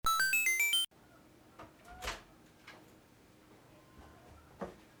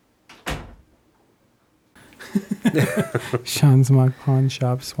Sean Smock Pawn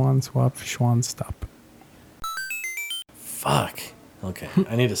Shop, Swan Swap, Schwan Stop. Fuck. Okay,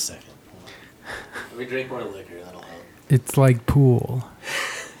 I need a second. Let me drink more liquor. That'll help. It's like pool.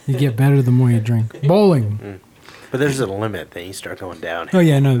 You get better the more you drink. Bowling. But there's a limit. Then you start going down. Oh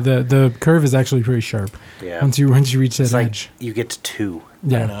yeah, no. The curve is actually pretty sharp. Yeah. Once you reach that It's like edge. you get to 2. I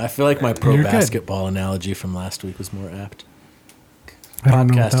don't know. I feel like my pro You're good. basketball analogy from last week was more apt. I don't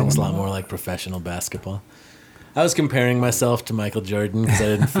know what that Podcasting's a one lot was. more like professional basketball. I was comparing myself to Michael Jordan because I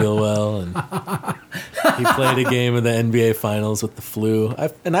didn't feel well, and he played a game of the NBA Finals with the flu,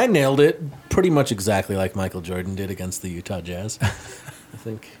 and I nailed it pretty much exactly like Michael Jordan did against the Utah Jazz. I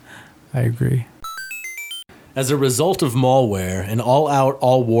think. I agree. As a result of malware and all-out,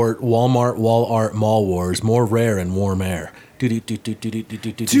 all-wart, Walmart, wall art mall wars, more rare and warm air.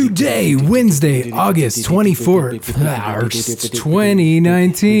 Today, Wednesday, August 24th,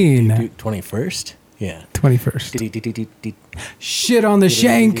 2019. 21st? Yeah. 21st. Shit on the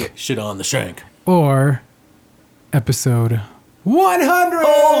Shank, Shit on the Shank. or episode 100.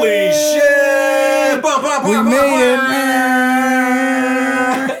 Holy shit! We made it.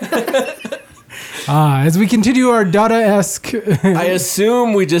 As we continue our Dada-esque. I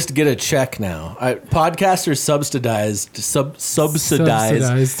assume we just get a check now. Podcasts are subsidized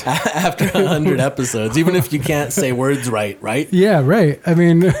after 100 episodes, even if you can't say words right? Yeah, right. I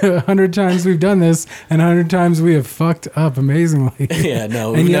mean, 100 times we've done this, and 100 times we have fucked up amazingly. Yeah,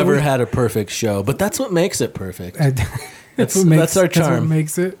 no, we've never had a perfect show, but that's what makes it perfect. That's our That's what charm.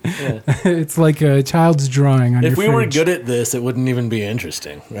 makes it. Yeah. It's like a child's drawing on your If we fridge. were good at this, it wouldn't even be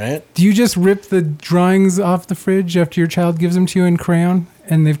interesting, right? Do you just rip the drawings off the fridge after your child gives them to you in crayon?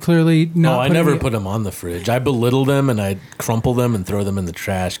 And they've clearly not. No, I never put them on the fridge. I belittle them and I crumple them and throw them in the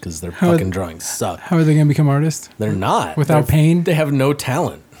trash because their fucking drawings suck. How are they going to become artists? They're not. Without pain? They have no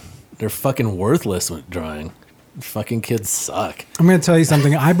talent. They're fucking worthless with drawing. Fucking kids suck. I'm going to tell you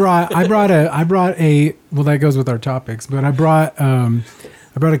something. I brought a. Well, that goes with our topics. But I brought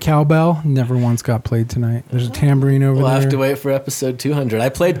a cowbell. Never once got played tonight. There's a tambourine over We'll there. have to wait for episode 200. I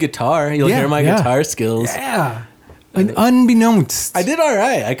played guitar. You'll hear my guitar skills. Yeah. And unbeknownst. I did all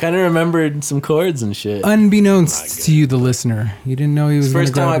right. I kind of remembered some chords and shit. Unbeknownst to you, the listener, you didn't know he was.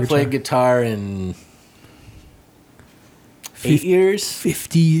 First gonna time I grab a played guitar in 8 years.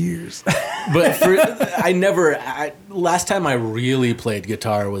 50 years. But last time I really played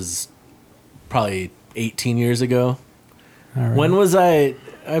guitar was probably 18 years ago. All right. When was I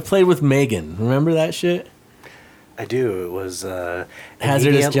played with Megan. Remember that shit? I do. It was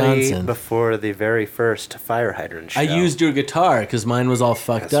Hazardous immediately Johnson. before the very first fire hydrant show. I used your guitar because mine was all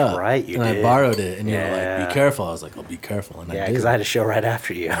fucked That's up. right, you and did. I borrowed it, and you were Yeah. like, "Be careful." I was like, "I'll be careful," and I did. because I had a show right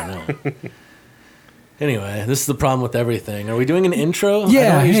after you. I know. Anyway, this is the problem with everything. Are we doing an intro?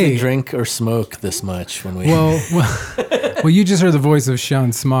 Yeah, I don't usually hey. drink or smoke this much when we. Well, you just heard the voice of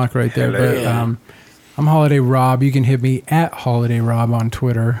Sean Smock right there. Hello. But Yeah. I'm Holiday Rob. You can hit me at Holiday Rob on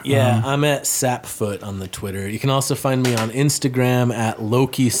Twitter. Yeah, I'm at Sapfoot on the Twitter. You can also find me on Instagram at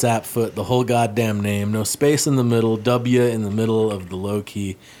Loki Sapfoot, the whole goddamn name. No space in the middle, W in the middle of the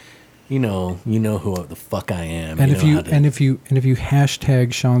Loki. You know who the fuck I am. And if you how to- and if you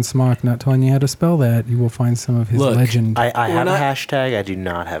hashtag Sean Smock, not telling you how to spell that, you will find some of his Look, legend. I have not- a hashtag. I do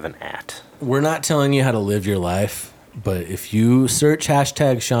not have an at. we're not telling you how to live your life, but if you search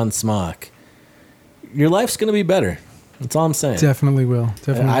hashtag Sean Smock, your life's going to be better. That's all I'm saying. Definitely will.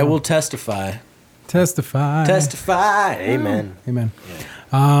 Definitely. I will testify. testify. Testify. Amen. Amen.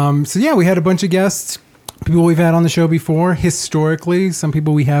 So yeah, we had a bunch of guests. People we've had on the show before, historically. Some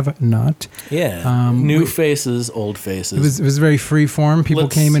people we have not. Yeah. New faces, old faces. It was very free form. People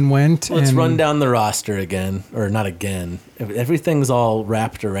Let's- came and went. Let's and run down the roster again, or not again. Everything's all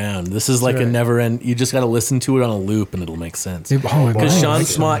wrapped around. This is like a right. never end. You just got to listen to it on a loop, and it'll make sense. Because Because Sean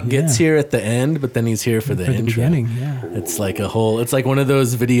Smock gets here at the end, but then he's here for the for the intro. beginning. Yeah. It's like a whole. It's like one of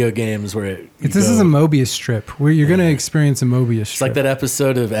those video games where This is a Mobius strip where you're going to experience a Mobius strip. It's like that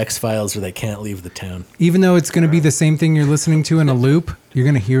episode of X-Files where they can't leave the town. Even though it's going to be the same thing you're listening to in a loop, you're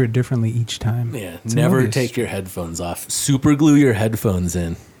going to hear it differently each time. Yeah, It's a never Mobius take your headphones off. Super glue your headphones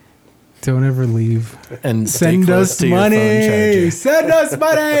in Don't ever leave. and stay Send close us to your phone money. charger. Send us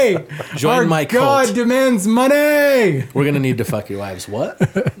money. Join Our my God cult. demands money. We're gonna need to fuck your wives. What?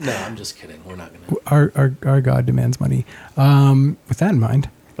 No, I'm just kidding. We're not gonna. Our God demands money. With that in mind,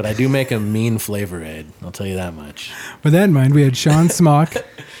 But I do make a mean flavor aid. I'll tell you that much. we had Sean Smock,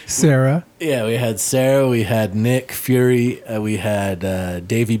 Sarah, Yeah, we had Sarah. We had Nick Fury. We had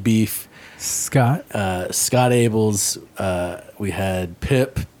Davey Beef. Scott, Scott Abels. We had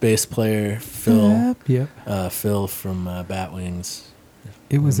Pip, bass player. Phil. Yep. Phil from Batwings.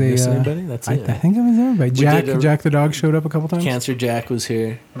 It was Miss anybody? That's I it. think it was everybody. did Jack the dog showed up a couple times. Cancer Jack was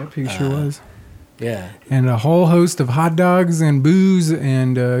here. Yep, he sure was. Yeah. And a whole host of hot dogs and booze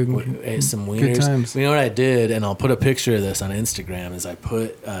and Ate some wieners. good times. You know what I did, and I'll put a picture of this on Instagram. Is I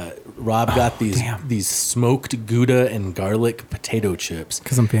put Rob got these smoked Gouda and garlic potato chips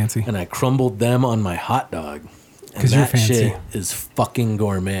because I'm fancy. and I crumbled them on my hot dog. And 'Cause you're that fancy. shit is fucking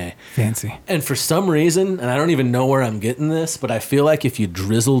gourmet. Fancy. And for some reason, and I don't even know where I'm getting this, but I feel like if you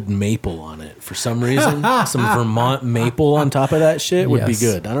drizzled maple on it, for some reason, some Vermont maple on top of that shit would be Yes.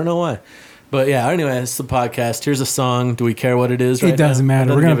 good. I don't know why. But yeah, anyway, it's the podcast. Here's a song. Do we care what it is right It doesn't now?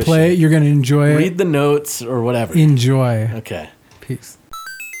 matter. We're Doesn't going give to a play it. shit. You're going to enjoy it. Read the notes or whatever. Enjoy. Okay. Peace.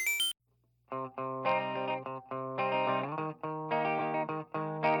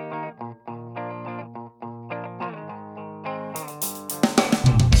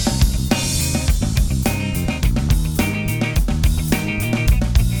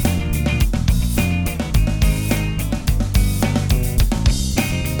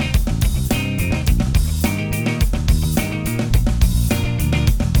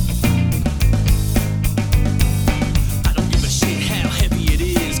 I don't give a shit how heavy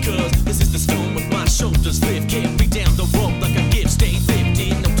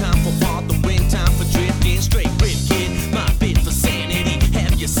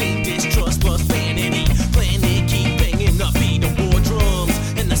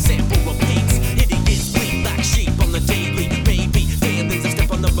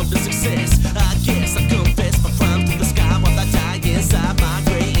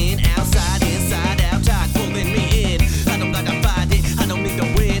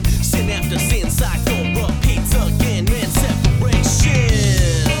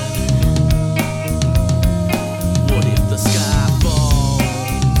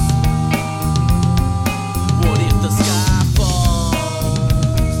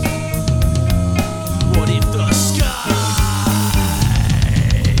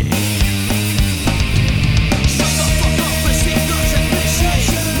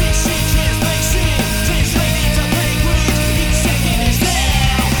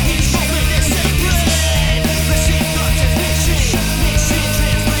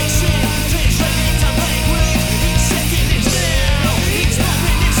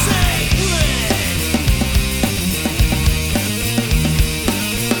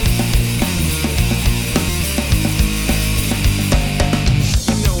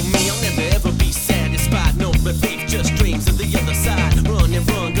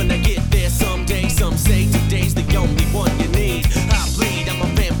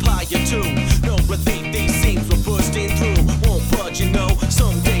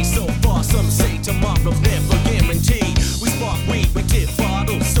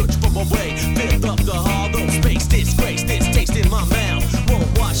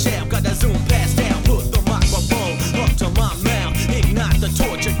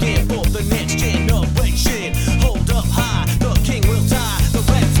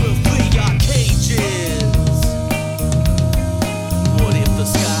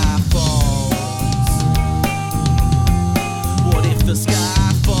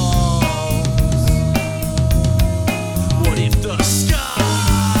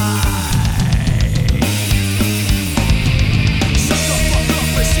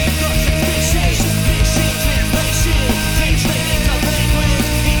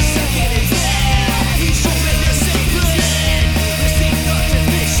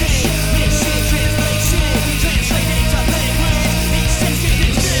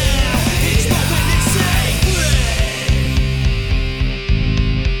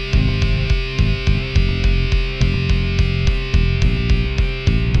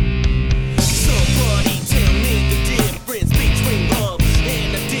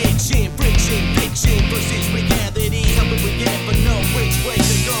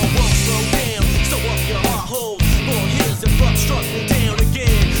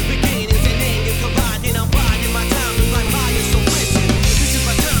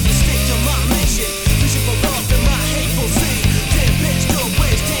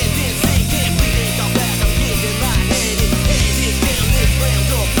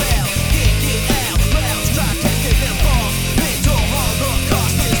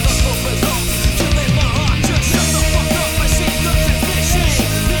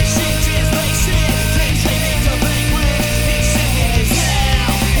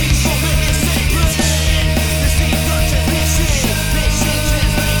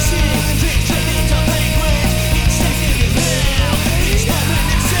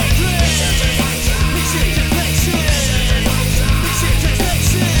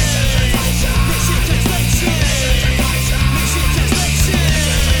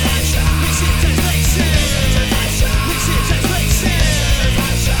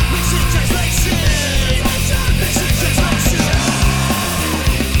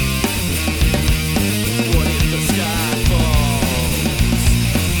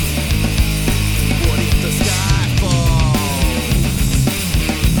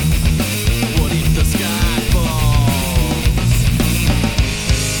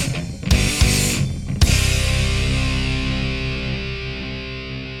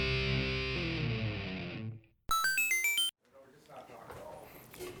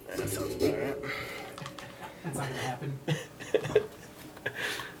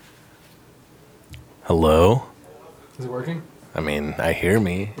Hello? Is it working? I mean, I hear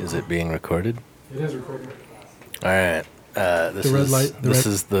me. Is it being recorded? It is recording. All right. This The red is light- the this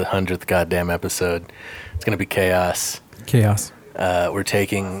red- is the 100th goddamn episode. It's gonna be chaos. Chaos. We're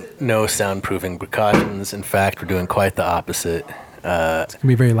taking no soundproofing precautions. In fact, we're doing quite the opposite. It's gonna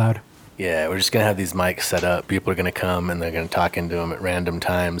be very loud. Yeah, we're just gonna have these mics set up. People are gonna come and they're gonna talk into them at random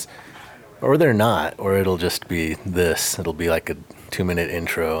times, or they're not, or it'll just be this. It'll be like a 2-minute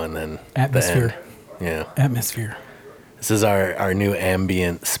intro and then Atmosphere. The end. Yeah, Atmosphere. this is our new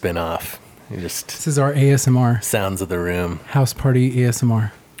ambient spin-off. You just This is our ASMR. sounds of the room. House party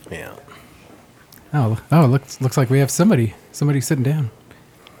ASMR. Yeah. Oh, looks like we have somebody sitting down.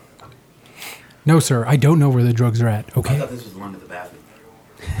 No, sir, I don't know where the drugs are at. I Okay, thought this was the one to the bathroom.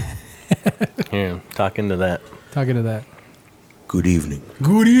 Here, talk into that. talking to that. Good evening.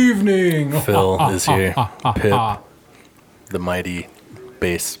 Good evening. Phil is here. Pip, the mighty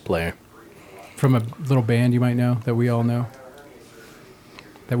bass player. From a little band you might know that we all know.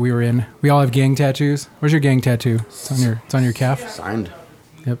 That we were in. We all have gang tattoos. Where's your gang tattoo? It's on your calf. Signed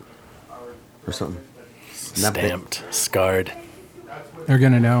Yep. or something. Snapped it. Stamped, scarred, They're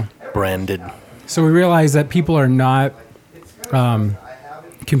gonna know. branded. So we realize that people are not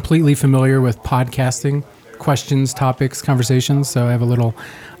completely familiar with podcasting questions, topics, conversations. So I have a little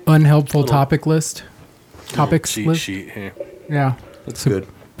unhelpful topic list. Topics Cheat list. sheet here. Yeah. That's So good.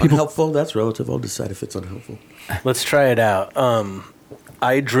 people- Unhelpful, that's relative. I'll decide if it's unhelpful. Let's try it out.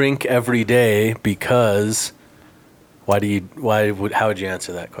 I drink every day because. How would you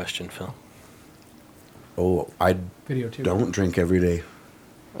answer that question, Phil? Oh, I Video too. don't drink every day.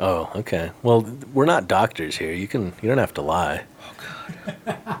 Oh, okay. Well, we're not doctors here. You don't have to lie. Oh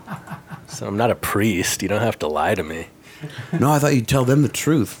God. So I'm not a priest. You don't have to lie to me. No, I thought you'd tell them the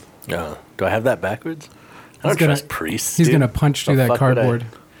truth. No. Do I have that backwards? I don't He's gonna- trust priests. He's dude. gonna punch through The that fuck would I- cardboard.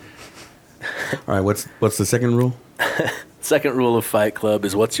 All right, what's the second rule? Second rule of Fight Club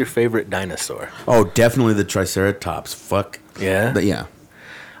is what's your favorite dinosaur? Oh, definitely the Triceratops. Fuck. Yeah? Yeah.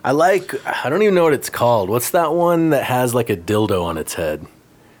 I don't even know what it's called. What's that one that has like a dildo on its head?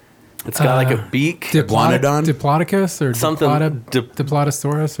 It's got like a beak. Iguanodon? Diplodocus or Something-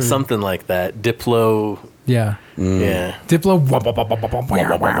 Diplodosaurus or Something like that. Diplo. yeah. Yeah. Diplo.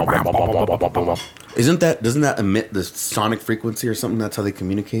 Doesn't that emit the sonic frequency or something? That's how they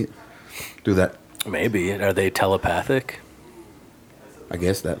communicate? Through that, Maybe. Are they telepathic? I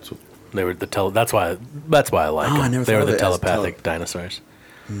guess that's They were that's why I like Oh, I them. never They thought were of the it as telepathic dinosaurs.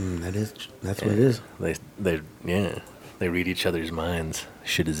 that's what it is. They read each other's minds.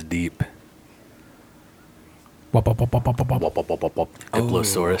 Shit is deep.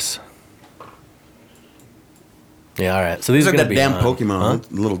 Diplosaurus. Yeah, all right. So these It's are like gonna that be damn on, Pokemon, huh?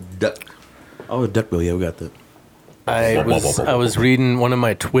 that little duck. Oh, duckbill, yeah, we got that. I was reading one of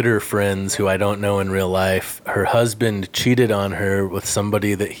my Twitter friends who I don't know in real life. Her husband cheated on her with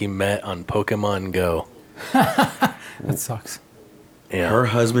somebody that he met on Pokemon Go. That sucks. Yeah, Her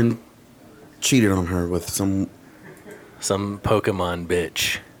husband cheated on her with some Pokemon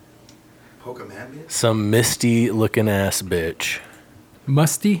bitch, Pokemon. some misty looking ass bitch,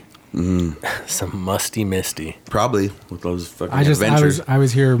 Musty. some musty misty. Probably with those fucking I adventures.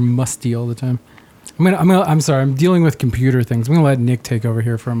 was here musty all the time. I'm sorry. I'm dealing with computer things. I'm gonna let Nick take over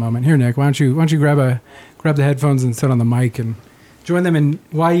here for a moment. Here, Nick, why don't you grab the headphones and sit on the mic and join them in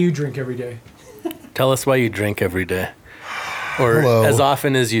why you drink every day. Tell us why you drink every day, or Hello. as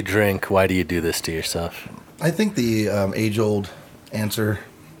often as you drink. Why do you do this to yourself? I think the age-old answer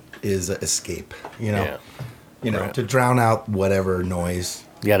is escape. Yeah, Right. To drown out whatever noise.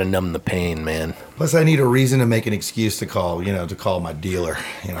 you got to numb the pain, man. Plus, I need a reason to make an excuse to call. To call my dealer.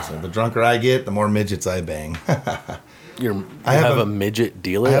 So the drunker I get, the more midgets I bang. You I have have a a- midget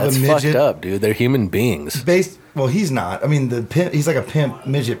dealer. I have a That's midget- fucked up, dude. They're human beings. Well, he's not. I mean, the pimp. He's like a pimp,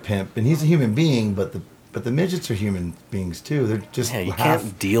 midget pimp, and he's a human being. But the midgets are human beings too. They're just Yeah, you half,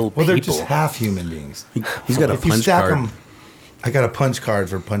 can't deal Well, they're people. just half human beings. He's got a If you punch stack card. them, I got a punch card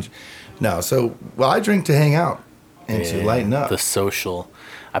for punch. No, so I drink to hang out and to lighten up. The social.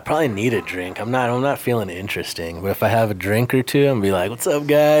 I probably need a drink. I'm not feeling interesting. But if I have a drink or two, I'm gonna be like, "What's up,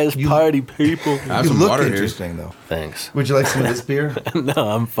 guys? Party people." Have You some look water here. interesting though. Thanks. Would you like some of this beer? No,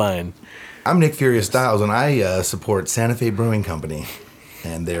 I'm fine. I'm Nick Furious Styles, and I support Santa Fe Brewing Company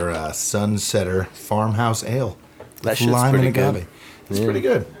and their Sunsetter Farmhouse Ale. That shit's Lime pretty and good. agave. It's pretty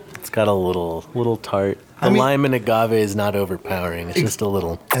good. It's got a little tart. The lime and agave is not overpowering. It's just a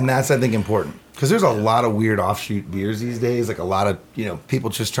little. And that's, I think, important. Because there's a lot of weird offshoot beers these days. Like a lot of, people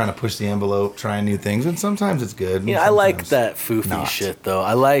just trying to push the envelope, trying new things. And sometimes it's good. Yeah, I like that foofy shit, though.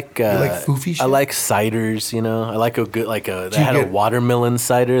 I like... you like foofy shit? I like ciders, I like a good... They had a watermelon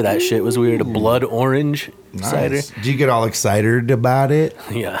cider. That shit was weird. A blood orange cider. Do you get all excited about it?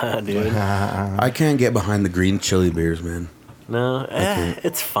 Yeah, dude. I can't get behind the green chili beers, man. No,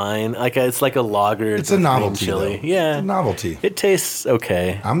 it's fine. It's like a lager. It's a novelty, chili. though. Yeah, It's a novelty. it tastes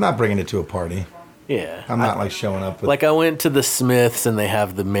okay. I'm not bringing it to a party. Yeah, I'm not showing up with. Like I went to the Smiths and they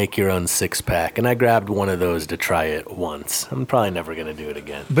have the make your own 6-pack, and I grabbed one of those to try it once. I'm probably never gonna do it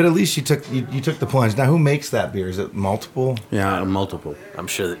again. But at least you took the plunge. Now, who makes that beer? Is it multiple? Yeah, multiple. I'm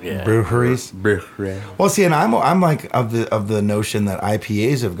sure that Breweries. Well, see, and I'm like of the notion that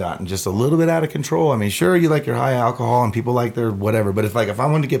IPAs have gotten just a little bit out of control. I mean, sure, you like your high alcohol and people like their whatever, but if I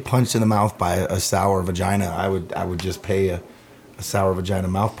wanted to get punched in the mouth by a sour vagina, I would just pay a sour vagina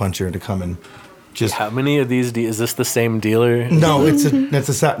mouth puncher to come and just. How many of these? Is this the same dealer? No, there's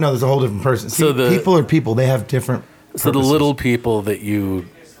a whole different person. See, So people are people. They have different. So the purposes. little people that you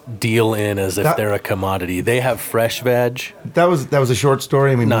deal in as if they're a commodity, they have fresh veg, That was a short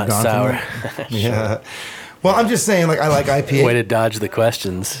story. And we not moved on sour. From that. Yeah. Well, I'm just saying, I like IPA. Way to dodge the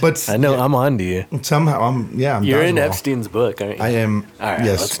questions. But I know I'm on to you. Somehow, I'm You're in dodgeball. Epstein's book, aren't you? I am. All right,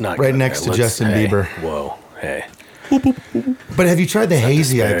 yes, let's not right go next there. to Justin Hey, Bieber. Whoa, hey. But have you tried the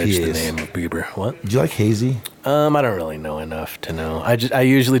hazy Disparage IPAs? the name of Bieber. What? Do you like hazy? I don't really know enough to know. I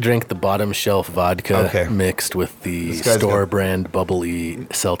usually drink the bottom shelf vodka Okay. mixed with the This guy's store got- brand bubbly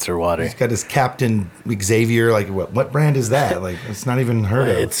seltzer water. He's got his Captain Xavier. Like what brand is that? Like it's not even heard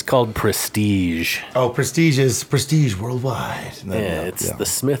of. It's called Prestige. Oh, Prestige is Prestige worldwide. Yeah, it's the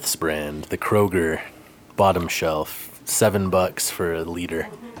Smith's brand, the Kroger bottom shelf, $7 for a liter.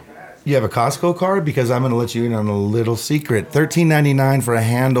 You have a Costco card? Because I'm going to let you in on a little secret. $13.99 for a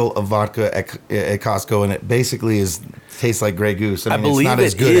handle of vodka at Costco, and it basically tastes like Grey Goose. I mean, believe it's not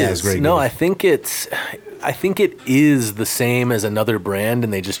as good as Grey Goose. No, I think it is the same as another brand,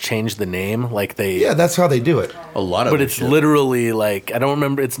 and they just changed the name. Yeah, that's how they do it. A lot of But it's literally like I don't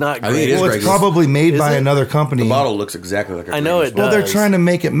remember. It's not. I think it Grey is Well, Grey it's Goose. probably made Is by it? another company. The bottle looks exactly like a I know Grey it Goose. Well, they're does. trying to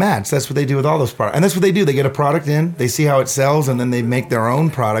make it match. That's what they do with all those products. And that's what they do. They get a product in, they see how it sells, and then they make their own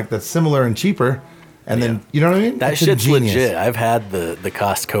product that's similar and cheaper. And then, you know what I mean? That It's a shit's genius. legit. I've had the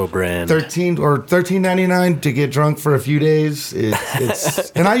Costco brand. $13.99 to get drunk for a few days. It's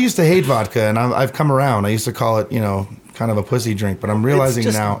and I used to hate vodka, and I've come around. I used to call it, kind of a pussy drink, but I'm realizing it's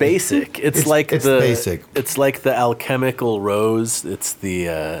just now basic. It's like it's the basic. It's like the alchemical rose. It's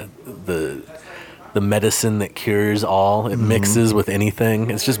the medicine that cures all. It mixes with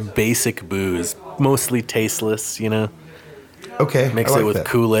anything. It's just basic booze, mostly tasteless. Okay, Mix I like it with that.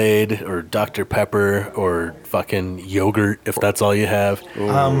 Kool-Aid or Dr. Pepper or fucking yogurt if that's all you have.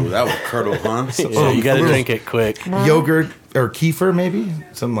 Ooh, that would curdle, huh? Yeah, you got to little- drink it quick. Yogurt or kefir, maybe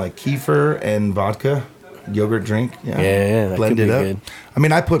something like kefir and vodka. Yogurt drink, Yeah, that blend could it be up. good. I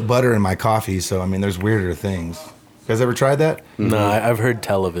mean, I put butter in my coffee, so I mean, there's weirder things. You guys ever tried that? No, I've heard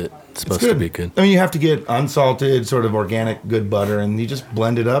tell of it. It's supposed to be good. I mean, you have to get unsalted, sort of organic, good butter, and you just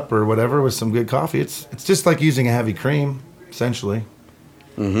blend it up or whatever with some good coffee. It's just like using a heavy cream, essentially.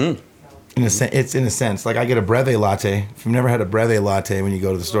 Mm-hmm. It's in a sense like I get a breve latte. If you've never had a breve latte, when you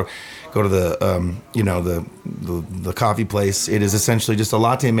go to the store, go to the the coffee place. It is essentially just a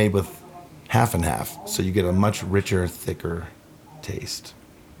latte made with half and half, so you get a much richer, thicker taste.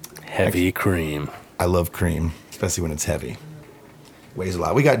 Heavy cream. I love cream, especially when it's heavy. Weighs a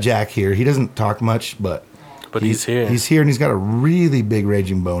lot. We got Jack here. He doesn't talk much, but He's here. He's here, and he's got a really big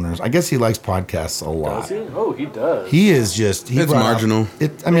raging boners. I guess he likes podcasts a lot. Does he? Oh, he does. He is just. He It's brought out- marginal.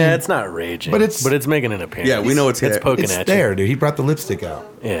 I mean, Yeah, it's not raging, But it's making an appearance. Yeah, we know it's it's here. poking it's at there, dude. He brought the lipstick out.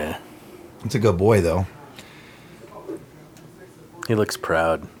 you. Yeah, It's a good boy, though. he looks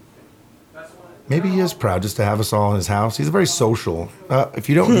proud. Maybe he is proud just to have us all in his house. He's very social. If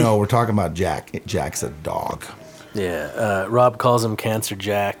you don't know, we're talking about Jack. Jack's a dog. Yeah, Rob calls him Cancer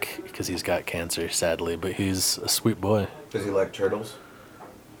Jack because he's got cancer, sadly, but he's a sweet boy. Does he like turtles?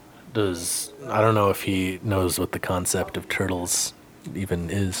 I don't know if he knows what the concept of turtles even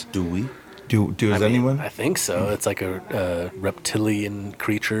is. Do we? Does I mean, anyone? I think so. It's like a reptilian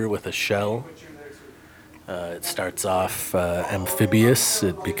creature with a shell. It starts off amphibious.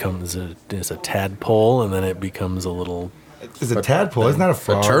 It becomes is a tadpole, and then it becomes a little. It's a tadpole. Isn't that a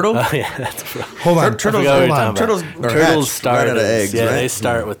frog? A turtle? Oh yeah, that's a Hold on. Turtles, I forgot what hold you're on. talking Turtles, about. are Turtles hatched start right out of as- eggs, Yeah, right? they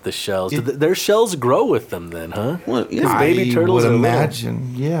start with the shells. Their shells grow with them, then, huh? Well, yeah. Baby I turtles would are little.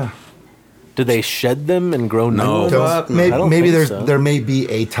 imagine. Yeah. Do they shed them and grow new No. ones? Fuck no. I don't Maybe think so. there may be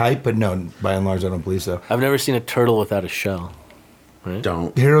a type, but no, by and large, I don't believe so. I've never seen a turtle without a shell.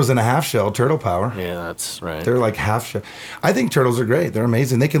 Don't. Heroes in a half shell, turtle power. Yeah, that's right. They're like half shell. I think turtles are great. They're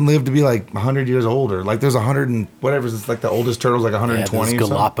amazing. They can live to be like 100 years old, or like there's 100 and whatever. It's like the oldest turtle's like yeah, 120 those or something.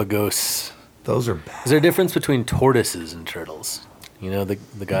 Galapagos. Those are bad. Is there a difference between tortoises and turtles? You know the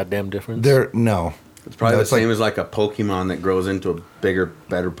goddamn difference? No. It's probably No, the it's like- same as like a Pokemon that grows into a bigger,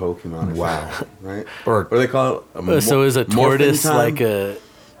 better Pokemon. Wow. Right? Or- What do they call it? So is a morphin tortoise time? like a?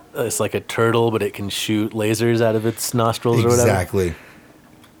 It's like a turtle, but it can shoot lasers out of its nostrils or whatever. Exactly.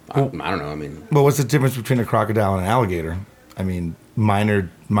 I don't know. I mean, Well, what's the difference between a crocodile and an alligator? I mean, minor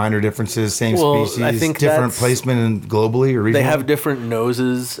differences, same Well, species, I think different that's- placement in globally or regionally. They have different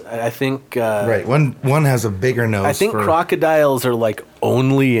noses. I think. right. One has a bigger nose. I think for, crocodiles are like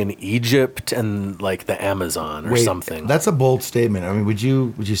only in Egypt and like the Amazon or Wait, something. That's a bold statement. I mean, would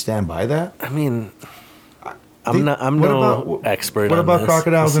you stand by that? I mean, I'm What no expert. What on about this.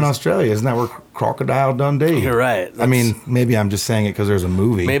 crocodiles This in is- Australia? Isn't that where Crocodile Dundee? You're right. I mean, maybe I'm just saying it because there's a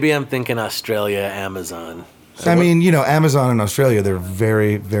movie. maybe I'm thinking Australia, Amazon. I mean, Amazon and Australia, they're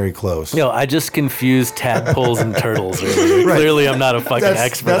very, very close. I just confused tadpoles and turtles earlier. Right. Clearly, I'm not a fucking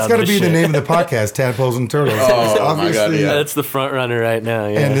expert. That's on got to this be the shit. name of the podcast, Tadpoles and Turtles. Oh, my God, Obviously, yeah. That's the front runner right now.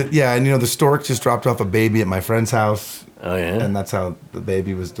 Yeah. And the stork just dropped off a baby at my friend's house, oh yeah. and that's how the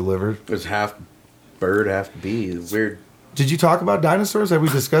baby was delivered. it's half bird, half bee. It's weird. Did you talk about dinosaurs? Have we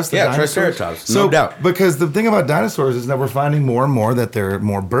discussed the Yeah, dinosaurs? Triceratops, So, no doubt. Because the thing about dinosaurs is that we're finding more and more that they're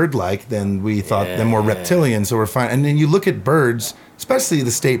more bird-like than we thought. They're more reptilian. So we're finding, and then you look at birds, especially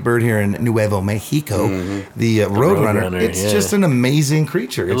the state bird here in Nuevo Mexico, the roadrunner. roadrunner, It's yeah. just an amazing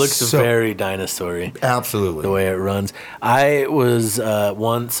creature. It looks very dinosaur-y. absolutely The way it runs. I was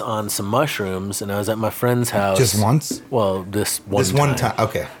once on some mushrooms, and I was at my friend's house. Just once. Well, this one This time. one time,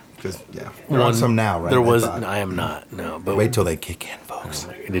 okay. Because we're on some now, right? There I was. thought. I am not. No, but Wait till they kick in, folks.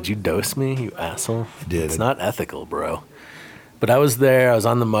 Did you dose me, you asshole? I did. It's not ethical, bro. But I was there. I was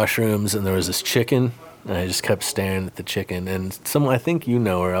on the mushrooms, and there was this chicken. And I just kept staring at the chicken. And I think you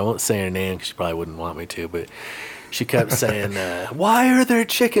know her. I won't say her name because she probably wouldn't want me to. But she kept saying, "Why are there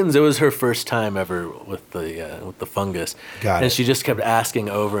chickens?" It was her first time ever with the fungus. Got and it. she just kept asking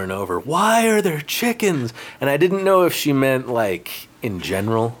over and over, "Why are there chickens?" And I didn't know if she meant like in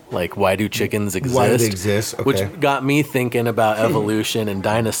general, like why do chickens exist? Why do they exist? Okay. Which got me thinking about evolution and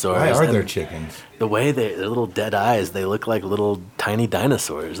dinosaurs. Why are and there chickens? the way their little dead eyes, they look like little tiny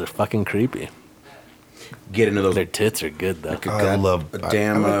dinosaurs. They're fucking creepy. Get into those. Their tits are good though. I love a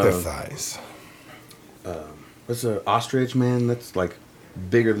damn. I like their thighs. What's a ostrich, man? That's like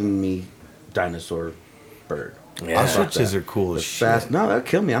bigger than me, dinosaur bird. Yeah. Ostriches are cool as It's shit. fast. No, that'll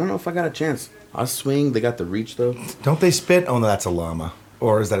kill me. I don't know if I got a chance. I'll swing. They got the reach though. Don't they spit? Oh, no, that's a llama.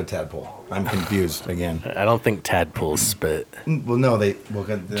 Or is that a tadpole? I'm confused again. I don't think tadpoles spit. Well, no, they're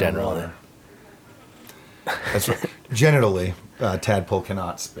in Generally. water. That's right. Genitally, tadpole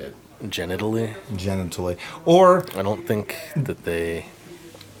cannot spit. Genitally, Genitally. Or I don't think that they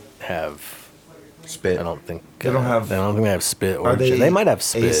have. Spit. I don't think They don't have- I don't think they have spit. Or are they they might have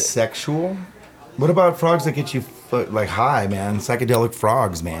spit. asexual? What about frogs that get you like high, man? Psychedelic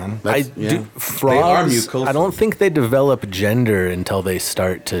frogs, man. I That's- yeah. do, They are frogs. mucosal. I don't think they develop gender until they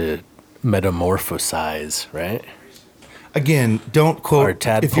start to metamorphosize, right? Again, don't Are quote.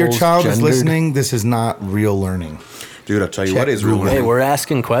 If your tadpoles child is gendered? listening, this is not real learning. Dude, I'll tell you Check what is Google. real. Hey, learning. we're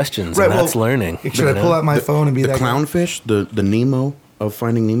asking questions, and that's learning. Should I pull out my phone and be The that guy? clownfish, the Nemo of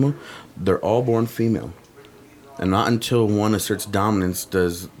Finding Nemo, they're all born female, and not until one asserts dominance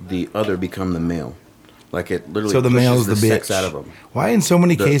does the other become the male. Like it literally. So the pushes male's the bitch. sex out of them. Why in so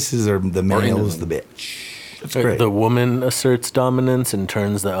many cases are the into males the them. bitch? That's great. The woman asserts dominance and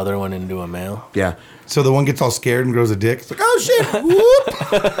turns the other one into a male. Yeah. So the one gets all scared and grows a dick. It's like, oh shit! Whoop!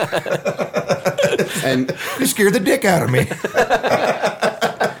 And You scared the dick out of me.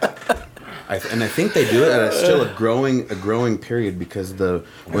 I think they do it at still a growing period because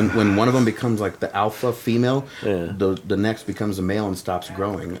when one of them becomes like the alpha female, the next becomes a male and stops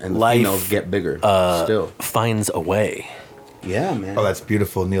growing, and the Life, females get bigger still. Finds a way. Yeah, man. Oh, that's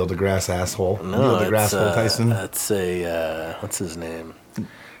beautiful, Neil deGrasse asshole. No, Neil deGrasse Tyson. That's a what's his name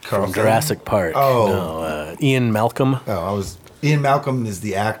Carl from Sagan? Jurassic Park. Oh. No, Ian Malcolm. Ian Malcolm is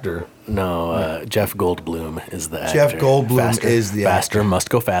the actor. No, Jeff Goldblum is the actor. Jeff Goldblum Faster, is the faster. actor. Must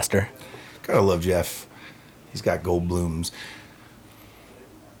go faster. Gotta love Jeff. He's got gold blooms.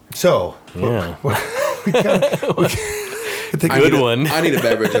 So, Yeah, Good one. I need a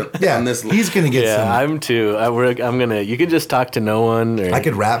beverage yeah, on this. he's gonna get yeah. some. I'm too. I'm gonna. You can just talk to no one. Or I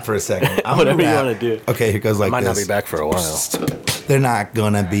could rap for a second. I'm Whatever gonna you rap. wanna do. Okay, here goes like might this. not be back for a while. They're not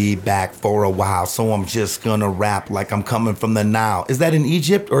gonna be back for a while, so I'm just gonna rap like I'm coming from the Nile. Is that in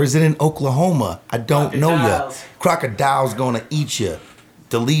Egypt or is it in Oklahoma? I don't know ya. Crocodile's gonna eat ya,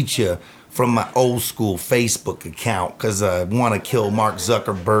 delete ya from my old school Facebook account because I want to kill Mark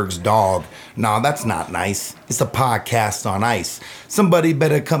Zuckerberg's dog. No, that's not nice. It's a podcast on ice. Somebody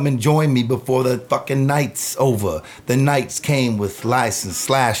better come and join me before the fucking night's over. The nights came with license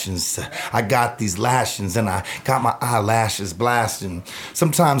slashings. I got these lashings and I got my eyelashes blasting.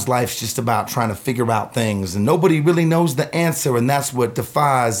 Sometimes life's just about trying to figure out things and nobody really knows the answer, and that's what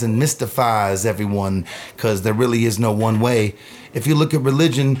defies and mystifies everyone because there really is no one way. If you look at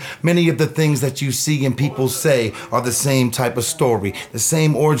religion, many of the things that you see and people say are the same type of story, the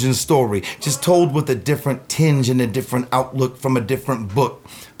same origin story, just told with a different tinge and a different outlook from a different book.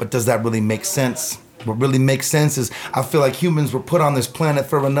 But does that really make sense? What really makes sense is I feel like humans were put on this planet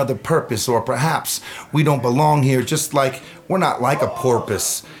for another purpose, or perhaps we don't belong here, just like we're not like a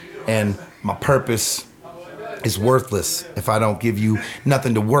porpoise. And my purpose is worthless if I don't give you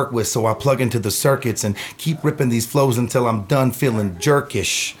nothing to work with, so I plug into the circuits and keep ripping these flows until I'm done feeling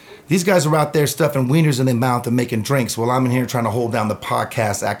jerkish. These guys are out there stuffing wieners in their mouth and making drinks while I'm in here trying to hold down the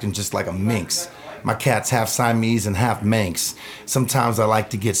podcast acting just like a minx. My cat's half Siamese and half Manx. Sometimes I like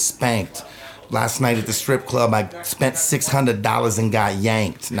to get spanked. Last night at the strip club, I spent $600 and got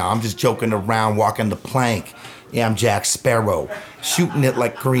yanked. Now I'm just joking around, walking the plank. Yeah, I'm Jack Sparrow, shooting it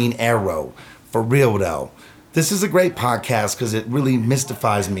like Green Arrow. For real though. This is a great podcast because it really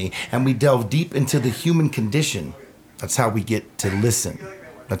mystifies me, and we delve deep into the human condition. That's how we get to listen.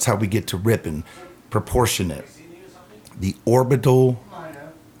 That's how we get to ripping. Proportionate. The orbital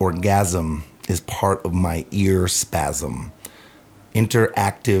orgasm is part of my ear spasm.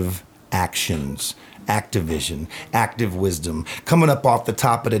 Interactive actions. Activision, active wisdom, coming up off the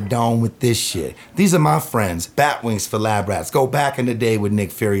top of the dome with this shit. These are my friends, Batwings for Lab Rats. Go back in the day with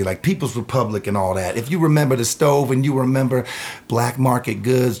Nick Fury, like People's Republic and all that. If you remember the stove and you remember Black Market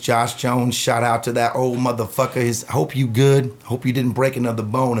Goods, Josh Jones, shout out to that old motherfucker. Hope you good. Hope you didn't break another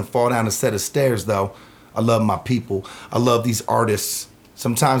bone and fall down a set of stairs, though. I love my people. I love these artists.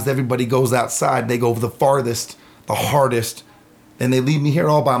 Sometimes everybody goes outside. They go the farthest, the hardest. Then they leave me here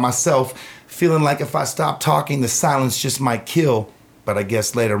all by myself, feeling like if I stop talking, the silence just might kill. But I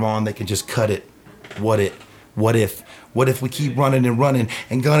guess later on they can just cut it. What if we keep running and running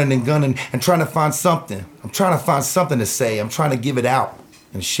and gunning and trying to find something? I'm trying to find something to say. I'm trying to give it out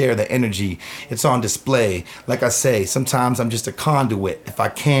and share the energy. It's on display. Like I say, sometimes I'm just a conduit. If I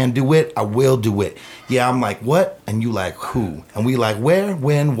can do it, I will do it. Yeah, I'm like, what? And you like, who? And we like, where,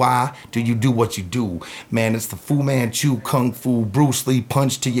 when, why do you do what you do? Man, it's the Fu Manchu, Kung Fu, Bruce Lee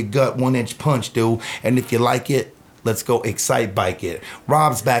punch to your gut, 1-inch punch, dude. And if you like it, let's go excite bike it.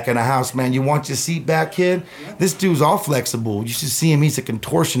 Rob's back in the house, man. You want your seat back, kid? This dude's all flexible. You should see him. He's a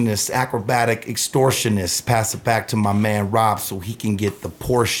contortionist, acrobatic extortionist. Pass it back to my man Rob so he can get the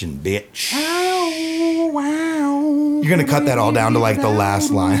portion, bitch. You're gonna cut that all down to like the last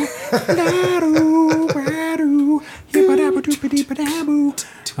line.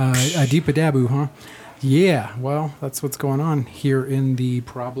 Deep-a-daboo, huh? Yeah, well, that's what's going on here in the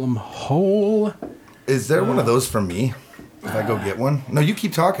problem hole. Is there one of those for me? If I go get one? No, you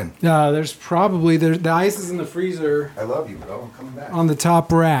keep talking. There's probably the ice is in the freezer. I love you, bro. I'm coming back. On the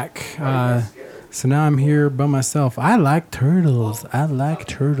top rack. So now I'm here by myself. I like turtles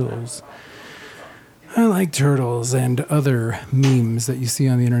and other memes that you see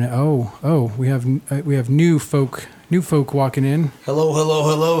on the internet. Oh, we have new folk walking in. Hello.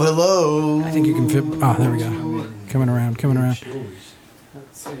 I think you can fit. Oh, there we go. Coming around.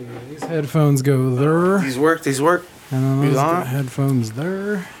 Let's see. These headphones go there. These work. And those headphones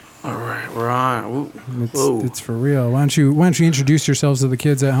there. All right, we're on. It's for real. Why don't you introduce yourselves to the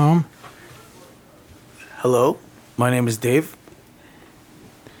kids at home? Hello, my name is Dave.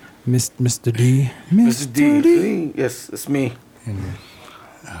 Mr. D. Mr. D. Yes, it's me. And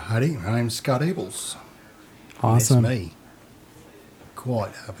howdy, my name's Scott Abels. Awesome. That's me.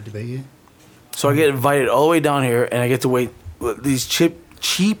 Quite happy to be here. So I get invited all the way down here, and I get to wait with these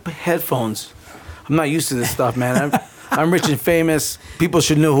cheap headphones. I'm not used to this stuff, man. I'm rich and famous. People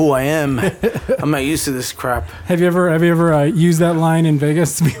should know who I am. I'm not used to this crap. Have you ever used that line in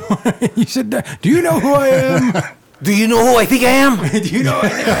Vegas before? You should. Do you know who I am? Do you know who I think I am? Do you know who I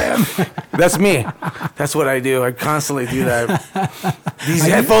think I am? That's me. That's what I do. I constantly do that. These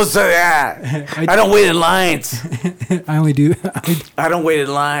headphones are I don't wait in lines. I only do. I don't wait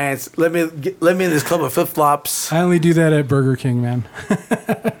in lines. Let me in this club of flip-flops. I only do that at Burger King, man.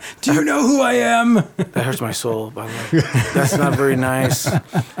 Do you know who I am? That hurts my soul, by the way. That's not very nice.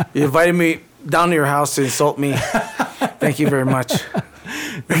 You invited me down to your house to insult me. Thank you very much.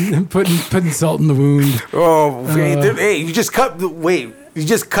 putting salt in the wound. Oh, hey, you just cut. Wait, you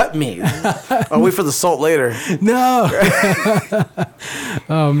just cut me. I'll wait for the salt later. No.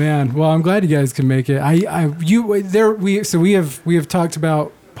 Oh man. Well, I'm glad you guys can make it. We have talked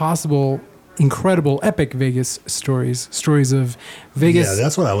about possible incredible epic Vegas stories of Vegas. Yeah,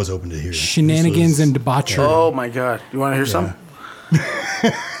 that's what I was hoping to hear. Shenanigans and debauchery. Oh my God! You want to hear some?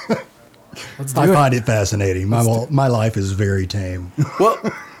 Let's do I it. find it fascinating. My life is very tame. Well,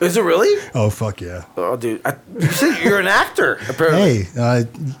 is it really? Oh, fuck yeah. Oh, dude, you said you're an actor. Apparently, Hey,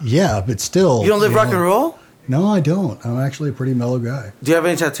 yeah, but still. you don't live rock and roll. No, I don't. I'm actually a pretty mellow guy. Do you have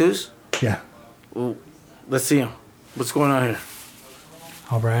any tattoos? Yeah. Ooh, let's see them. What's going on here?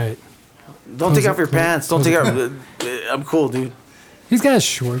 All right. Don't take off your pants. Don't take off. I'm cool, dude. He's got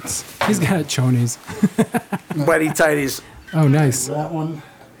shorts. He's got chonies. Whitey tighties. Oh, nice. That one.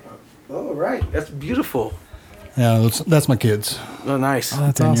 Oh, right. That's beautiful. Yeah, that's my kids. Oh, nice. Oh,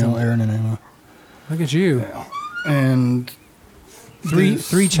 that's Danielle, awesome. Aaron, and Emma. Look at you. And Three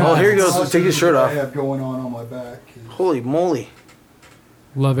Oh, child. here he goes. Take his shirt I off. have going on my back. Holy moly.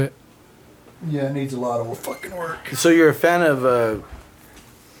 Love it. Yeah, it needs a lot of fucking work. So you're a fan of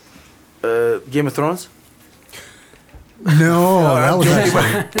Game of Thrones? No,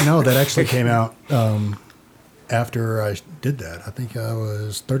 that actually came out after I did that. I think I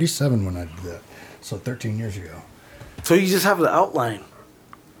was 37 when I did that, so 13 years ago. So you just have the outline.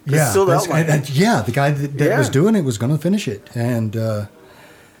 Yeah, still the that's- outline. and yeah, the guy that Yeah. was doing it was going to finish it, and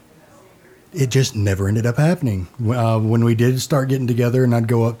it just never ended up happening. When we did start getting together, and I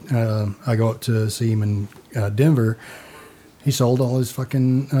go up to see him in Denver. He sold all his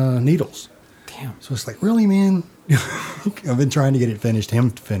fucking needles. Damn. So it's like, really, man? I've been trying to get it finished, him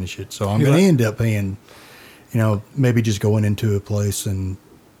to finish it. So I'm going to end up paying, maybe just going into a place and,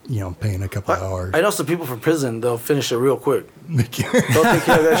 paying a couple of hours. I know some people from prison, they'll finish it real quick. They'll take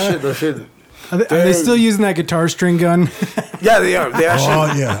care of that shit. They'll shit. Are they still using that guitar string gun? Yeah, they are. They actually,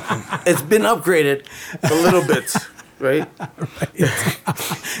 Oh, yeah. it's been upgraded a little bit, right?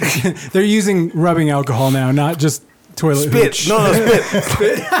 They're using rubbing alcohol now, not just toilet Spit. hooch. No,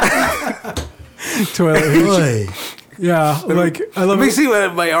 spit. Toilet hooch. Boy. Yeah, like I love Let me it. see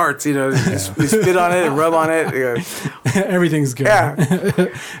what my arts, you spit on it and rub on it. Yeah. Everything's good. Yeah.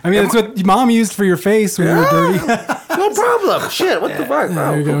 I mean, that's what mom used for your face when you were dirty. No problem. Shit, what the fuck?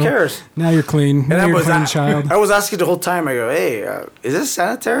 There you Who go. cares? Now you're clean. Now you're a clean child. I was asking the whole time. I go, hey, is this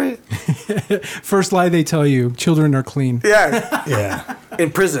sanitary? First lie they tell you: children are clean Yeah, Yeah. in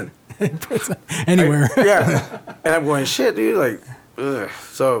prison. anywhere. Yeah, and I'm going, shit, dude. Like, ugh.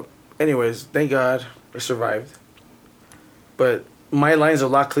 So, anyways, thank God I survived. But my line's a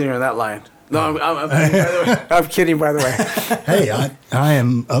lot cleaner than that line. No, I'm kidding, by the way. Hey, I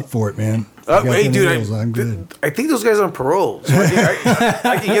am up for it, man. Oh, You got hey, the dude, needles, I'm good. I think those guys are on parole. So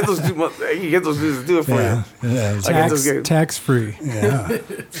I can get those. I can get those dudes to do it for Yeah. you Yeah. I get those guys. Tax free. Yeah.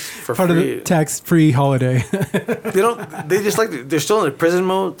 for Part of free. the tax free holiday. They don't. They just they're still in the prison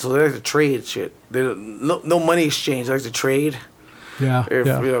mode, so they like to trade shit. They don't, no money exchange. They like to trade. Yeah. If,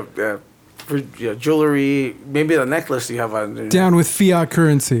 yeah. For jewelry, maybe the necklace you have on. Down with fiat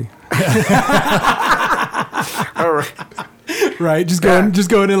currency. All right. Right. Just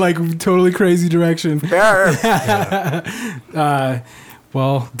going in like totally crazy direction. Yeah.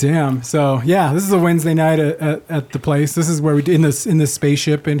 Well, damn. So yeah, this is a Wednesday night at the place. This is where we in this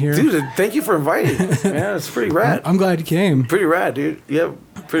spaceship in here. Dude, thank you for inviting. Yeah, it's pretty rad. I'm glad you came. Pretty rad, dude. You have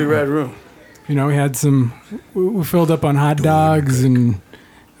a pretty rad room. We had we filled up on hot dogs and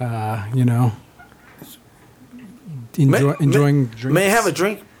enjoying drinks. May I have a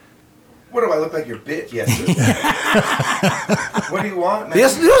drink? What do I look like, your bitch? Yes, sir. What do you want, man?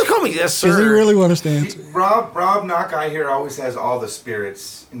 Yes, don't call me yes, sir. Does he really want to stand? Rob Knockeye here always has all the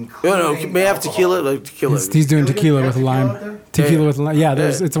spirits, No, including may I have alcohol. tequila? Like tequila. He's doing Really? tequila You with have lime. tequila out there? Tequila Yeah. with lime. Yeah,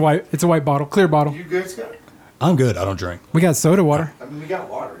 Yeah. it's a white bottle, clear bottle. You good, Scott? I'm good. I don't drink. We got soda water. I mean, we got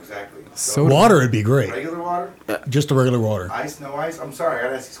water, exactly. Soda. Water would be great. Regular water? Just a regular water. Ice, no ice? I'm sorry, I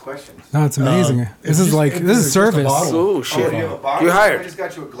gotta ask these questions. No, it's amazing. It's This is just- this is it's just a service. bottle. Oh Oh, shit! you have a bottle? You're I hired. just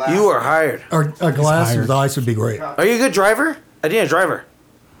got you a glass. You are hired. Or a glass hired. with ice would be great. Are you a good driver? I need a driver.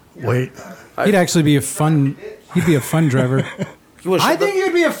 Wait. He'd actually be a fun. He'd be a fun driver. You want shut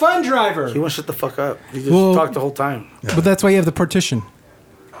you'd be a fun driver. You want to shut the fuck up? You just Well- talk the whole time. But that's why you have the partition.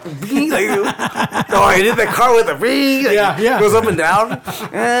 Oh, I did that car with the ring. Yeah. Goes up and down.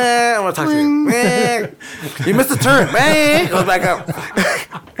 I want to talk to you. You missed the turn. Goes back up.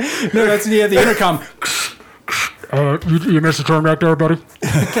 No, that's when you have the intercom. You missed the turn back there, buddy.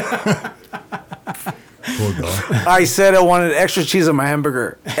 Poor guy. I said I wanted extra cheese on my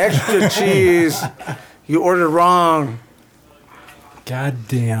hamburger. Extra cheese. You ordered wrong. God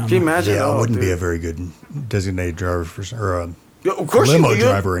damn. Can you imagine? Yeah, I Oh, wouldn't be dude. a very good designated driver or a Yeah, of course limo you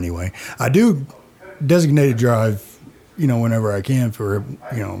driver anyway. I do designated drive, whenever I can for,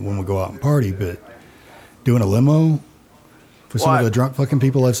 when we go out and party, but doing a limo for some Well, of the drunk fucking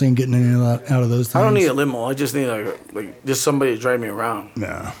people I've seen getting in and out of those things. I don't need a limo. I just need like just somebody to drive me around.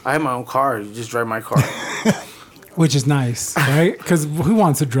 No. I have my own car. You just drive my car. Which is nice, right? Because who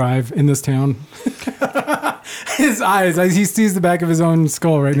wants to drive in this town? His eyes, he sees the back of his own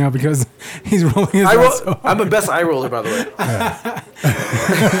skull right now because he's rolling his eyes so I'm the best eye roller, by the way.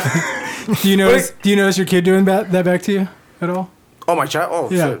 Do you notice your kid doing that back to you at all? Oh, my child. Oh,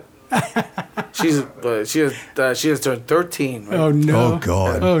 Yeah. shit. She has turned 13. Right? Oh no! Oh,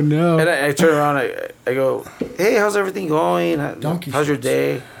 God. Oh no! And I turn around. I go, hey, how's everything going? Donkey How's your shits.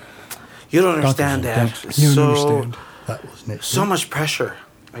 day? You don't understand, Dad. You don't understand. That was Nick. So much pressure.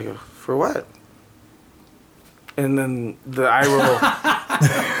 I go, for what? And then the eye roll.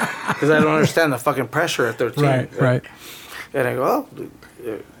 Because I don't understand the fucking pressure at 13. Right. And I go,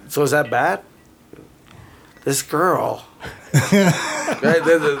 oh, so is that bad? This girl.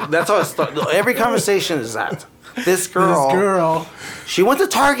 That's how it starts. Every conversation is that. This girl. She went to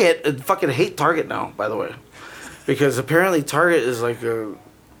Target. I fucking hate Target now, by the way. Because apparently Target is like the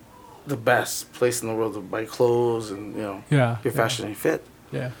best place in the world to buy clothes and, get fashion and fit.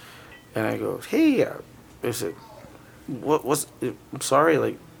 Yeah. And I go, hey, I said, I'm sorry,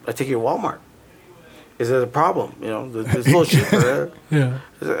 like, I take you to Walmart. Is it a problem? It's a little cheaper. Yeah.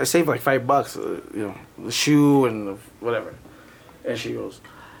 I saved like $5, the shoe and the whatever. And she goes,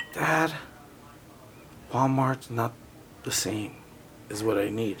 Dad, Walmart's not the same as what I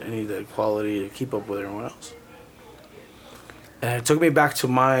need. I need the quality to keep up with everyone else. And it took me back to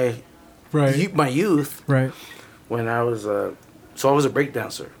my my youth Right. when I was I was a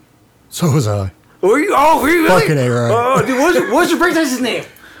breakdancer. So was I. Were you? Oh, were you really? Fucking A, right. Oh, dude, what's your breakdancer's name?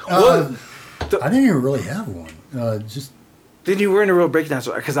 I didn't even really have one. Then you weren't a real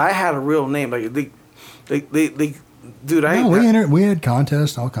breakdancer because I had a real name. Like they dude. We had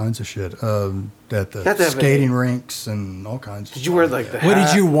contests, all kinds of shit at the skating rinks and all kinds. Did you wear like the? What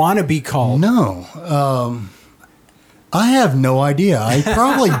did you want to be called? No. I have no idea. I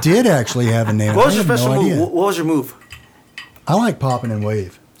probably did actually have a name. What was your I have special no move? idea. What was your move? I like popping and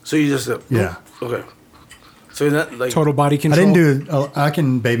wave. So you just Yeah. Okay. So that like Total body I control. didn't do. I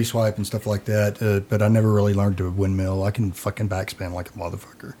can baby swipe and stuff like that, but I never really learned to windmill. I can fucking backspin like a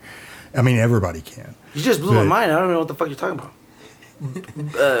motherfucker. I mean, everybody can. You just blew my But- mind. I don't know what the fuck you're talking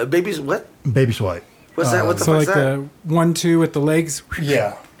about. Babies, what? Baby swipe. What's that? What the So fuck's like that? the 1-2 with the legs.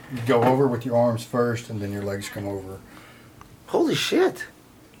 Yeah. You go over with your arms first, and then your legs come over. Holy shit!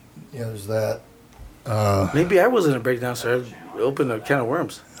 Yeah, there's that. Maybe I wasn't a breakdancer. I opened a can of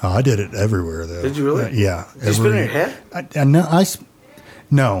worms. Oh, I did it everywhere, though. Did you really? Yeah. Did you spin in your head?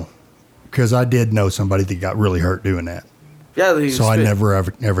 No, because I did know somebody that got really hurt doing that. Yeah. So I never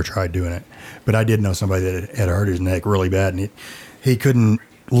ever tried doing it. But I did know somebody that had hurt his neck really bad, and he couldn't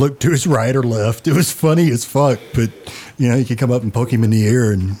look to his right or left. It was funny as fuck, but you could come up and poke him in the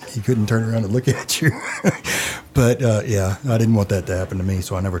ear, and he couldn't turn around and look at you. But yeah, I didn't want that to happen to me,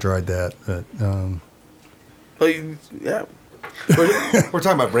 so I never tried that. But yeah. We're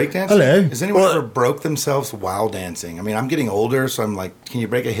talking about breakdancing. Hello. Has anyone ever broke themselves while dancing? I mean, I'm getting older, so I'm like, can you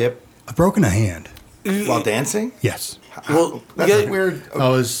break a hip I've broken a hand. while dancing? Yes. Well, That's weird.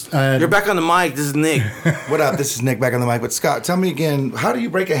 you're back on the mic. This is Nick. What up? This is Nick back on the mic. But Scott, tell me again, how do you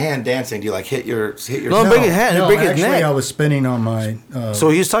break a hand dancing? Do you like hit your? No, break a hand. No, break his actually, neck. I was spinning on my So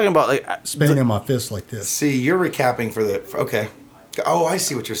he's talking about like spinning on my fist like this. See, you're recapping for the. Okay. Oh, I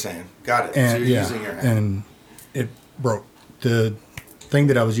see what you're saying. Got it. So And you're yeah, using your hand. and it broke. The thing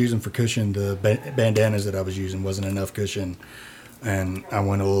that I was using for cushion, the bandanas that I was using, wasn't enough cushion, and I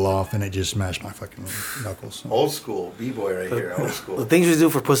went a little off, and it just smashed my fucking knuckles. Old school b-boy right here. Old school. the things you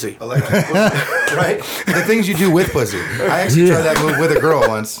do for pussy. Electric pussy. Right? The things you do with pussy. I actually tried that move with a girl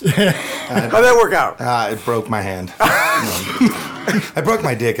once. How'd that work out? It broke my hand. I broke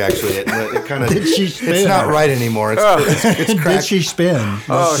my dick, actually. It kind of. Did she spin? It's not right anymore. It's Did cracked. she spin?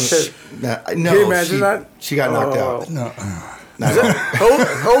 Oh shit! No, Can you imagine that? She got knocked out. No. How old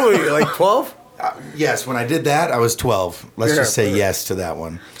are you? Like 12? Yes, when I did that, I was 12. Let's just say yes to that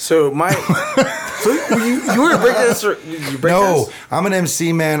one. So you were a breakdancer. You No, breakdance? I'm an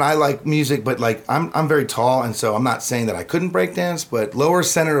MC, man. I like music, but like I'm very tall, and so I'm not saying that I couldn't break dance, but lower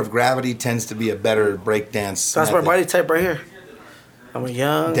center of gravity tends to be a better break dance. That's my body type right here. I'm a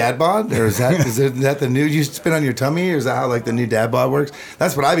young. Dad bod? Or is that the new, you spin on your tummy? Or is that how like the new dad bod works?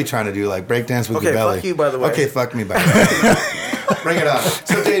 That's what I be trying to do, like break dance with Okay, your belly. fuck you, by the way. Okay, fuck me, by the way. Bring it up.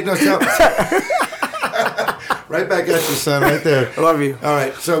 So Dave, no, Right back at you, son. Right there. I love you. All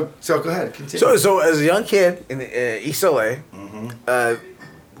right. So go ahead. Continue. So as a young kid in East LA,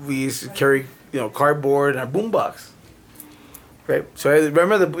 we used to carry cardboard and a boombox. Right. So I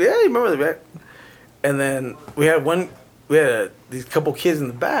remember you remember the back, and then we had these couple kids in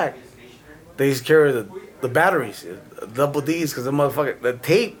the back. They used to carry the batteries, double D's, because the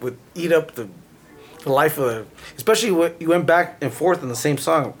tape would eat up the life of the. Especially when you went back and forth in the same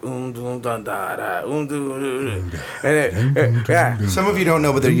song. Yeah. Some of you don't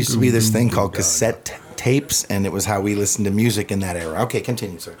know, but there used to be this thing called cassette tapes, and it was how we listened to music in that era. Okay,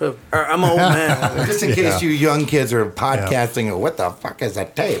 continue, sir. I'm an old man. Just in case you young kids are podcasting, what the fuck is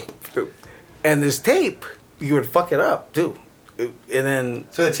that tape? And this tape, you would fuck it up too. And then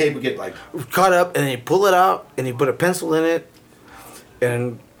So the tape would get like caught up, and then you pull it out, and you put a pencil in it,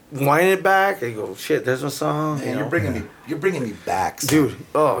 and wind it back, and you go, shit, there's my song. Man, you're bringing me back, son.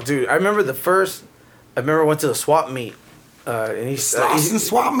 Dude. I remember I went to the swap meet. And he's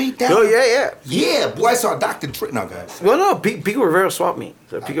swap meet down. Oh yeah. Yeah, boy, I saw Dr. Dre. No, guys. Well, no, Pico Rivera swap meet.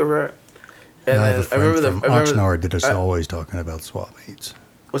 So Pico Rivera. And I have a friend from remember Oxnard that is always talking about swap meets.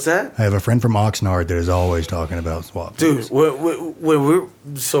 What's that? I have a friend from Oxnard that is always talking about swap meets. Dude, when we're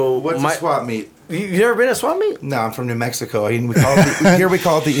so What's a swap meet? You never been to a swap meet? No, I'm from New Mexico. Here we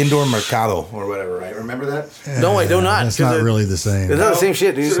call it the indoor mercado or whatever, right? Remember that? No, I do not. It's not really the same. It's not the same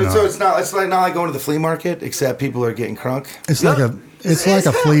shit, dude. So it's not like going to the flea market, except people are getting crunk. It's like a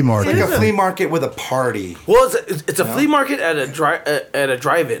flea market. It's like a flea market with a party. Well, it's a flea market at a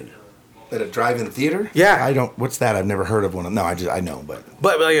drive-in. At a drive-in theater? Yeah. What's that? I've never heard of one. No, I know, but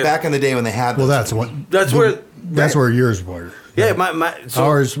like back in the day when they had Well, those. that's where yours were. Yeah,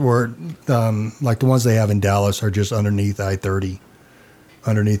 ours were like the ones they have in Dallas are just underneath I-30,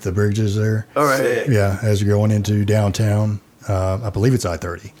 underneath the bridges there. All right. Yeah, as you're going into downtown, I believe it's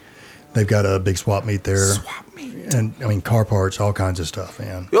I-30. They've got a big swap meet there. Swap meet. And I mean car parts, all kinds of stuff,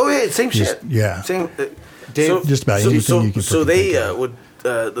 man. Oh yeah, same shit. Yeah. Same. Just about anything you can. So they would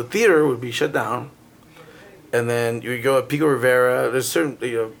the theater would be shut down, and then you would go at Pico Rivera. There's certain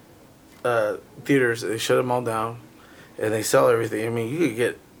theaters, they shut them all down, and they sell everything. I mean, you could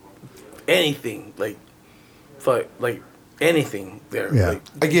get anything like anything there. Yeah.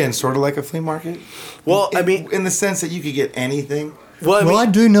 Again, sort of like a flea market. Well, I mean, in the sense that you could get anything. Well, I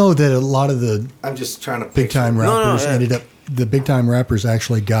do know that a lot of the I'm just trying to big time rappers yeah. ended up. The big time rappers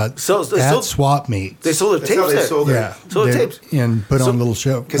actually got at swap meets. They sold their tapes there. Sold yeah, sold their tapes and put on little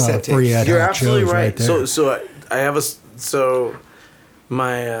show cassette free tapes. ad You're hoc absolutely shows right. there. So I have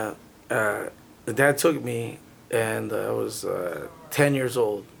my dad took me, and I was 10 years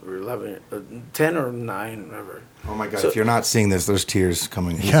old or 11, 10 or 9, whatever. Oh my God! If you're not seeing this, there's tears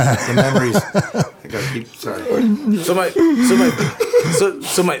coming. The memories. I gotta keep. Sorry. So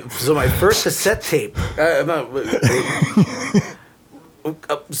my first cassette tape.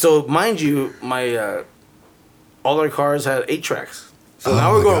 So mind you, my all our cars had 8 tracks. So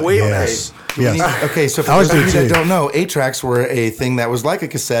now we're going way yes. back. Yes. Okay, so for I was those of you there that too. don't know, 8-tracks were a thing that was like a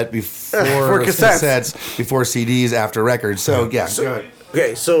cassette before cassettes, before CDs, after records. So yeah, go ahead.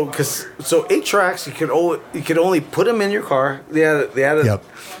 Okay, so 8 tracks, you could only put them in your car. They had Yep.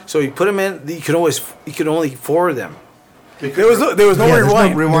 So you put them in. You could only forward them. There was no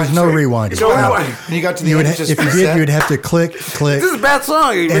rewind. There's no rewind. No rewind. When you got to the You would end, if just you did, you'd have to click. This is a bad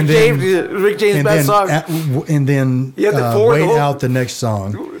song. And Rick James' bad song. And then You have to forward the wait whole- out the next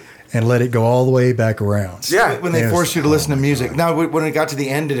song and let it go all the way back around. Yeah. when they Yes. forced you to listen to music. Now, when it got to the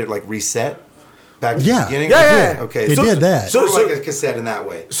end, did it like reset back to Yeah. the beginning? Yeah. Okay, It did that. So- Sort of like a cassette in that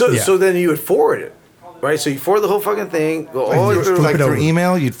way. So Yeah. so then you would forward it, right? So you forward the whole fucking thing, go all the way through. Like it through over.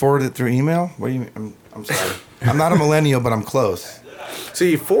 email, you'd forward it through email. What do you mean? I'm sorry. I'm not a millennial, but I'm close. So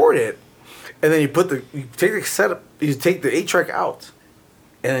you forward it, and then you take the cassette, you take the 8-track out,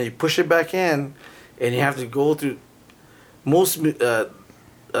 and then you push it back in, and you have to go through most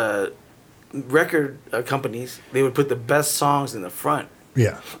record companies. They would put the best songs in the front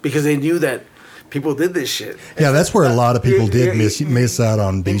Yeah. because they knew that people did this shit. Yeah, that's where a lot of people did miss out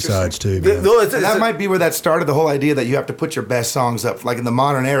on B-sides too. man. No, And that might be where that started, the whole idea that you have to put your best songs up. Like in the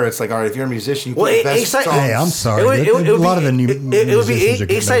modern era, it's like, all right, if you're a musician, you put Well, your best A-side- songs. Hey, I'm sorry. It would a lot of be- the new it would be musicians are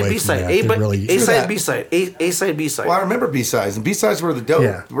getting A-side, away from B-side, that. They really- A-side, that. B-side, A-side, B-side. Well, I remember B-sides, and B-sides were the dope.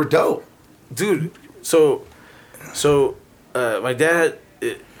 Yeah. Were dope. Dude, so my dad,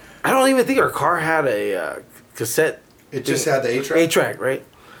 I don't even think our car had a cassette. It just had the 8-track? 8-track, right?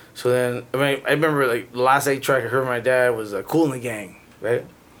 So then, I remember like the last 8-track I heard from my dad was Cool in the Gang, right?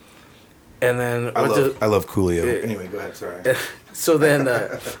 And then I love Coolio. Anyway, go ahead. Sorry. so then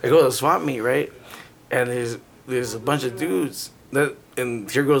I go to the swap meet, right? And there's a bunch of dudes and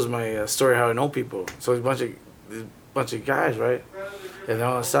here goes my story how I know people. So there's a bunch of this bunch of guys, right? And they're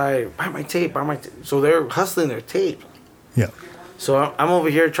on the side, buy my tape, buy my tape. So they're hustling their tape. Yeah. So I'm over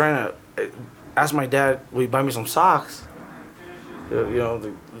here trying to ask my dad, will you buy me some socks?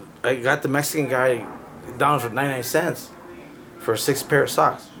 I got the Mexican guy down for 99 cents for 6 pair of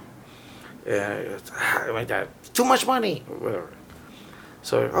socks. And my dad, too much money, or whatever.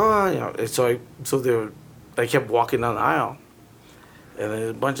 So, I kept walking down the aisle. And then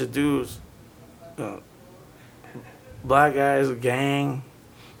a bunch of dudes, black guys, a gang,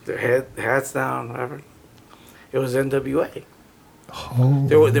 their hats down, whatever. It was NWA.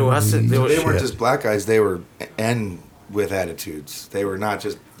 They were hustling. They weren't just black guys. They were with attitudes. They were not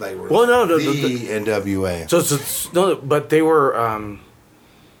just. They were. Well, no, the NWA. But they were.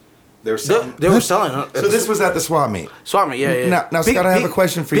 They were selling. They were selling. So this was at the swap meet. Swap meet, yeah. Now Scott, I have a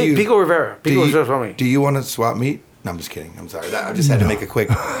question for you. Pico Rivera. Pico Rivera swap meet. Do you want to swap meet? No, I'm just kidding. I'm sorry. I just had to make a quick.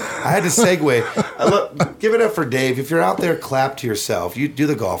 I had to segue. Give it up for Dave. If you're out there, clap to yourself. You do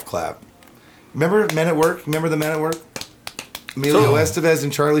the golf clap. Remember Men at Work? Remember the Men at Work? Emilio Estevez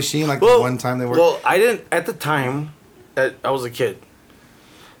and Charlie Sheen, the one time they worked. Well, I didn't at the time. I was a kid,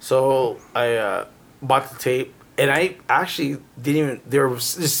 so I bought the tape, and I actually didn't even. They were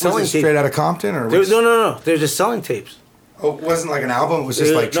just selling tapes. Straight out of Compton, or no. They're just selling tapes. Oh, it wasn't like an album. It was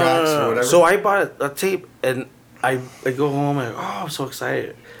just like tracks or whatever. So I bought a tape, and I go home and I'm so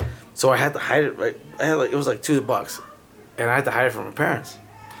excited. So I had to hide it. Right, it was like $2, and I had to hide it from my parents.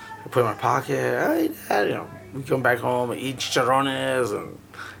 I put it in my pocket. We come back home and eat chicharrones and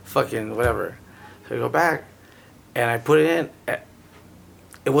fucking whatever. So I go back, and I put it in.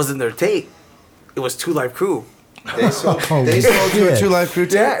 It wasn't their tape. It was 2 Live Crew. They sold you a 2 Live Crew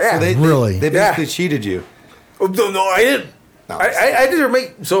tape? Yeah. So they basically cheated you. Oh, no, I didn't. No, I didn't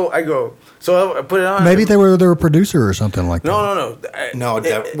make. So I go. So I put it on. Maybe they were a producer or something like that. No.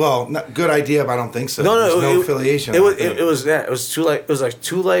 Good idea, but I don't think so. No, There's no affiliation. It was 2 Live. It was like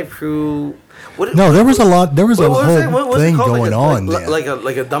 2 Live Crew. There was a lot. There was a whole thing going on. Like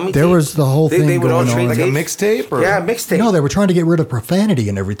a dummy. There was the whole thing going on. Like a mixtape, or mixtape. No, they were trying to get rid of profanity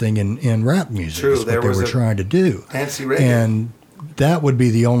and everything in rap music. True, is what they were trying to do. Nancy Reagan, and that would be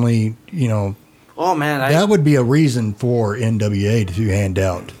the only Oh man, that would be a reason for NWA to hand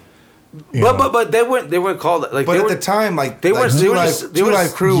out. But they weren't called like. But at the time, they were 2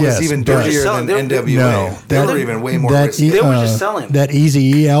 Live Crew was even dirtier than NWA. No, they were even way more risky. They were just selling that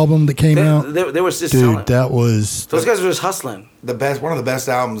Eazy-E album that came out. They were just selling. That was those guys were just hustling. One of the best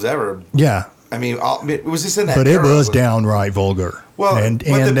albums ever. Yeah. I mean, it was just in that. But era. it was downright vulgar. Well, and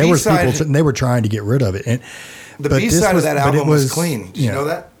there was people sitting. They were trying to get rid of it. And the B side of that album was clean. Did you know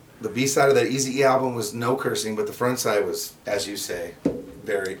that? The B side of that Eazy-E album was no cursing, but the front side was, as you say,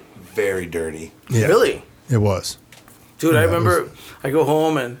 very, very dirty. Yeah. Really? It was. Dude, I remember I go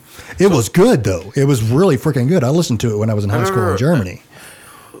home and... It was good, though. It was really freaking good. I listened to it when I was in high school in Germany.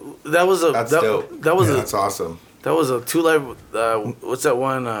 That's dope. That's awesome. That was a 2 Live... what's that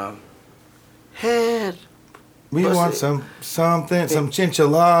one? Head... We want some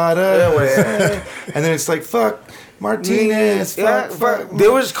chinchillada. And then it's like, fuck Martinez. Fuck. They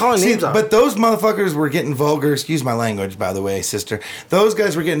were just calling names out. But those motherfuckers were getting vulgar. Excuse my language, by the way, sister. Those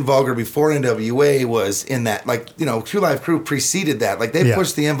guys were getting vulgar before NWA was in that. 2 Live Crew preceded that. They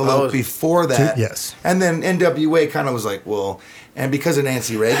pushed the envelope before that. Yes. And then NWA kind of was like, well... And because of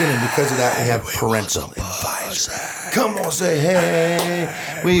Nancy Reagan and because of that, we have parental advisory. Come on, say, hey,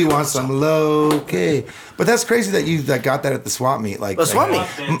 we want some low-key. But that's crazy that you got that at the swap meet. Swap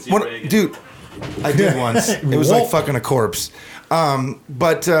meet? Dude, I did once. It was like fucking a corpse.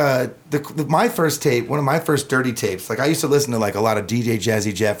 But my first tape, one of my first dirty tapes, I used to listen to a lot of DJ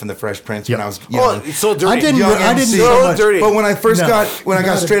Jazzy Jeff and the Fresh Prince when I was young. Oh, so dirty. I didn't so dirty. But when I first got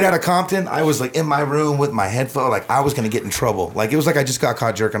straight out of Compton, I was in my room with my headphone, I was gonna get in trouble. It was like I just got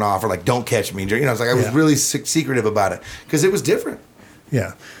caught jerking off, or don't catch me. I was really secretive about it because it was different.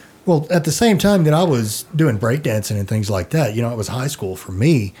 Yeah. Well, at the same time that I was doing breakdancing and things like that, it was high school for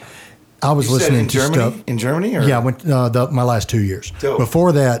me. I was listening to stuff in Germany. Or? Yeah, I went my last 2 years. Dope.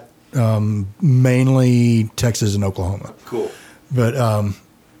 Before that, mainly Texas and Oklahoma. Cool. But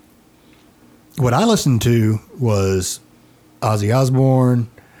what I listened to was Ozzy Osbourne.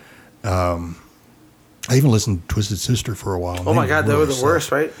 I even listened to Twisted Sister for a while. Oh my God, they were the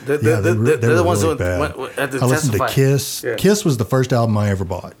worst, right? They're the ones that had to testify. I listened to Kiss. Yeah. Kiss was the first album I ever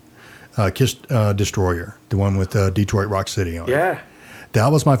bought. Kiss Destroyer, the one with Detroit Rock City on it. Yeah. That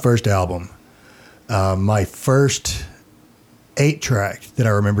was my first album. My first 8-track that I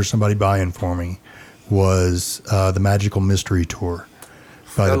remember somebody buying for me was the Magical Mystery Tour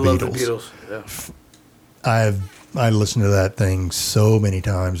by the Beatles. I love the Beatles. Yeah. I listened to that thing so many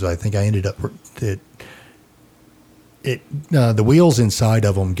times. I think I ended up the wheels inside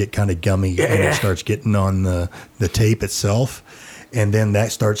of them get kind of gummy and it starts getting on the tape itself. And then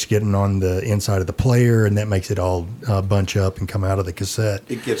that starts getting on the inside of the player, and that makes it all bunch up and come out of the cassette.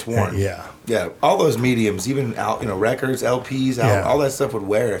 It gets worn. Yeah. Yeah. All those mediums, even records, LPs, all that stuff would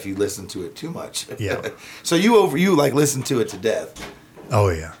wear if you listen to it too much. Yeah. So you like listen to it to death. Oh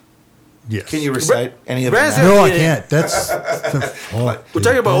yeah. Yes. Can you recite any of Brand's that? No, I can't. That's. We're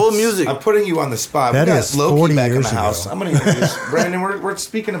talking about old music. I'm putting you on the spot. That We got is Loki 40 back in years the house. ago. I'm going to introduce Brandon. We're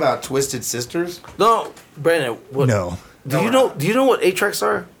speaking about Twisted Sisters. No, Brandon. What, No. Do you know what 8-tracks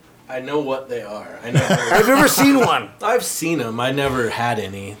are? I know what they are. I never. I've never seen one. I've seen them. I never had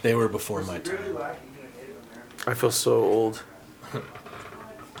any. They were before my time. I feel so old.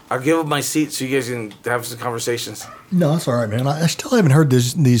 I'll give up my seat so you guys can have some conversations. No, that's all right, man. I still haven't heard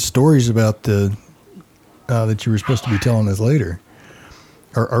these stories about the that you were supposed to be telling us later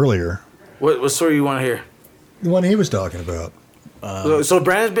or earlier. What story you want to hear? The one he was talking about. So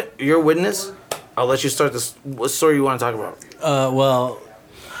Brandon's been your witness. I'll let you start this. What story you want to talk about? Well,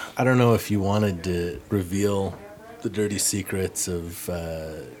 I don't know if you wanted to reveal the dirty secrets of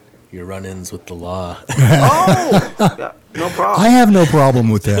your run-ins with the law. Oh, yeah, no problem. I have no problem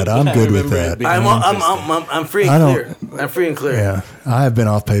with that. I'm good with remember it that. being- I'm free I and don't- clear. I'm free and clear. Yeah, I have been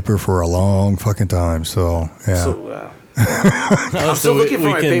off paper for a long fucking time. So yeah. So, I'm still looking for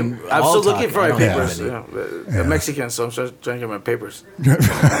my papers. I'm still looking for my papers. Any. I'm Mexican, so I'm trying to get my papers.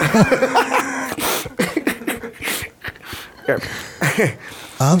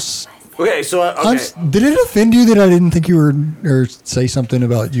 Okay, so did it offend you that I didn't think you were or say something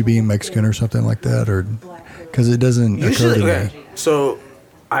about you being Mexican or something like that, or because it doesn't occur to me? So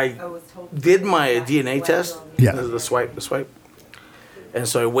I did my DNA test. Yeah. The swipe. And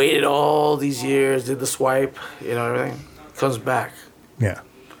so I waited all these years, did the swipe, everything. Comes back. Yeah.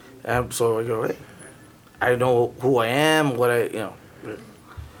 And so I go, hey, I know who I am,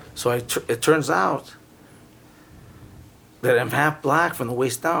 So it turns out that I'm half black from the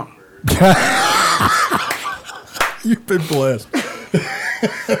waist down. You've been blessed.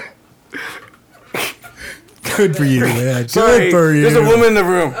 Good for you, man. Sorry, Good for you. there's a woman in the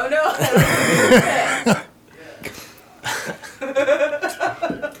room. Oh no.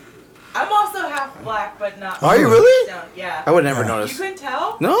 I'm also half black, but not. Are you really? Down. Yeah. I would never You notice. couldn't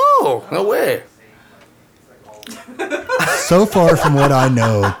tell? No way. So far from what I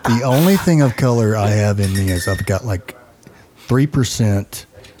know, the only thing of color I have in me is I've got like 3%.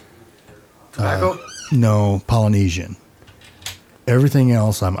 Tobacco? No, Polynesian. Everything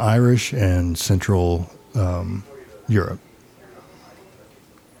else, I'm Irish and Central Europe.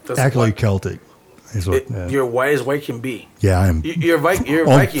 That's Actually, what- Celtic. Is what, You're white as white can be. yeah, I am. You're You're I'm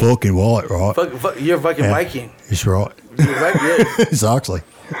Viking. fucking white, right? You're fucking Yeah. Viking. It's right. You're Viking. It's Oxley.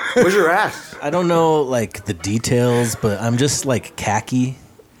 Where's your ass? I don't know like the details, but I'm just like khaki.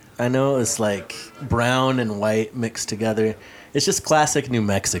 I know it's like brown and white mixed together. It's just classic New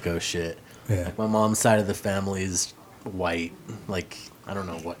Mexico shit. Yeah. Like my mom's side of the family is white. Like I don't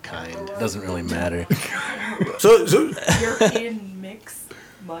know what kind. It doesn't really matter. So European mix.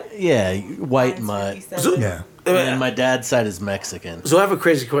 Mutt. Yeah, white mutt. Yeah. And my dad's side is Mexican. So I have a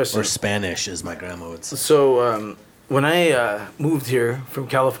crazy question. Or Spanish, as my grandma would say. So when I moved here from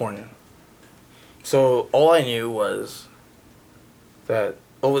California, so all I knew was that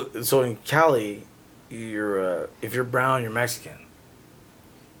so in Cali, you're if you're brown, you're Mexican.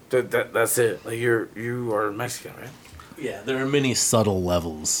 That's it. Like you are Mexican, right? Yeah, there are many subtle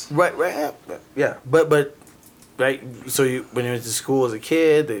levels. Right. Yeah, but right. So when you went to school as a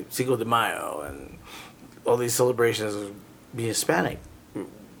kid, the Cinco de Mayo and all these celebrations of being Hispanic,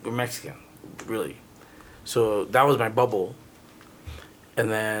 or Mexican, really. So that was my bubble. And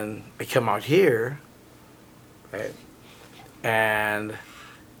then I come out here, right? And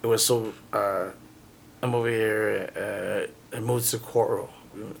it was so, I'm over here, I moved to Socorro,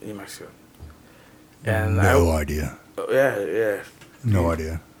 New Mexico. And No idea. Yeah. No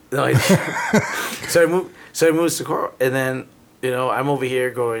idea. No idea. So I moved to Socorro, and then, I'm over here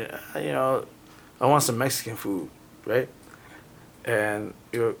going, I want some Mexican food, right? And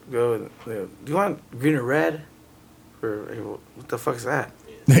you go, do you want green or red? Or what the fuck is that?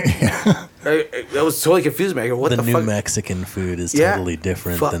 I was totally confused, man. I go, what the new fuck? Mexican food is Yeah. totally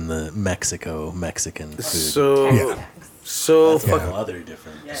different Fuck. than the Mexican food. So, Yeah. so That's a fuck. whole other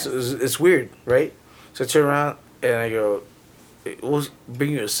different. So it's weird, right? So I turn around and I go, we'll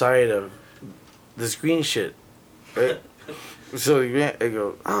bring you a side of this green shit, right? So I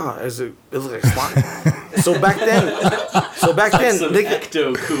go, it looks like slime. So back then, Some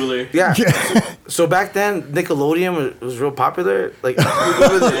ecto cooler. yeah. So back then, Nickelodeon was real popular. Like,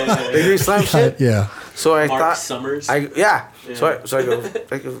 remember the green slime shit? Yeah. So I Mark thought Summers. So I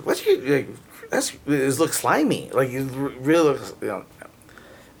go, what's you like? It looks slimy. Like it really looks, And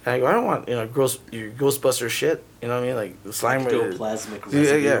I go, I don't want your Ghostbuster shit. You know what I mean? Like the slime. Ectoplasmic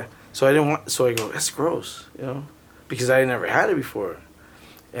residue. Yeah. So I didn't want. So I go, that's gross. Because I never had it before,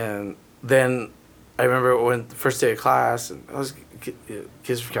 and then I remember when the first day of class, and I was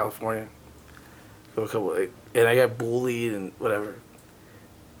kids from California, and I got bullied and whatever.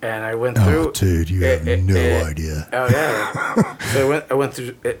 And I went through. Oh, dude, you have no idea. Oh yeah. So I went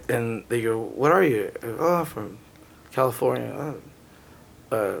through, and they go, "What are you?" I go, "Oh, I'm from California."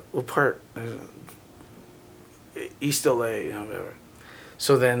 What part? East LA, whatever.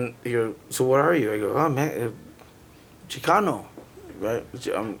 So then you go, "So what are you?" I go, "Oh man, Chicano, right?"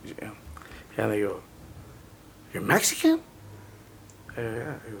 And they go, "You're Mexican?"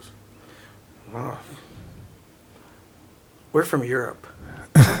 Yeah. He goes, "Wow. We're from Europe."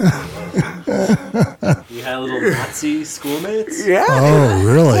 You had little Nazi schoolmates? Yeah. Oh,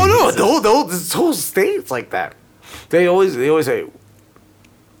 really? Oh no, this whole state's like that. They always say,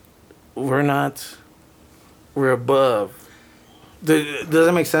 we're above. Does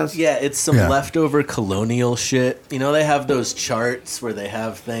that make sense? Yeah, it's some Yeah. leftover colonial shit. They have those charts where they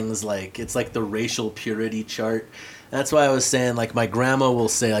have things like, it's like the racial purity chart. That's why I was saying, like, my grandma will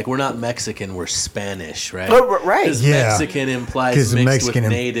say, like, we're not Mexican, we're Spanish, right? Oh, right. Because Yeah. Mexican implies 'Cause mixed Mexican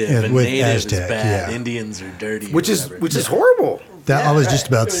with and- native, and and with native Aztec, is bad, yeah. Indians are dirty, Which or is whatever. horrible. I was just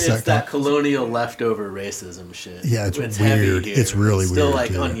about to It's say that colonial leftover racism shit. Yeah, it's heavy weird. here. It's really Still weird, like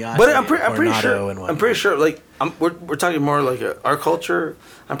too. Onyashi But I'm and pretty Coronado sure. and I'm whatnot. pretty sure. Like we're talking more like our culture.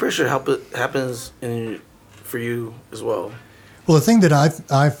 I'm pretty sure it happens for you as well. Well, the thing that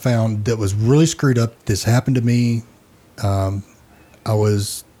I've found that was really screwed up, this happened to me. I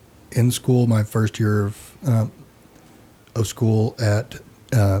was in school my first year of school at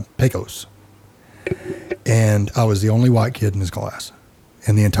Pecos, and I was the only white kid in his class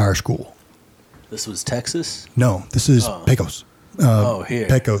in the entire school. This was Texas? No, this is Pecos. Here.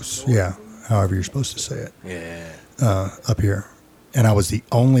 Pecos, yeah, however you're supposed to say it. Yeah. Up here, and I was the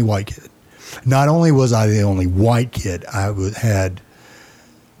only white kid. Not only was I the only white kid, I had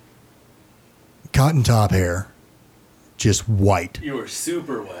cotton top hair, just white. You were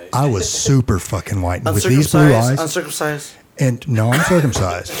super white. I was super fucking white with these blue eyes. Uncircumcised. And no, I'm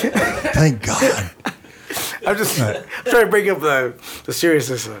circumcised. Thank God. I'm just trying to break up the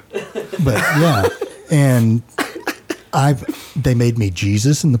seriousness of it. But yeah, and they made me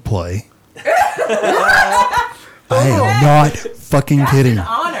Jesus in the play. I am not fucking kidding.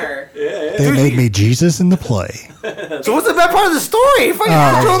 Honor. They made me Jesus in the play. So what's the bad part of the story? Fucking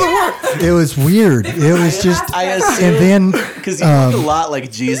control the work. It was weird. It was just, I assume, and then because you look a lot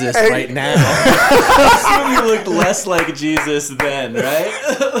like Jesus right now. I assume you looked less like Jesus then, right?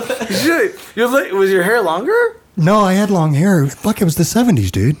 Was your hair longer? no, I had long hair. Fuck, it was the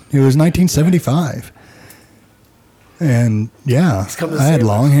 70s, dude. It was 1975. And yeah, come to I had save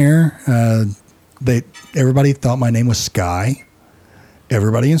long hair. Everybody thought my name was Sky.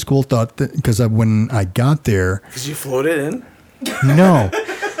 Everybody in school thought that because when I got there, Because you floated in? no,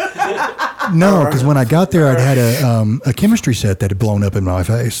 because when I got there, I'd had a chemistry set that had blown up in my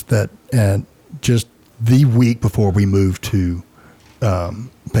face. That just the week before we moved to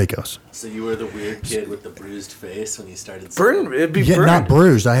Pecos. So you were the weird kid with the bruised face when you started. Burn? It'd be Yeah, burned. not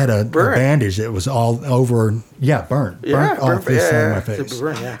bruised. I had a Burn. bandage that was all over. Yeah, burnt. Yeah, burnt off this side of my it'd be face.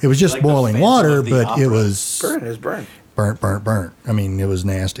 burnt, yeah. It was just Like the boiling Phantom water, of the but Opera. it was Burn is burn. burnt. I mean, it was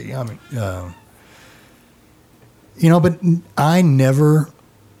nasty. I mean, but I never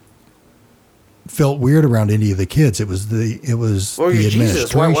felt weird around any of the kids. It was the Well, the you're administration.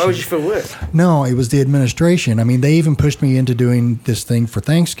 Jesus. Why would you feel weird? No, it was the administration. I mean, they even pushed me into doing this thing for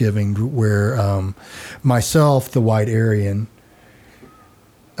Thanksgiving where myself, the white Aryan,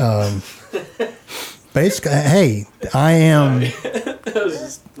 basically, hey, I am, That was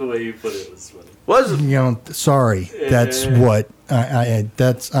just the way you put it was funny. sorry. That's what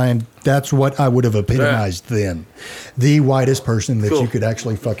that's what I would have epitomized then. The whitest person that Cool. you could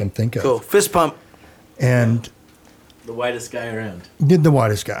actually fucking think of. Cool. Fist pump. And The whitest guy around. did the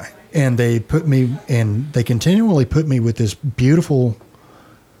whitest guy. And they continually put me with this beautiful,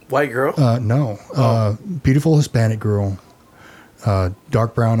 White girl. beautiful Hispanic girl,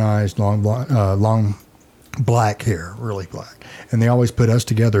 dark brown eyes, long black hair, really black. And they always put us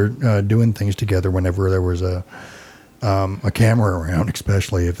together, doing things together whenever there was a camera around,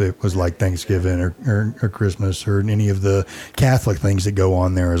 especially if it was like Thanksgiving or Christmas or any of the Catholic things that go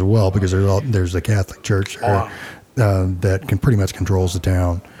on there as well, because there's a Catholic church there, that can pretty much controls the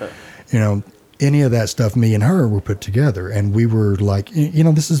town. Any of that stuff, me and her were put together, and we were like,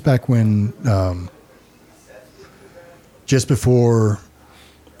 this is back when just before.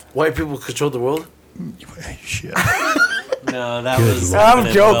 White people control the world? Shit. No, that Good was Lord. I'm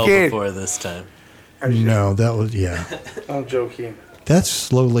happening joking. well before this time. No, that was I'm joking. That's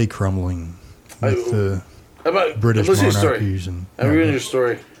slowly crumbling with the British monarchies and. I'm reading your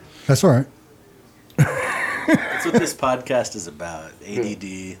story. That's all right. That's what this podcast is about.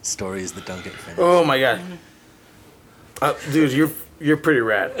 ADD, stories that don't get finished. Oh my god, dude, you're pretty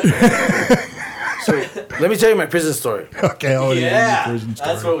rad. So let me tell you my prison story. Okay, I'll Yeah, prison story.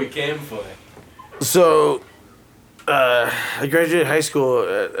 that's what we came for. So I graduated high school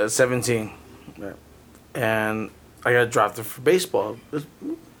at 17, and I got drafted for baseball.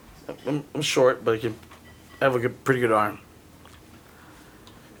 I'm short, but I have a pretty good arm.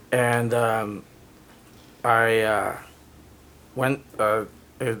 And I went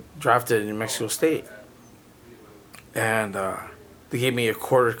drafted in New Mexico State, and they gave me a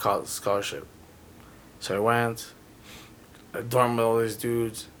quarter college scholarship. So I went, I dormed with all these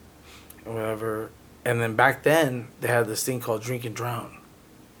dudes, or whatever. And then back then they had this thing called drink and drown.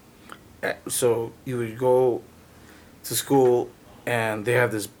 So you would go to school, and they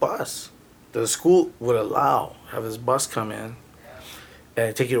have this bus. The school would have this bus come in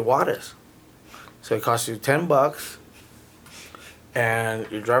and take you to Juarez. So it costs you $10, and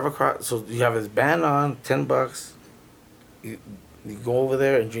you drive across. So you have this band on, $10. You go over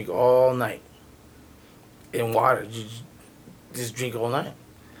there and drink all night in water. You just drink all night.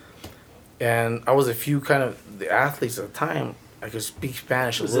 And I was a few kind of the athletes at the time. I could speak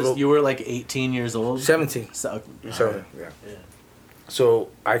Spanish a little. You were like 18 years old? 17. So, Yeah. So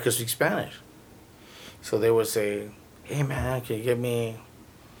I could speak Spanish. So they would say, "Hey man, can you give me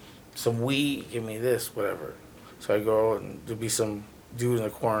some weed? Give me this, whatever." So I go, and there'd be some dude in the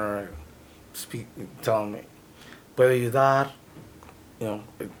corner telling me, "Puede ayudar?"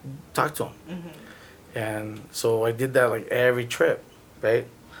 Talk to him. Mm-hmm. And so I did that like every trip, right?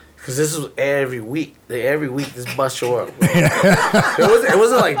 Because this was every week. Every week this bus show up. It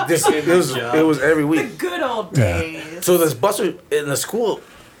wasn't like this. It was every The week. good old days. So this bus was in the school.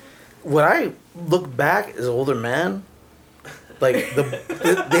 When I look back as an older man, like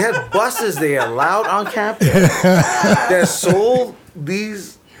they had buses they allowed on campus that sold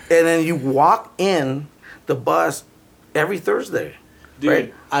these, and then you walk in the bus every Thursday. Dude,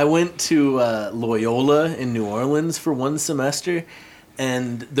 right? I went to Loyola in New Orleans for one semester,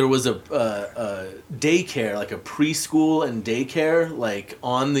 and there was a daycare, like a preschool and daycare, like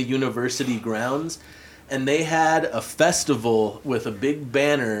on the university grounds. And they had a festival with a big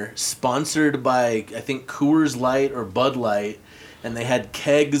banner sponsored by, I think, Coors Light or Bud Light. And they had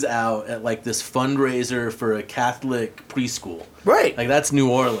kegs out at like this fundraiser for a Catholic preschool. Right. Like that's New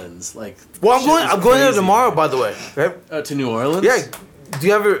Orleans. Like, Well, shit was I'm going there crazy. tomorrow, by the way. Okay? To New Orleans? Yeah. Do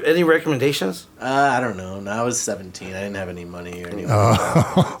you have any recommendations? I don't know. No, I was 17. I didn't have any money or anything.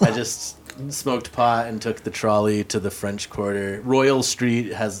 I just smoked pot and took the trolley to the French Quarter. Royal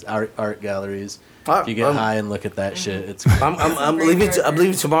Street has art galleries. If you get high and look at that shit, it's. I'm leaving. I'm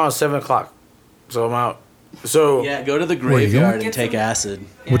leaving tomorrow at 7:00, so I'm out. So yeah, go to the you graveyard going? and take acid.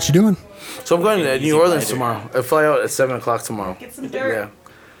 What you doing? So I'm going to New Orleans tomorrow. I fly out at 7:00 tomorrow. Get some dirt. Yeah.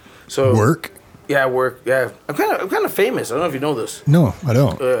 So Work? Yeah, work. Yeah, I'm kind of famous. I don't know if you know this. No, I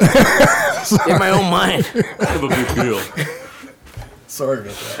don't. In my own mind. Have a big deal. Sorry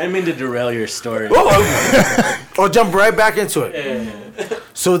about that. I didn't mean to derail your story. I'll jump right back into it.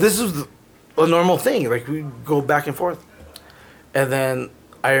 So this is a normal thing. Like we go back and forth, and then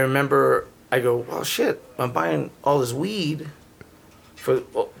I remember I go, well, shit, I'm buying all this weed for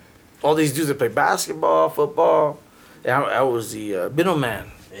all these dudes that play basketball, football. And I was the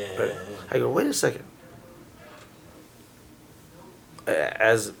middleman. Yeah. I go, wait a second.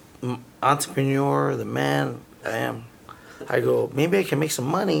 As entrepreneur, the man I am, I go, maybe I can make some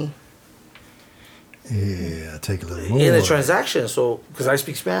money Yeah, take a little more. in the transaction. So, because I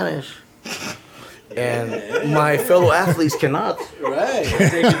speak Spanish, and my fellow athletes cannot. Right.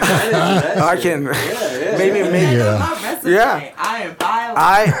 Take advantage of that I shit. can. Yeah. Maybe. Yeah. My resume, Yeah. I am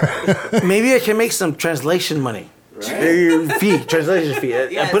bilingual. Maybe I can make some translation money. Translation fee.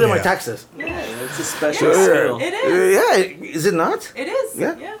 I put in my taxes. It's a special Yeah. skill. It is. Yeah, is it not? It is.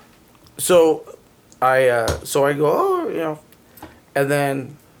 Yeah. Yeah. So I go, oh, and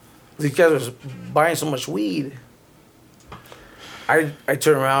then these guys was buying so much weed. I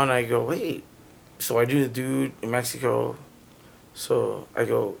turn around and I go, wait. So I do the dude in Mexico. So I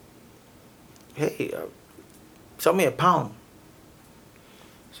go, hey, sell me a pound.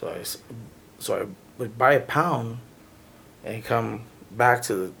 So I would buy a pound and come back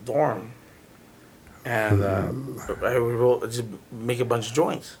to the dorm, and I would just make a bunch of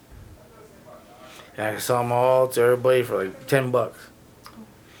joints. And I sell them all to everybody for like $10.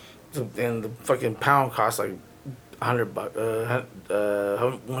 And the fucking pound costs like $100,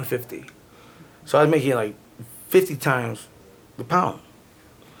 $150. So I was making like 50 times the pound.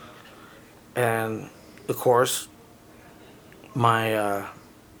 And of course, my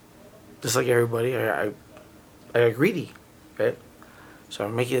just like everybody, I got greedy, right? So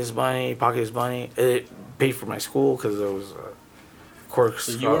I'm making this money, pocket this money. It paid for my school because there was quirks.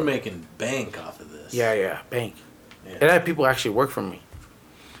 So you were making bank off of this. Yeah, bank. Yeah. And I had people actually work for me.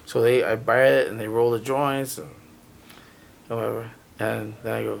 So I buy it and they roll the joints and whatever. And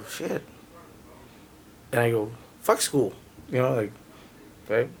then I go, shit. And I go, fuck school. You know, like,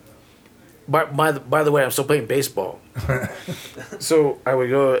 right? By the way, I'm still playing baseball. So I would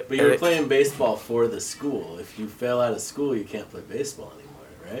go. But you were playing baseball for the school. If you fail out of school, you can't play baseball anymore,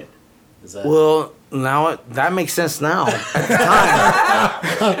 right? Is that Well, now that makes sense now. At the time,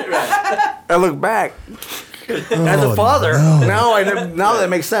 I look back as a father. no. Now that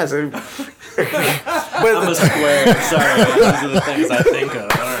makes sense. I'm a square. Sorry, those are the things I think of.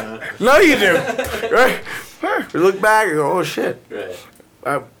 I don't know. No, you do. Right? You look back and go, oh shit.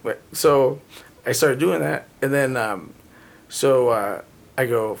 Right. So I started doing that, and then I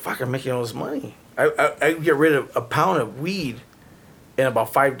go, fuck, I'm making all this money. I get rid of a pound of weed in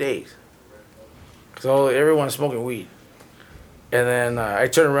about 5 days. So everyone's smoking weed. And then I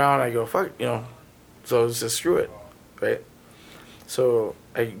turn around and I go, fuck, you know, so just screw it, right? So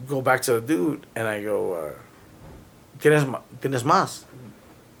I go back to the dude and I go, tienes más?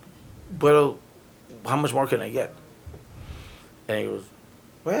 But how much more can I get? And he goes,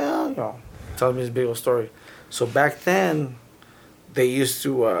 well, you know, tells me this big old story. So back then, they used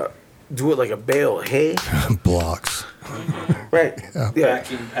to do it like a bale of hay. Blocks. Right. Yeah.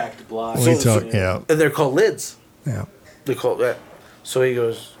 Vacuum packed blocks. We talk, yeah. And they're called lids. Yeah. They call that. So he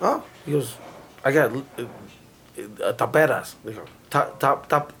goes, I got taperas. They go,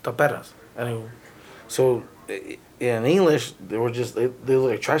 taperas. And I go, so in English, they were just, they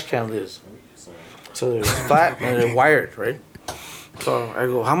look like trash can lids. So they're flat and they're wired, right? So I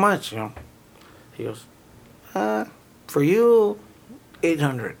go, how much? You know, he goes, for you,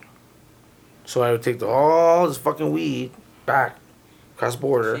 800. So I would take all this fucking weed back across the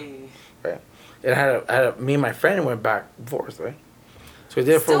border, right? And I had me and my friend went back and forth, right? So we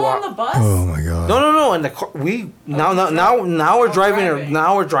did it for a Still while. on the bus? Oh my god. No. And the car, now we're driving. driving.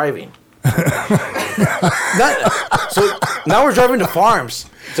 Now we're driving. So now we're driving to farms.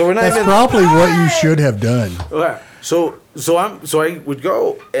 So we're not That's even. probably what you should have done. Okay. So I would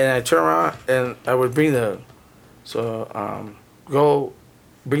go and I turn around and I would bring go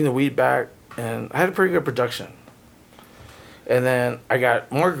bring the weed back, and I had a pretty good production. And then I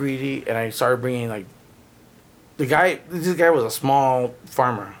got more greedy and I started bringing like this guy was a small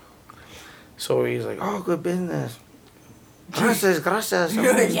farmer. So he's like, oh, good business. Gracias.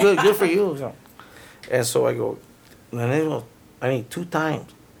 Good for you. So, and so I go, I need 2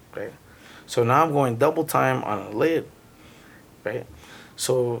 times, right? So now I'm going double time on a lid, right?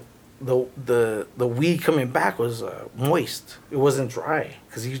 So the weed coming back was moist. It wasn't dry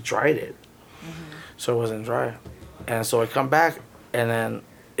because he dried it. Mm-hmm. So it wasn't dry. And so I come back, and then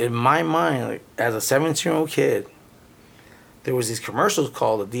in my mind, like, as a 17-year-old kid, there was these commercials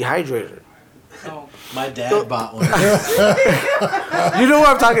called a dehydrator. Oh. My dad bought one. You know what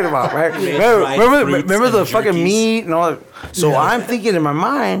I'm talking about, right? Remember the fucking jerkies. meat and all that. So I'm thinking in my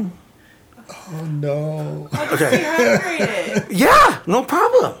mind, Oh no. okay, Dehydrated. yeah, no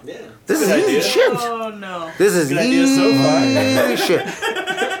problem. Yeah. This is Good easy idea. shit. Oh no. This is Good idea so far. easy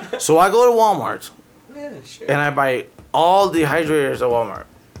shit. So I go to Walmart Yeah, sure. and I buy all dehydrators at Walmart.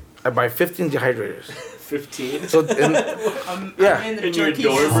 I buy 15 dehydrators. 15. So yeah. I'm in the In your jerky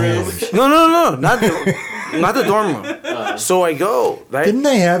dorm room. No, not the dorm room. So I go, right? Didn't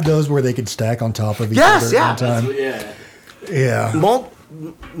they have those where they could stack on top of each Yes, other yeah. at one time? Yeah. Yeah.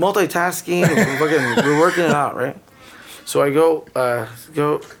 Multitasking, we're working it out, right? So I go,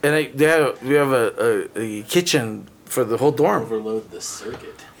 and we have a kitchen for the whole dorm. Overload the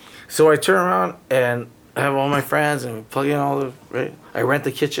circuit. So I turn around and I have all my friends and we plug in all the, right? I rent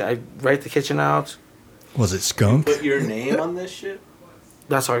the kitchen. I write the kitchen out. Was it skunk? Put your name on this shit?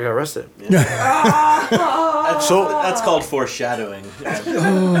 That's how I got arrested. So that's called foreshadowing.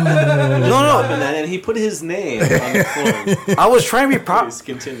 No. And he put his name on the form. I was trying to be proper. Please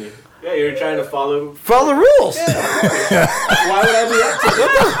continue. Yeah, you're trying to follow. Follow the rules. Why would I be up to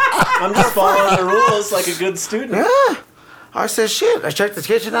that? I'm just following the rules like a good student. Yeah. I said, shit. I checked the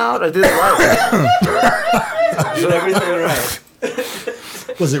kitchen out. I did it right. Did everything right.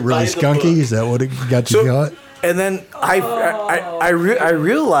 Was it really By the skunky? book. Is that what it got you So- caught? And then I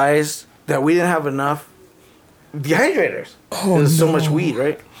realized that we didn't have enough dehydrators. There's so much weed,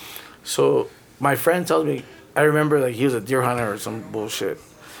 right? So my friend tells me, I remember like he was a deer hunter or some bullshit.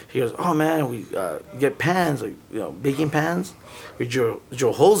 He goes, oh man, we get pans, like, you know, baking pans. We drill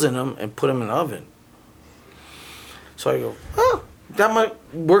holes in them and put them in the oven. So I go, oh, that might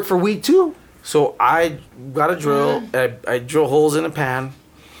work for weed too. So I got a drill, and I drill holes in a pan,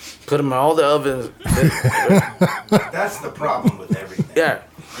 put them in all the ovens. That's the problem with everything. Yeah.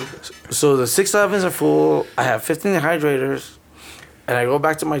 So the 6 ovens are full. I have 15 hydrators, and I go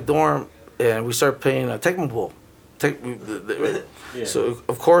back to my dorm, and we start playing Tecmo Bowl. So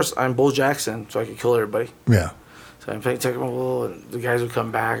of course I'm Bo Jackson, so I can kill everybody. Yeah. So I'm playing Tecmo Bowl, and the guys would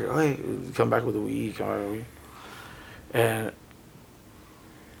come back. Oh, hey, come back with the weed, come back with the weed. And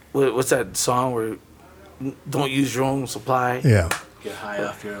what's that song where don't use your own supply? Yeah. Get high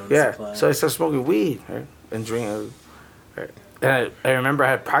off your own Yeah. supply. So I started smoking weed, right? And drinking. Right? And I remember I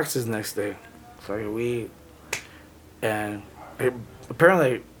had practice the next day. So I got weed. And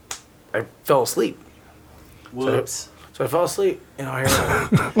apparently I fell asleep. Whoops. So I fell asleep. You know, I heard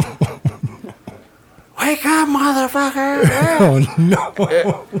wake up, motherfucker! Oh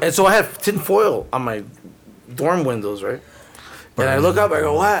no. And so I have tin foil on my dorm windows, right? And I look up, I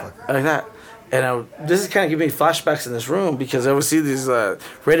go, what? Like that. And this is kind of giving me flashbacks in this room because I would see these red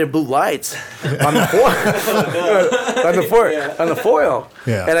and blue lights on the foil. on the foil.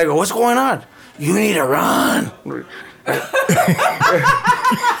 Yeah. And I go, what's going on? You need to run. That's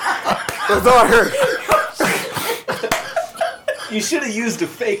all I heard. You should have used a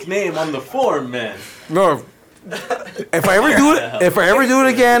fake name on the form, man. No. If I ever do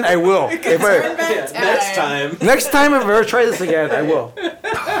it again, I will. Next time. Next time if I ever try this again, I will.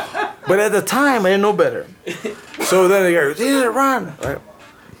 But at the time, I didn't know better. So then they go, you need to run. Right?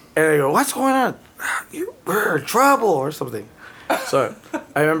 And I go, what's going on? We're in trouble or something. So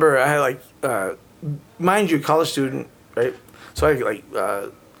I remember I had like, mind you, college student, right? So I had like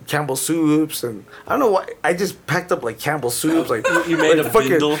Campbell soups and I don't know why. I just packed up like Campbell soups. Like You made like a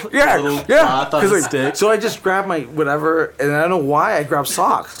bindle. Yeah, a little yeah. cloth on 'Cause, a like, stick. so I just grabbed my whatever, and I don't know why I grabbed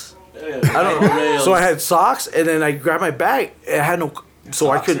socks. I don't know. Rails. So I had socks, and then I grabbed my bag. And I had no, so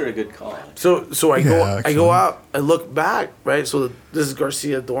Socks I could. are a good call. So I Yeah, go actually. out, I look back, right? So this is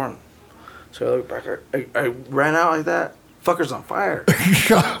Garcia dorm. So I look back, I ran out like that. Fucker's on fire.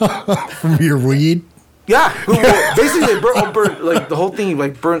 From your weed. Yeah, well, basically it burned, like the whole thing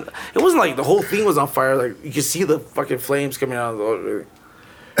like burned. It wasn't like the whole thing was on fire. Like you could see the fucking flames coming out of the.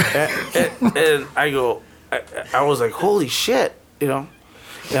 And I go, I was like, holy shit, you know.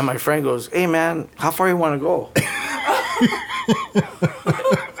 And my friend goes, hey man, how far you want to go?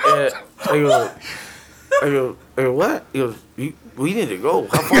 And I go, what? He goes, we need to go.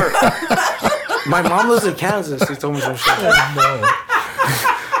 How far? My mom lives in Kansas. She told me some shit.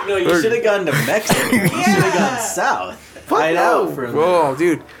 No, you should have gone to Mexico. You should have gone south. Find out for a minute. Whoa,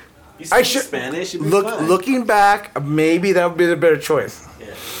 dude. You I speak should Spanish. You'd be fine. Looking back, maybe that would be the better choice.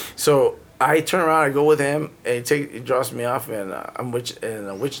 Yeah. So I turn around, I go with him, and he drops me off in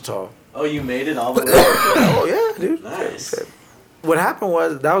Wichita. Oh, you made it all the way. Oh yeah, dude. Nice. What happened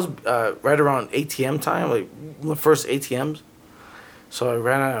was that was right around ATM time, like the first ATMs. So I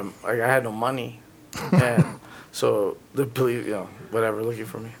ran out of, like I had no money, and so the police, you know, whatever, looking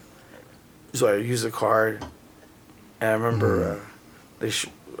for me. So I used a card, and I remember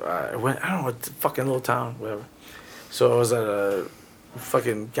I went, I don't know what fucking little town, whatever. So I was at a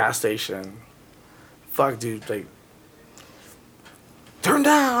fucking gas station. Fuck, dude, like, turn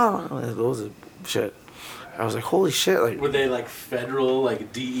down. Those are shit. I was like, holy shit, like. Were they like federal,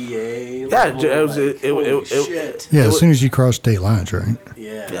 like DEA? Yeah, level? it was. Like, holy shit. Yeah, as soon as you cross state lines, right?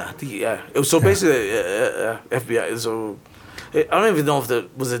 Yeah. Yeah. It was so basically FBI. So I don't even know if there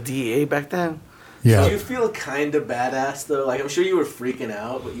was a DEA back then. Yeah. Did you feel kind of badass though? Like I'm sure you were freaking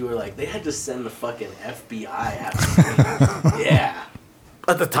out, but you were like, they had to send the fucking FBI after me. Yeah.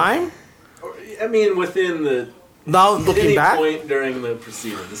 At the time? Or, I mean, within the Now looking any back. point during the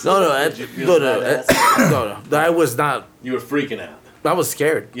proceedings. No, Did you feel badass? no. I was not. You were freaking out. I was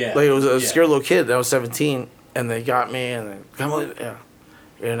scared. Yeah. Like it was a Yeah. scared little kid. I was 17, and they got me, and they come on, yeah,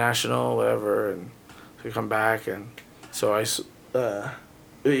 international, whatever, and we come back, and so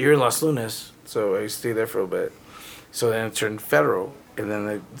you're in Los Lunas, so I stayed there for a bit. So then it turned federal, and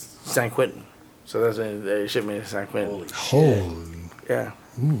then San Quentin. So that's when they shipped me to San Quentin. Holy shit. Holy. Yeah.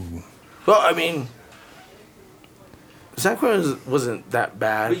 Ooh. Well, I mean, San Quentin wasn't that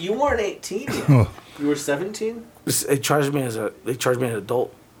bad. But you weren't 18 yet. Oh. You were 17? They charged me as an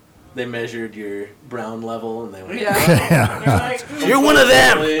adult. they measured your brown level and they went, Yeah. They're like, You're one of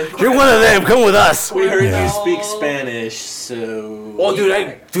them. You're one of them. Come with us. we heard Yeah. you speak Spanish, so. Oh, dude,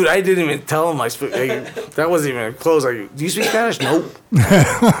 I didn't even tell him I speak. That wasn't even close. Like, do you speak Spanish? Nope.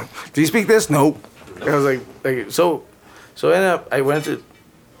 Do you speak this? Nope. I was like, so I ended up. I went to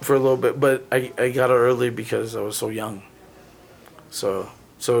for a little bit, but I got out early because I was so young. So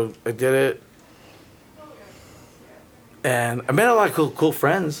I did it, and I met a lot of cool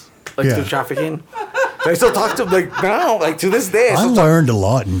friends, like Yeah. through trafficking. I still talk to them like now, like to this day. I learned a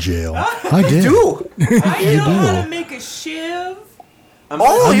lot in jail. I did. do. I know how do. to make a shiv.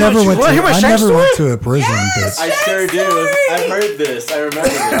 Oh, I you never want went to hear my I Shank never story? went to a prison, Yes! I Shank sure do. story! I've heard this. I remember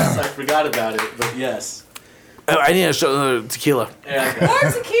this. I forgot about it, but yes. I need to show tequila. Yeah, okay. More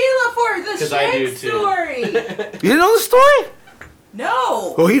tequila for the 'Cause I do Shank too. story. You didn't know the story?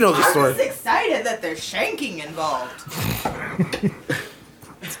 No. Oh, he knows the story. I'm just excited that there's shanking involved.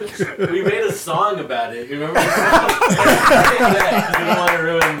 We made a song about it. You remember? Yeah, 'cause we don't want to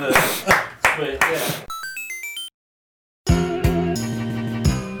ruin the. But yeah.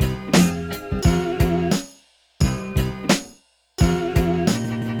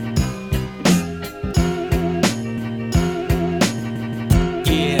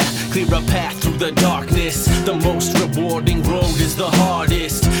 Yeah, clear a path through the darkness. The most rewarding road is the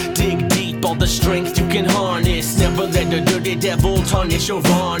hardest. Dig deep, all the strength you can harness. Never let the dirty devil tarnish your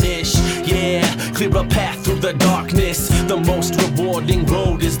varnish. Yeah, clear a path through the darkness. The most rewarding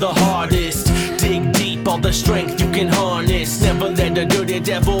road is the hardest. Dig deep, all the strength you can harness. Never let the dirty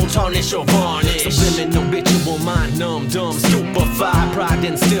devil tarnish your varnish. Subliminal ritual, mind numb, dumb, stupefied. Pride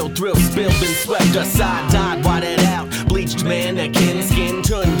and still thrill, spilled and swept aside. Died, whited out, bleached mannequin. Skin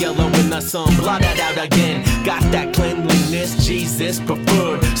turned yellow in the sun, blotted out again. Got that cleanliness Jesus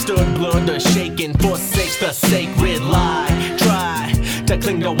preferred. Stood blurred or shaken, forsakes the sacred lie. Try to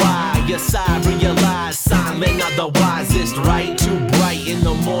cling to why your side, realize silent are the wisest. Right, too bright in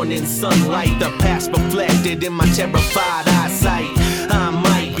the morning sunlight. The past reflected in my terrified eyesight. I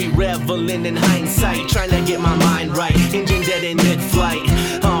might be reveling in hindsight, trying to get my mind right. Engine dead in mid-flight.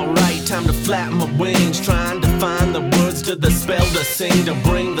 Alright, time to flap my wings, trying to find the words to the spell to sing, to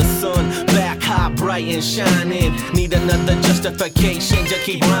bring the sun back high, bright and shining. Need another justification to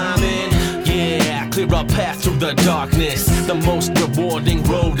keep rhyming. Yeah, clear a path through the darkness. The most rewarding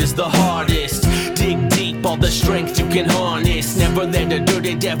road is the hardest. Dig deep, all the strength you can harness. Never let the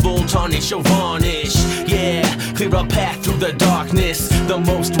dirty devil tarnish your varnish. Yeah, clear a path through the darkness. The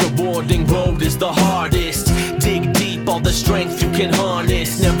most rewarding road is the hardest. Dig deep, all the strength you can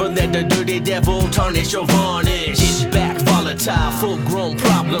harness. Never let the dirty devil tarnish your varnish. Get back, volatile, full-grown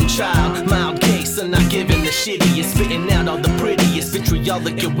problem child. Mild case, and not giving the shittiest. Spitting out all the prettiest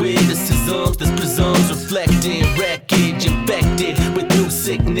vitriolic witticisms. This presumes reflecting wreckage, infected with new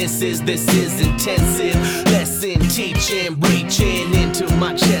sicknesses. This is intensive. Lesson teaching, reaching into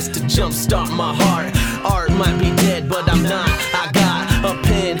my chest to jumpstart my heart. Art might be dead, but I'm not. I got a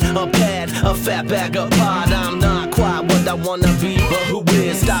pen, a pad, a fat bag of pot. I'm not quite what I wanna be, but who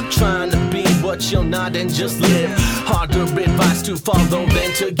is? Stop trying to be what you're not and just live. Harder advice to follow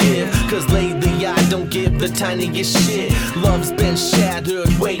than to give. Cause lately I don't give the tiniest shit. Love's been shattered,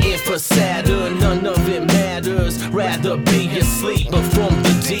 waiting for Saturn. None of it matters, rather be asleep. But from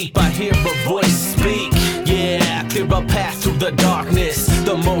the deep I hear a voice speak. Yeah, clear a path through the darkness.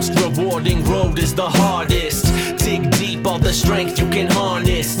 The most rewarding road is the hardest. Dig deep, all the strength you can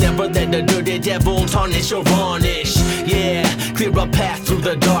harness. Never let the dirty devil tarnish your varnish. Yeah, clear a path through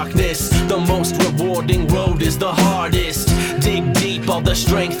the darkness. The most rewarding road is the hardest. Dig deep, all the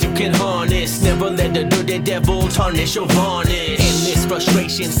strength you can harness. Never let the dirty devil tarnish your varnish. Endless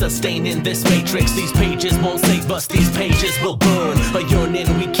frustration sustaining this matrix. These pages won't save us, these pages will burn. A yearning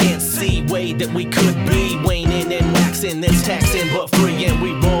we can't see, way that we could be. Waning and waxing, it's taxing but free, and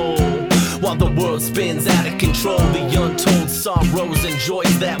we roll while the world spins out of control. The untold sorrows and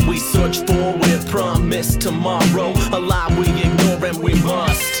joys that we search for with promised tomorrow. A lie we ignore and we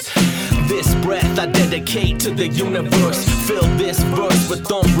must. This breath I dedicate to the universe. Fill this verse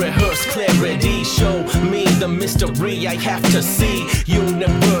with unrehearsed clarity. Show me the mystery I have to see.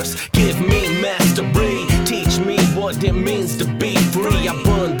 Universe, give me mastery. Teach me what it means to be free. I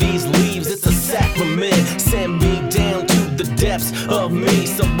burn these leaves, it's a sacrament. Send me down to the depths of me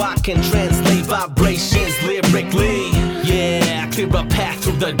so I can translate vibrations lyrically. Yeah, clear a path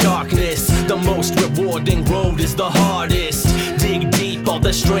through the darkness. The most rewarding road is the hardest. Dig deep, all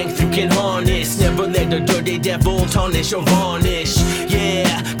the strength you can harness. Never let the dirty devil tarnish your varnish.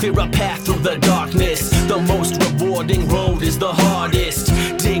 Yeah, clear a path through the darkness. The most rewarding road is the hardest.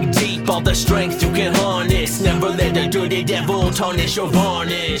 Dig deep, all the strength you can harness. Never let let the dirty devil tarnish your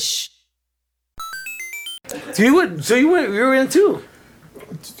varnish. So you were in too.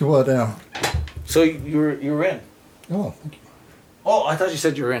 Do what now? So you were in. Oh, thank you. Oh, I thought you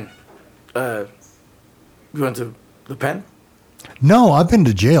said you were in. You went to the pen? No, I've been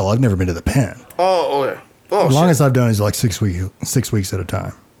to jail. I've never been to the pen. Oh, okay. Oh, The longest I've done is like 6 weeks at a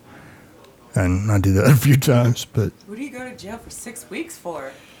time. And I do that a few times, but What do you go to jail for 6 weeks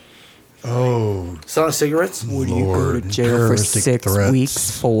for? oh, selling cigarettes? Lord, terroristic threats.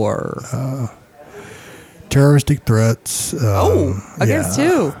 weeks for? Terroristic threats. Against yeah.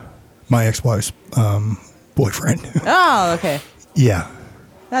 who? My ex-wife's boyfriend. Oh, okay. Yeah.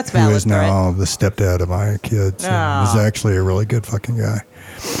 That's Who valid. is now the stepdad of my kids. And is Aw. actually a really good fucking guy.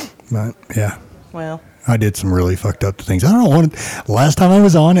 But yeah. Well, I did some really fucked up things. I don't want to. Last time I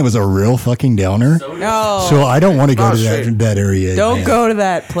was on, it was a real fucking downer. no. So I don't want to go Oh, to straight. that area. Don't man. go to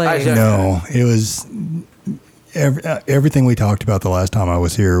that place. No, it was everything we talked about the last time I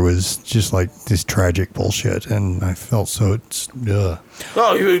was here was just like this tragic bullshit, and I felt so.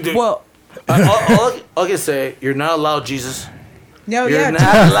 Oh, you. Well, all I can say, you're not allowed, Jesus. no, You're yeah.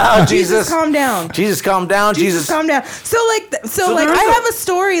 not allowed, Jesus. Calm down. Jesus, calm down, Jesus. Calm down. So So like there is I a- have a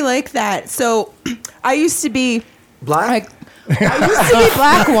story like that. So I used to be Black? I used to be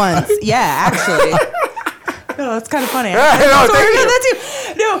black once. Yeah, actually. No, that's kind of funny. I No, have a story thank about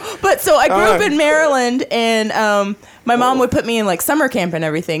that too. No, but so I grew up in Maryland, and my mom would put me in like summer camp and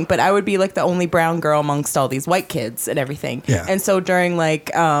everything, but I would be like the only brown girl amongst all these white kids and everything. Yeah. And so during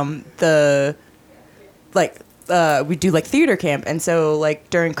like we do like theater camp, and so like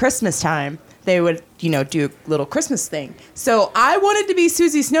during Christmas time they would do a little Christmas thing. So I wanted to be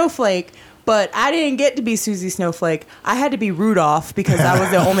Susie Snowflake, but I didn't get to be Susie Snowflake. I had to be Rudolph because I was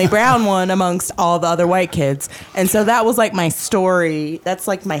the only brown one amongst all the other white kids, and so that was like my story. That's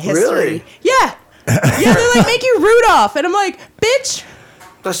like my history. Really? Yeah. Yeah, they're like, make you Rudolph, and I'm like, bitch,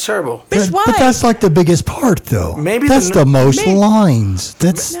 That's terrible. why? But that's like the biggest part, though. Maybe that's the- the most maybe- lines.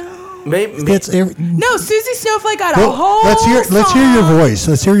 That's Maybe, that's every. No, Susie Snowflake got a Well, whole. let's hear your song. voice.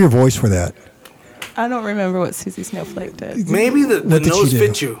 Let's hear your voice for that. I don't remember what Susie Snowflake did. maybe the What did nose she do?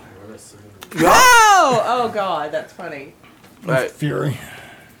 fit you. Oh God, that's funny. Right. Fury.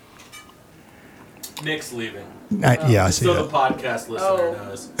 Nick's leaving. Yeah, I see So the that. podcast listener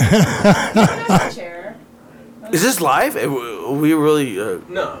knows. Chair. Is this live? We really.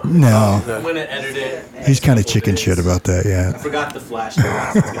 No. No, I'm going to edit it. he's kind of Couple chicken days. shit about that. I Yeah. forgot the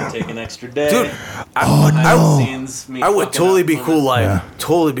flashbacks. It's going to take an extra day. Dude, Scenes, me I would fucking totally up be on cool it. live. Yeah.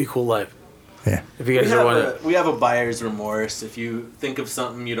 Totally be cool live. Yeah. If you guys ever want to. We have a buyer's remorse. If you think of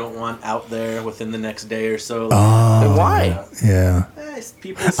something you don't want out there within the next day or so. Why? Yeah.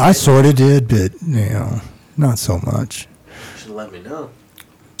 People I sort of did, but not so much. should let me know.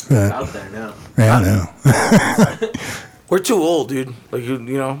 It's But, out there now. yeah, I know. We're too old, dude. Like, you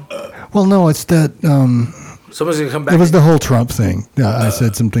know. Well, no, it's that. Someone's going to come back. It was the whole Trump thing. I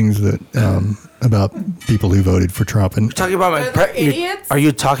said some things that about people who voted for Trump, and Talking about my. They're idiots? Are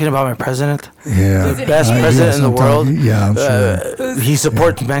you talking about my president? yeah, it Best an idiot? president in the world. Yeah, I'm sure. He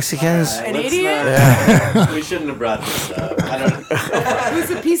supports Mexicans. An Let's idiot? not- we shouldn't have brought this up. I don't.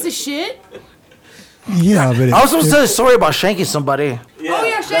 Who's a piece of shit? Yeah, but I was supposed to tell a story about shanking somebody. Yeah, Oh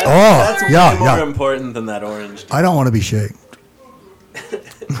yeah, Shank. That's way yeah, more yeah. important than that orange. I don't want to be shaked.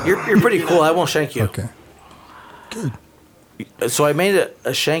 You're pretty cool. I won't shank you. Okay. So I made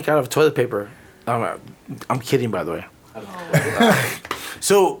a shank out of toilet paper. I'm kidding, by the way.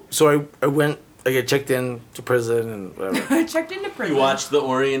 So I went. I get checked in to prison and whatever. I checked into prison. You watched the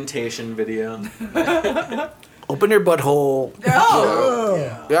orientation video. Open your butthole. Oh.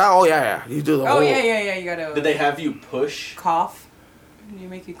 Yeah. Oh yeah. You do the Oh whole. yeah. You gotta Did they have you push? cough. You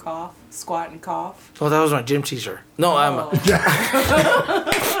make you cough, squat and cough. Oh, that was my gym teacher. No, I'm.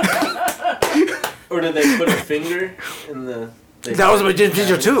 Or did they put a finger in the? That was my gym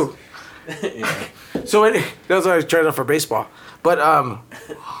teacher too. Yeah. So that was why I tried out for baseball. But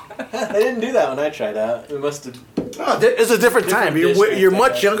They didn't do that when I tried out. We must have. it's a different time. You're district, you're I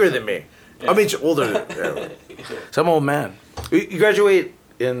much guess. younger than me. I mean, you're older. Yeah. So I'm an old man. You graduate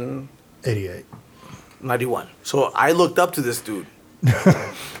in 88. 91. So I looked up to this dude.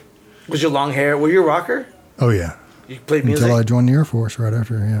 Was your long hair? Were you a rocker? Oh yeah. You played music? Until I joined the Air Force right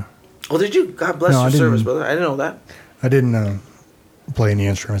after. Yeah. Oh, did you? God bless No, I your didn't. service, brother. I didn't know that. I didn't play any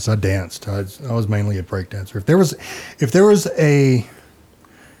instruments. I danced. I was mainly a break dancer. If there was a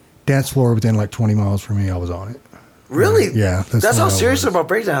dance floor within like 20 miles from me, I was on it. Really? Yeah. That's what how I serious was. about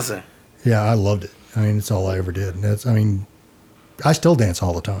breakdancing. Yeah, I loved it. I mean, it's all I ever did. I still dance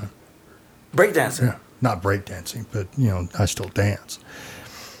all the time. Breakdancing. Yeah. Not break dancing, but I still dance.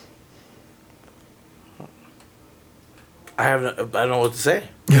 I don't know what to say.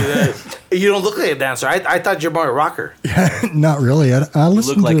 You don't look like a dancer. I thought you're more a rocker. Not really. I You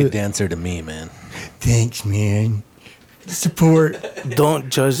listen look like to a dancer to me, man. Thanks, man. Support. Don't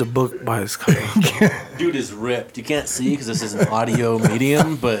judge the book by its cover. Dude is ripped. You can't see because this is an audio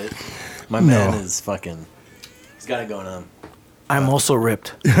medium, but my man is fucking. He's got it going on. I'm also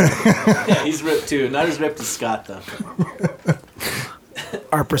ripped. Yeah, he's ripped too. Not as ripped as Scott though.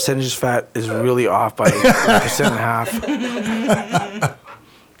 Our percentage fat is really off by 1.5%.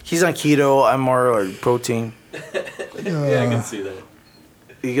 He's on keto. I'm more like protein. Yeah, I can see that.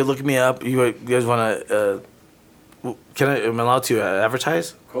 You can look me up. You guys want to? Am I allowed to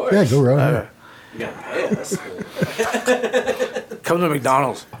advertise? Of course. Yeah, go right ahead. You gotta pay us. Come to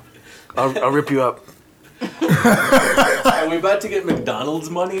McDonald's. I'll rip you up. Are we about to get McDonald's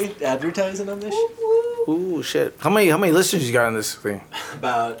money advertising on this shit? Ooh, shit. How many listeners you got on this thing?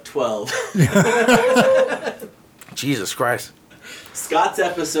 About 12. Jesus Christ. Scott's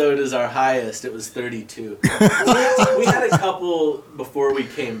episode is our highest. It was 32. We had a couple before we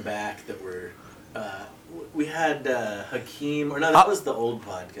came back that were... we had Hakeem... Or no, that was the old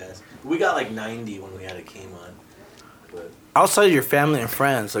podcast. We got like 90 when we had Hakeem on. But Outside of your family and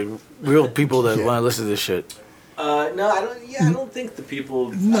friends, like real people that want to listen to this shit. no, I don't... Yeah, I don't think the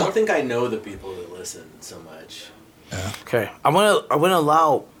people... I don't think I know the people that listen so much. Okay. I'm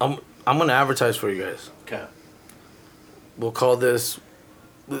gonna advertise for you guys. Okay. We'll call this...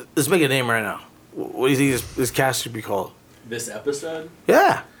 Let's make a name right now. What do you think this cast should be called? This episode?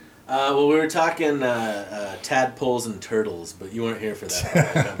 Yeah. Well, we were talking tadpoles and turtles, but you weren't here for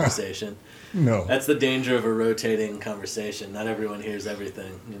that conversation. No. That's the danger of a rotating conversation. Not everyone hears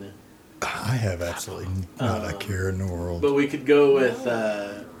everything, you know. I have absolutely not a care in the world. But we could go with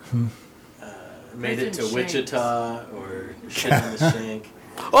Made It to Shank. Wichita or Shit on the Shank.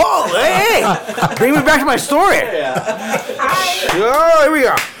 Oh, hey! Bring me back to my story. Yeah. Oh, here we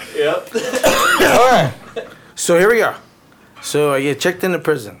go. Yep. All right. So here we go. So I get checked into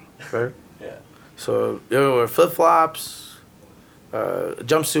prison, right? Yeah. So you know, wear flip flops,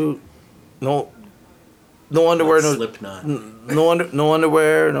 jumpsuit, no underwear, no Slipknot. no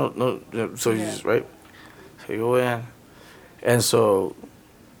underwear, no. So you just right. So you go in, and so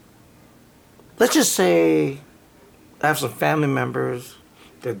let's just say I have some family members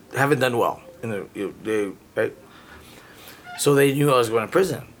that haven't done well right. So they knew I was going to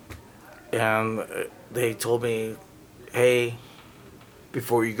prison, and they told me, hey,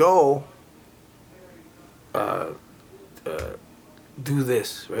 before you go, do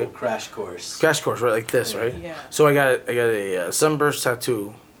this, right? Crash course. Crash course, right? Like this, right? Yeah. So I got a sunburst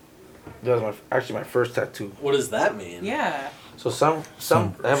tattoo. That was actually my first tattoo. What does that mean? Yeah. So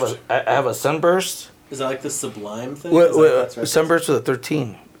I have a sunburst. Is that like the Sublime thing? Is that what that's referenced? Sunburst with a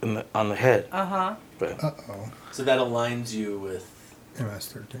 13 on the head. Uh-huh. Right. Uh-oh. So that aligns you with...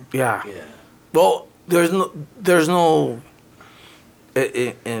 MS-13. Yeah. Yeah. Well, there's no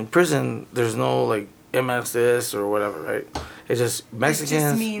in prison. There's no like MS this or whatever, right? It's just It Mexicans,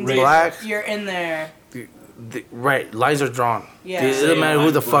 just means black. you're in there. Right, lines are drawn. Yeah. It doesn't matter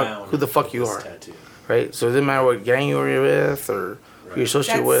who the Brown fuck you this are, tattoo. right? So it doesn't matter what gang you're with or who you're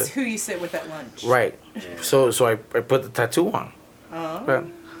associated That's with. who you sit with at lunch. Right. So I put the tattoo on. Oh. Right.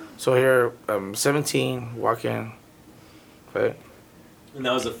 So here I'm 17, walk in. Right. And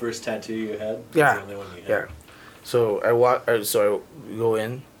that was the first tattoo you had? Yeah. That's the only one you had? Yeah. So I walk. So I go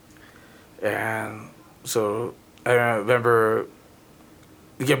in, and so I remember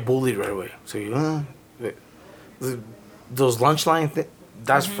you get bullied right away. So you, those lunch line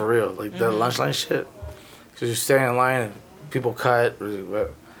that's for real. Like the lunch line shit, because you stand in line and people cut.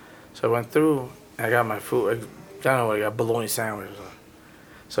 So I went through and I got my food. I don't know what I got, bologna sandwich.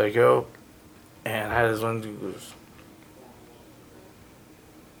 So I go, and I had this one dude goes,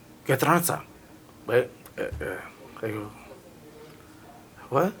 "¿Qué tranza?" Right? I go,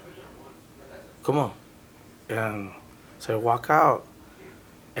 what? Come on. And so I walk out,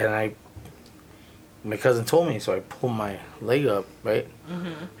 and my cousin told me, so I pull my leg up, right?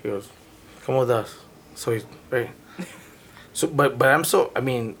 Mm-hmm. He goes, come with us. So he's, right? So, but I was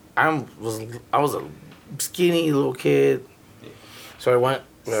a skinny little kid. So I went.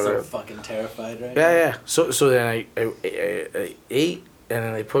 So fucking terrified, right? Yeah. So then I ate, and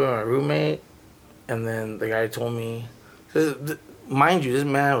then they put me on my roommate, and then the guy told me, mind you, this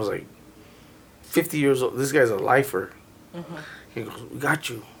man was like 50 years old. This guy's a lifer. Mm-hmm. He goes, we got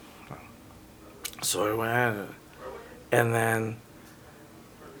you. So I went, and then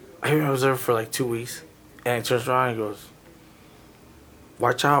I was there for like 2 weeks, and he turns around and he goes,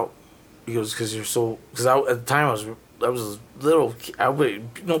 watch out. He goes, because you're so, because at the time I was little, I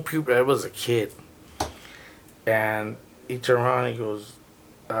was a kid, and he turned around and he goes,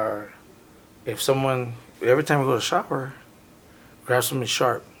 if someone, every time we go to shower, grab something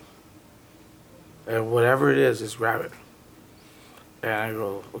sharp. And whatever it is, just grab it. And I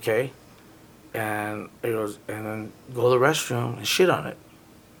go, okay. And he goes, and then go to the restroom and shit on it.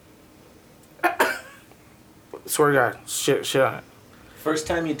 Swear to God, shit on it. First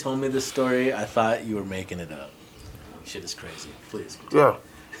time you told me this story, I thought you were making it up. Shit is crazy. Please. Yeah.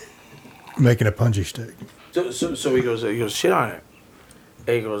 Making a punji stick. So he goes, shit on it.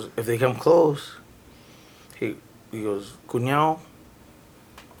 And he goes, if they come close, he goes, cuñao.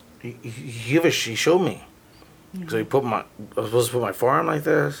 He showed me. So I was supposed to put my forearm like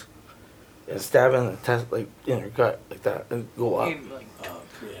this, and stab in the test, like in your gut, like that, and go up.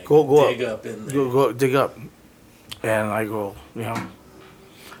 Go dig up in there. Go dig up. And I go, you know,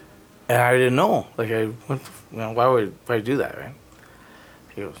 and I didn't know. Like, why would I do that, right?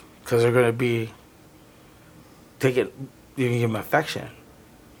 He goes, because they're going to be you can give them infection.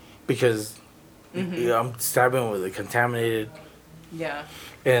 Because you know, I'm stabbing with a contaminated. Yeah.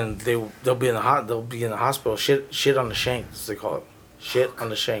 And they'll be in the hospital. Shit on the shank, as they call it. Shit on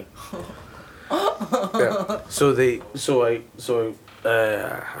the shank. Yeah.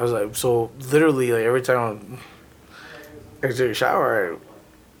 I was like, so literally, like every time I take a shower,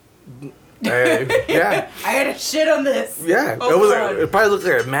 yeah. I had to shit on this. Yeah. Oh, it probably looked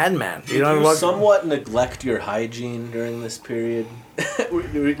like a madman. Did you somewhat neglect your hygiene during this period?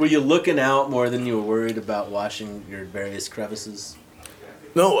 Were you looking out more than you were worried about washing your various crevices?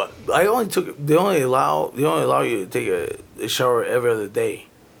 No, they only allow you to take a shower every other day.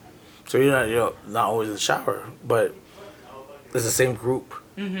 So you're not always in the shower, but it's the same group.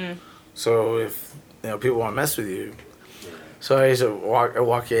 Mm-hmm. So if people want to mess with you, so I used to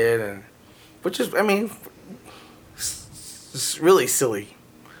walk in, and which is, I mean, it's really silly.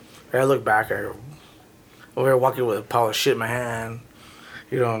 I look back, I go over here walking with a pile of shit in my hand,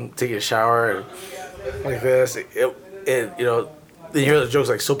 taking a shower and like this, and then you hear the jokes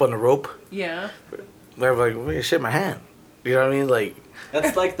like soap on the rope. Yeah. I'm like, wait, shit in my hand. You know what I mean? Like.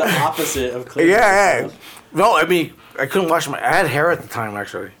 That's like the opposite of cleaning. Yeah. No, I mean, I couldn't wash I had hair at the time,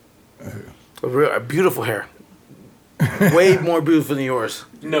 actually. A beautiful hair. Way more beautiful than yours.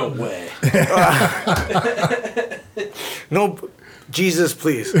 No way. No, Jesus,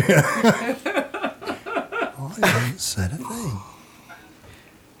 please. I haven't said a thing.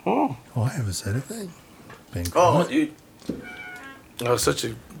 Oh. I haven't said a thing. Dude. I was such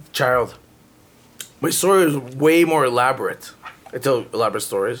a child. My story was way more elaborate. I tell elaborate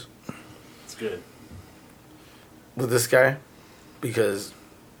stories. It's good. With this guy, because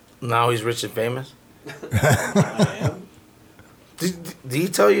now he's rich and famous. I am. Did he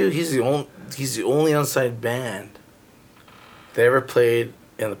tell you he's the only unsigned band that ever played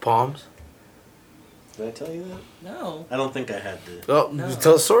in the Palms? Did I tell you that? No. I don't think I had to. Oh, no.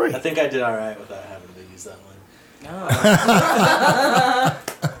 Tell a story. I think I did all right without having to use that one. No.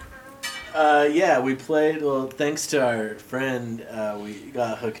 Yeah, we played. Well, thanks to our friend, we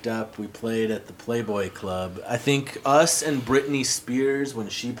got hooked up. We played at the Playboy Club. I think us and Britney Spears, when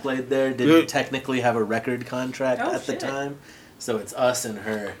she played there, didn't technically have a record contract at the time. So it's us and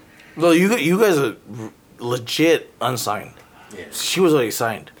her. Well, you guys are legit unsigned. Yeah. She was already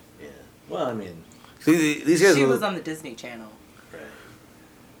signed. Yeah. Well, I mean, these guys. She was on the Disney Channel. Right.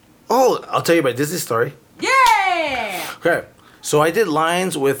 Oh, I'll tell you my Disney story. Yeah. Okay, so I did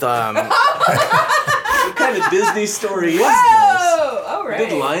lines with What kind of Disney story is this? Whoa! All right. You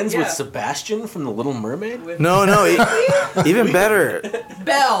did lines with Sebastian from The Little Mermaid? No, even better.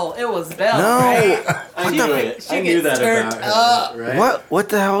 Belle. It was Belle. No. Right? I knew it. I knew that about her. Right? What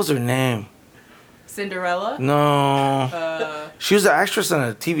the hell's her name? Cinderella. No. She was an actress on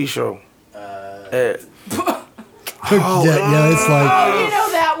a TV show. Yeah, it's like Oh, you know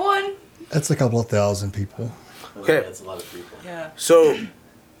that one? that's a couple of thousand people. Okay. That's a lot of people. Yeah. So,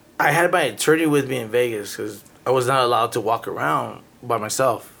 I had my attorney with me in Vegas because I was not allowed to walk around by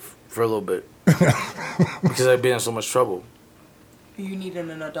myself for a little bit because I'd been in so much trouble. You needed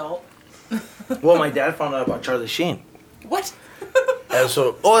an adult. Well, my dad found out about Charlie Sheen. What? And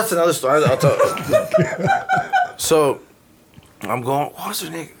so, that's another story. I'll tell. So, I'm going, what's her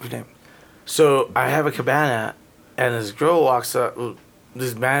name? So, I have a cabana, and this girl walks up,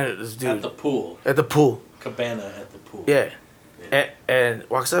 this dude. At the pool. At the pool. Cabana at the pool. Yeah. And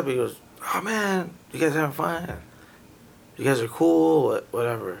walks up, he goes, oh man, you guys having fun? You guys are cool,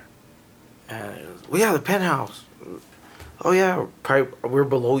 whatever. And he goes, we have the penthouse. Oh yeah, we're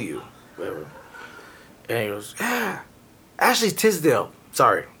below you, whatever. And he goes, yeah, Ashley Tisdale.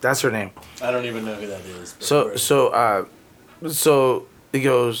 Sorry, that's her name. I don't even know who that is. So he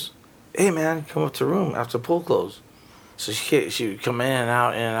goes, hey man, come up to the room after the pool closed. So she would come in and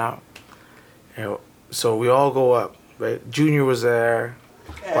out, in and out. You know, so we all go up, right? Junior was there,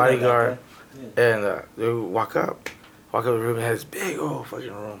 bodyguard, and they would walk up to the room and had this big old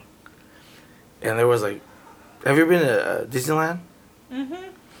fucking room. And there was like, have you ever been to Disneyland?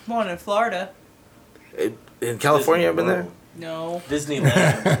 Mm-hmm. One in Florida. In California, I've been there. No. Disneyland.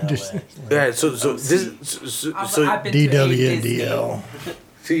 Yeah, so I've been to DWNDL.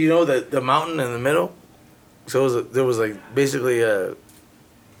 so you know the mountain in the middle. So there was like basically a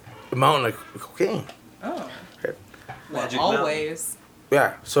mountain of cocaine. Oh. Okay. Magic Always.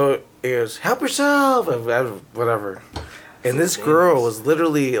 Yeah. So it goes, help yourself, whatever. And this girl was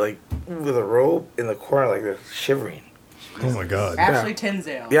literally like with a robe in the corner, like this, shivering. Oh my God. Ashley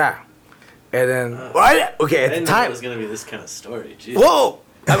Tinsdale. Yeah. And then okay, I at the didn't know it time. was gonna be this kind of story. Jeez. Whoa!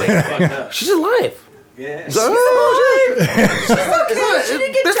 I mean, Fucked up. she's alive. Yeah. So, She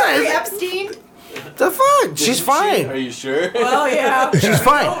didn't get Jeffrey Epstein. the fuck? She's fine. Are you sure? Well, yeah. She's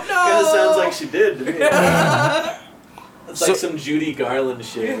fine. Oh, no. Kind of sounds like she did to me. It's So- like some Judy Garland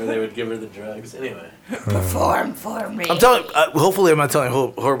shit where they would give her the drugs. Anyway. Perform for me. I'm telling. Hopefully, I'm not telling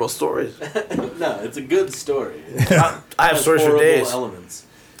horrible stories. No, it's a good story. I have stories for Horrible days. elements.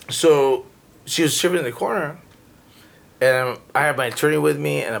 So she was shivering in the corner, and I had my attorney with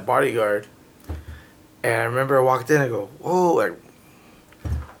me and a bodyguard. And I remember I walked in and I go, whoa, like,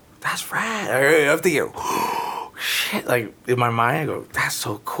 that's rad. I'm thinking, oh, shit. Like, in my mind, I go, that's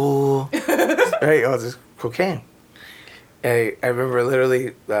so cool. Right? Oh, this cocaine. And I remember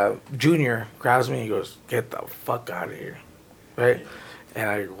literally, Junior grabs me and he goes, get the fuck out of here. Right? And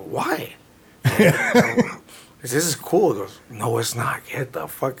I go, why? This is cool. He goes, no, it's not. Get the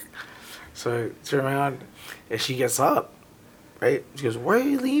fuck. So I turn around and she gets up. Right? She goes, where are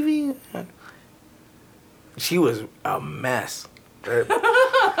you leaving? She was a mess. Right?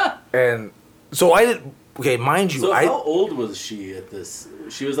 And so I did. Okay, mind you, So how old was she at this?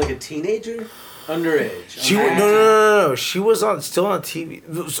 She was like a teenager, underage. She no. She was still on TV.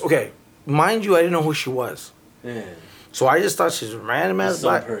 Okay, mind you, I didn't know who she was. Yeah. So I just thought she was a random ass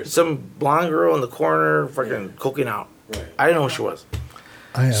some blonde girl in the corner, fucking coking out. Right. I didn't know who she was.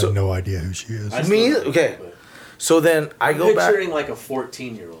 I have no idea who she is. I Me still either. Okay. but So then I I'm go back. picturing like a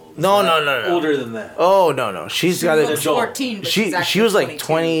 14-year-old. No. Older than that. Oh no. She's got looks it. 14, but she's She was like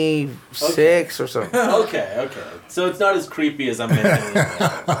 22. 26 or something. Okay. So it's not as creepy as I'm making it.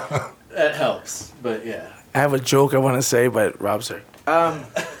 That helps, but yeah. I have a joke I want to say, but Rob's there.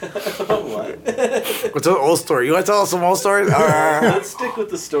 What? What's an old story? You want to tell us some old stories? Let's stick with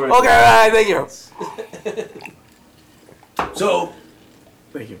the story. Okay, all right, thank you. So,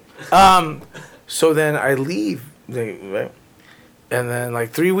 thank you. So then I leave, right? And then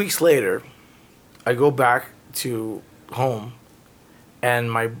like 3 weeks later, I go back to home,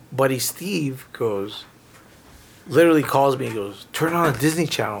 and my buddy Steve literally calls me. He goes, "Turn on the Disney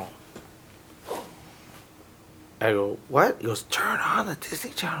Channel." I go, "What?" He goes, "Turn on the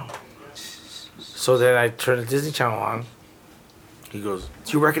Disney Channel." So then I turn the Disney Channel on. He goes,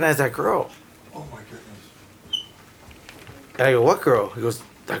 "Do you recognize that girl?" Oh my goodness. And I go, "What girl?" He goes,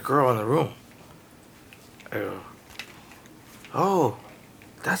 "That girl in the room." I go, "Oh,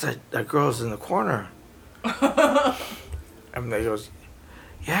 that's that girl's in the corner." And he goes,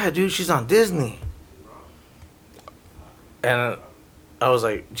 "Yeah, dude, she's on Disney." And I was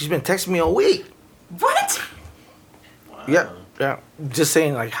like, "She's been texting me all week." What? Yeah. Just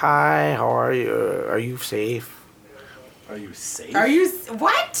saying like, "Hi, how are you? Are you safe?" Are you safe?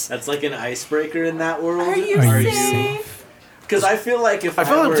 What? That's like an icebreaker in that world. Are you safe? Because I feel like if I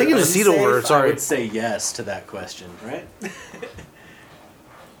feel like I'm were taking a seat unsafe, over, sorry. I would say yes to that question, right?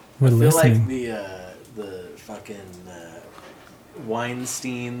 We're I feel listening. like the fucking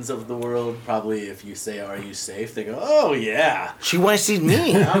Weinsteins of the world probably, if you say "Are you safe?" they go, "Oh yeah, She Weinstein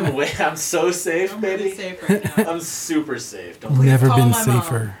me. I'm so safe, I'm baby. really safe right now. I'm super safe." Don't Never call been my mom.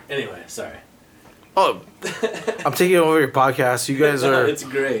 safer. Anyway, sorry. Oh, I'm taking over your podcast. You guys No, are. it's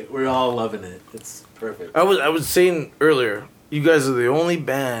great. We're all loving it. It's perfect. I was saying earlier, you guys are the only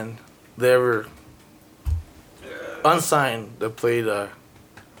band that ever unsigned that played The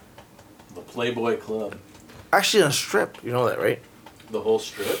Playboy Club, actually on a strip. You know that, right? the whole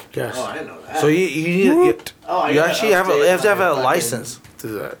strip. Yes. Oh, I didn't know that. So you I you got actually have update you have to on have my a fucking- license to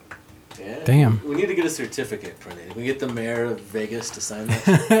do that. Yeah. Damn. We need to get a certificate printed. Can we get the mayor of Vegas to sign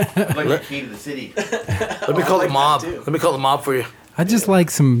that? Like the key to the city. Let me call like the mob. that too. Let me call the mob for you. I'd just like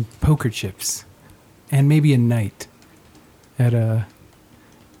some poker chips, and maybe a night at a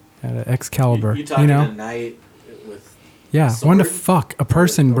Excalibur. You talking know? a night with Yeah, sword? one to fuck a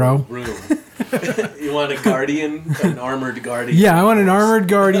person, or bro. room? You want a guardian, an armored guardian? Yeah, I want an armored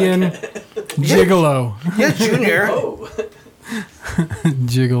guardian gigolo. Yeah, Junior. Oh,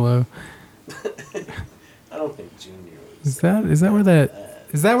 Gigolo. I don't think Junior was. Is that where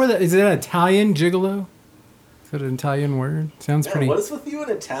that is it an Italian gigolo? Is that an Italian word? Sounds Man, pretty. what is with you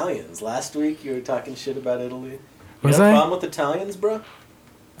and Italians? Last week you were talking shit about Italy. Was you have I? a problem with Italians, bro?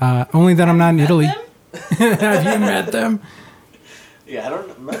 Only that I'm not in Italy. Have you met them? Yeah, I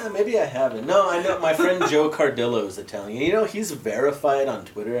don't know. Maybe I haven't. No, I know my friend Joe Cardillo is Italian. You know, he's verified on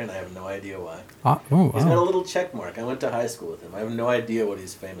Twitter, and I have no idea why. Oh, He's got a wow. little check mark. I went to high school with him. I have no idea what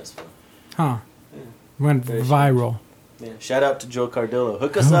he's famous for. Huh. Yeah. Went Very viral. Yeah. Shout out to Joe Cardillo.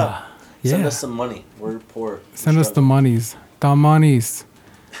 Hook us up. Send Yeah. us some money. We're poor. Send us the monies. The monies.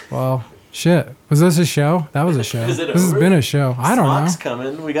 Well, shit. Was this a show? That was a show. Is it This has over? been a show. I don't Smock's know.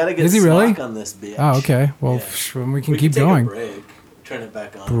 coming. We got to get Is he really? Smock on this bitch. Oh, okay. Well, Yeah. we can We keep take going. A break. Turn it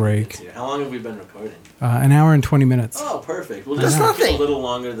back on. Break. when he gets here. How long have we been recording? An hour and 20 minutes. Oh, perfect. We'll That's just keep it nothing. a little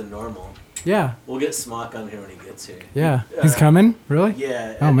longer than normal. Yeah. We'll get Smock on here when he gets here. Yeah. He's coming? Really?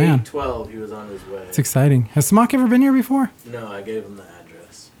 Yeah. Oh, at man. 8:12, he was on his way. It's exciting. Has Smock ever been here before? No, I gave him the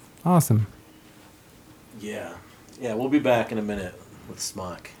address. Awesome. Yeah. Yeah, we'll be back in a minute with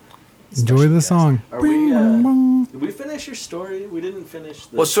Smock. Enjoy Special the guest. song. Are we, Bing, bong, bong. did we finish your story? We didn't finish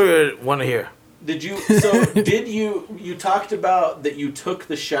the... What story you want to hear? Did you... So, did you talked about that you took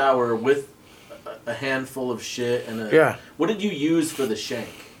the shower with a handful of shit and a... Yeah. What did you use for the shank?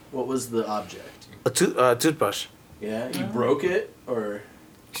 What was the object? A toothbrush. Yeah? You broke it? Or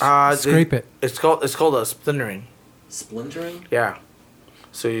Scrape it. It's called a splintering. splintering? Yeah.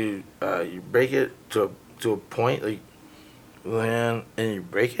 So you break it to a point, like, and you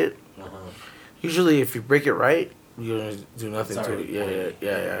break it. Uh-huh. Usually, if you break it right, you're gonna do nothing It's to it. already Yeah. pointed.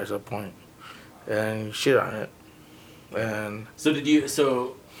 There's a point, and you shit on it, and So did you...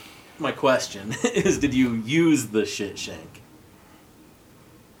 So, my question is, did you use the shit shank?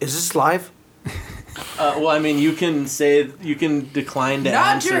 is this live? Well, I mean, you can decline to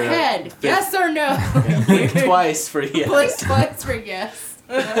Nod answer. your head. Yes or no. Blink twice for yes. Blink twice for yes.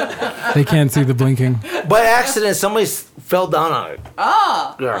 They can't see the blinking. By accident, somebody fell down on it.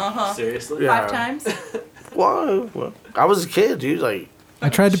 Oh. Yeah. Uh-huh. Seriously? Yeah. 5 times? Well, I was a kid, dude. Like, I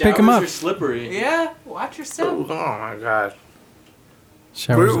tried to pick him up. Showers are slippery. Yeah. Watch oh yourself. my god.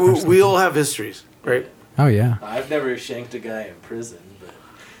 Showers are We all have histories, right? Oh, yeah. I've never shanked a guy in prison, but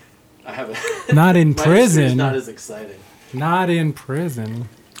I haven't. Not in My history's prison. not as exciting. Not in prison.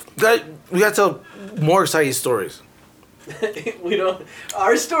 We got to tell more exciting stories. We don't.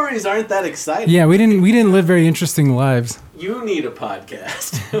 Our stories aren't that exciting. Yeah, we didn't live very interesting lives. You need a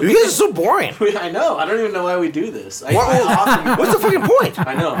podcast. You guys are so boring. I know. I don't even know why we do this. I What- What's the fucking point?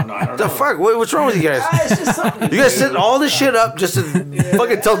 I know. No, I don't The know. fuck? What's wrong with you guys? Ah, it's just something. You guys set all this shit up just to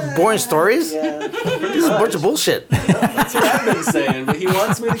fucking tell boring stories? Yeah. This is a bunch of bullshit. That's what I've been saying, but he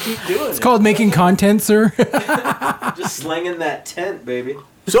wants me to keep doing it. It's called making content, sir. Just slinging that tent, baby.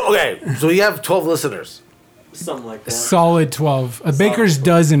 So you have 12 listeners. Something like that. Solid 12. A baker's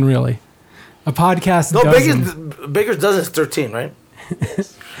dozen, really. A podcast No, dozen. Baker's dozen is 13, right?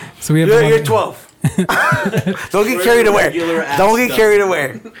 So we have You're 12. Don't get carried away. regular ass Don't get dozen. carried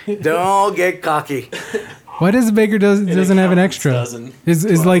away. Don't get cocky. Why does a baker doesn't have an extra? Dozen.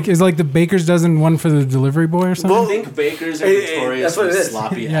 Is like the baker's dozen one for the delivery boy or something? I think bakers are Hey, notorious that's what for it is.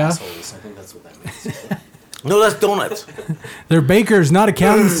 sloppy Yeah. assholes. I think that's what that means. No, that's donuts. They're bakers, not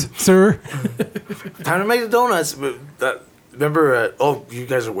accountants, sir. Time to make the donuts. But remember, you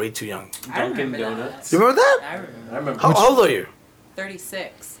guys are way too young. I Dunkin' remember that. Donuts. You remember that? I remember. I remember. How old are you?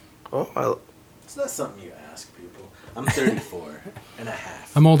 36. Oh, It's not something you ask people. I'm 34 and a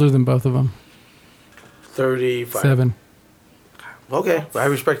half. I'm older than both of them. 35. 7. Okay, I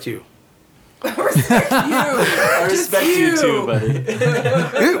respect you. I respect you too,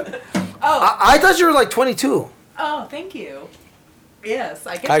 buddy. I thought you were like 22. Oh, thank you. Yes,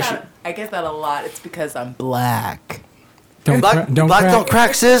 I get I that. I get that a lot. It's because I'm black. Don't Black don't crack. don't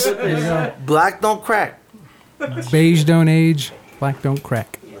crack, sis. Black don't crack. Beige don't age. Black don't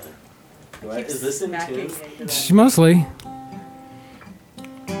crack. Is this in tune? Mostly.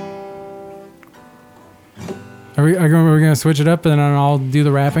 Are we gonna switch it up and then I'll do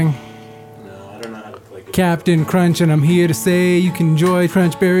the rapping? No, I don't know how to play guitar. Captain Crunch, and I'm here to say you can enjoy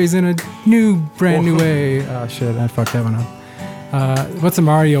crunch berries in a brand new way. Oh shit, I fucked that one up. What's a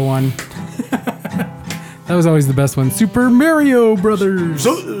Mario one? That was always the best one. Super Mario Brothers.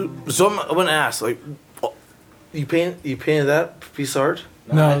 So I'm gonna ask, like, you painted that piece of art?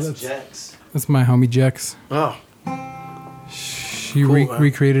 No, it's that's- Jex. That's my homie Jex. Oh, She Cool, man.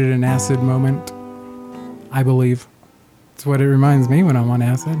 recreated an acid moment, I believe. It's what it reminds me when I'm on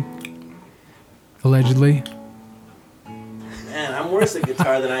acid. allegedly. Man, I'm worse at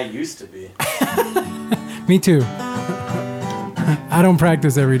guitar than I used to be. Me too. I don't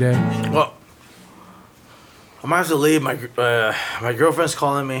practice every day. Well, I might have to leave. My girlfriend's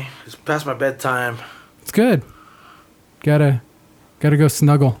calling me. It's past my bedtime. It's good. Gotta go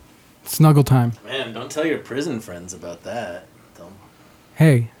snuggle. Snuggle time. Man, don't tell your prison friends about that.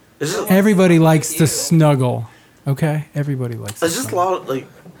 Hey, Is this, everybody likes to snuggle. Okay? Everybody likes to is this a snuggle. lot like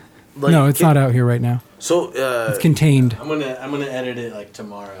No, it's not out here right now. So It's contained. I'm gonna edit it like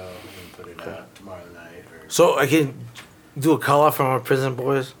tomorrow and put it out tomorrow night. so I can do a call out from our prison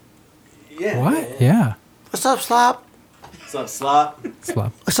boys. Yeah. What? Yeah. What's up, Slop? What's up, Slop?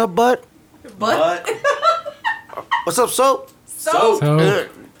 Slop. What's up, Butt? But What's up, Soap? So, So,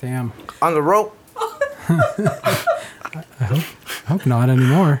 damn. On the rope? I hope not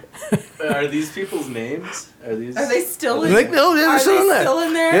anymore. are these people's names? Are they still in? Like, no, they're Are still they in there. still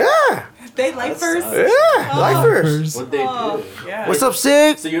in there? Yeah. They lifers. Yeah. Lifers. First. What'd they do? Oh, yeah. What's up,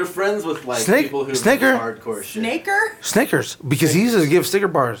 Sig? So you're friends with like Snake- people who Snicker? do hardcore shit. Snicker? Snickers. Because he used to give Snicker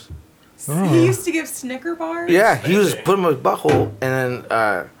bars. He used to give Snicker bars? Yeah, he was put him in his butthole, and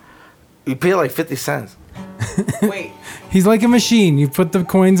then you pay like 50 cents. Wait. He's like a machine. You put the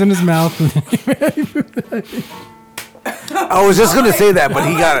coins in his mouth. I was just gonna say that, but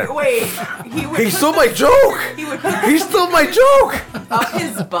he got it. Wait. He would He put stole the- my joke. He would put He stole my joke. up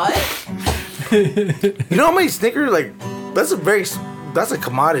his butt? You know how many Snickers? Like, that's a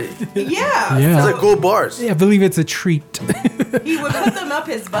commodity. Yeah. Yeah. It's like gold bars. I believe it's a treat. He would put them up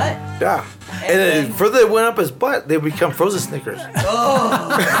his butt. Yeah. And then further it went up his butt, they become frozen Snickers.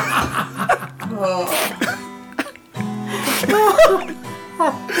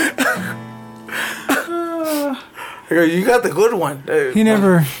 I go, you got the good one. He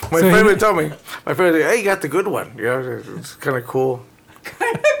never. My so friend he- would tell me. My friend would say, hey, you got the good one. You know, it's kind of cool.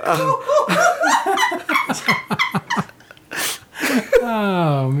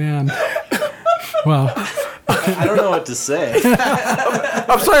 Oh man. Well, I don't know what to say.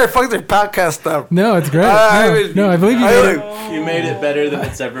 I'm sorry I fucked their podcast up. no, it's great. No, I believe you I made mean- it. You made it better than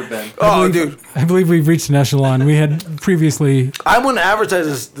it's ever been. Oh, dude. I believe we've reached an echelon. We had previously I'm going to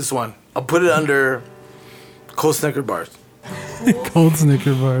advertise this one. I'll put it under Cold Snicker bars. cold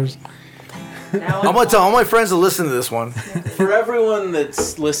Snicker bars. I'm going to tell all my friends to listen to this one. For everyone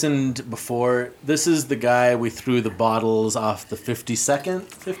that's listened before, this is the guy we threw the bottles off the 52nd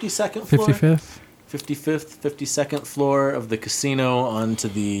floor? 55th. 55th, 52nd floor of the casino onto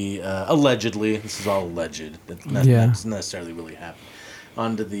the, allegedly, this is all alleged, that doesn't necessarily really happen,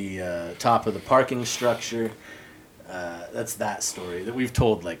 onto the top of the parking structure. That's that story that we've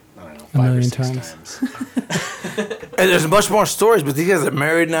told like, I don't know, 5 or million 6 times. And there's much more stories, but these guys are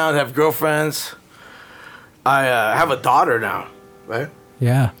married now, they have girlfriends. I have a daughter now, right?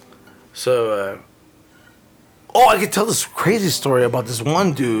 Yeah. So, I could tell this crazy story about this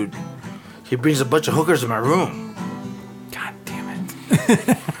one dude. He brings a bunch of hookers in my room. God damn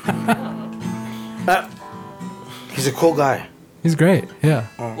it. He's a cool guy. He's great. Yeah.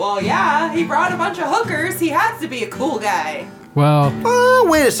 Well, yeah, he brought a bunch of hookers. He has to be a cool guy. Well,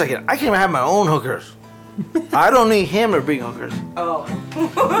 Wait a second. I can even have my own hookers. I don't need him to bring hookers. Oh.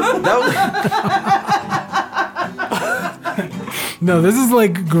 That was, no, this is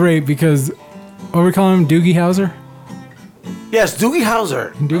like great because what we call him, Doogie Howser. yes, Doogie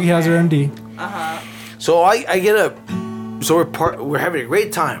Howser. Doogie Howser, MD. So I get up. So we're having a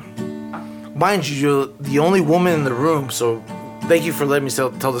great time. Mind you, you're the only woman in the room. So thank you for letting me tell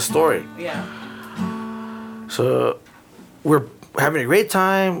the story. Yeah. So we're having a great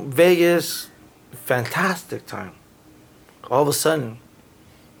time. Vegas, fantastic time. All of a sudden,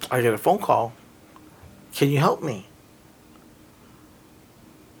 I get a phone call. Can you help me?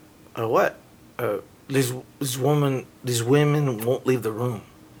 What? These women won't leave the room.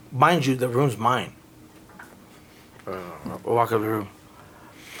 Mind you, the room's mine. I walk up the room.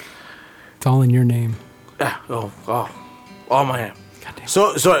 It's all in your name. Yeah. All my name.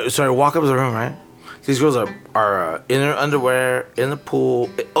 So I walk up to the room, right? These girls are in their underwear in the pool.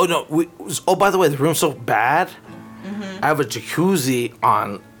 Oh no! By the way, the room's so bad. I have a jacuzzi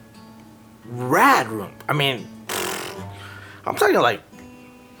on. Rad room. I mean, I'm talking like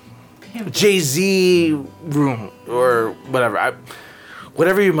Jay-Z room or whatever.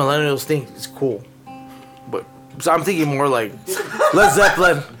 Whatever you millennials think is cool, but so I'm thinking more like Led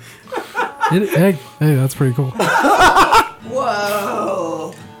Zeppelin. Hey, that's pretty cool.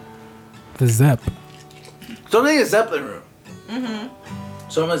 Whoa. The Zepp. So I'm thinking Zeppelin room.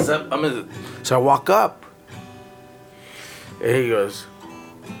 So so I walk up, and he goes,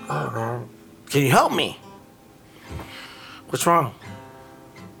 "Oh man, can you help me? What's wrong?"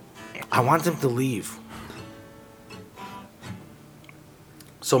 I want them to leave.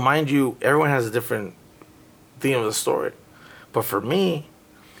 So mind you, everyone has a different theme of the story. But for me,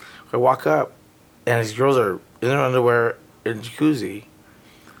 I walk up and these girls are in their underwear in the jacuzzi.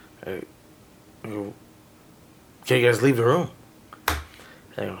 I go, can you guys leave the room? And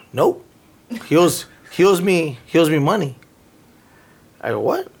I go, nope. He owes me money. I go,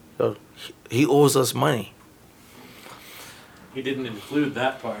 what? He goes, he owes us money. He didn't include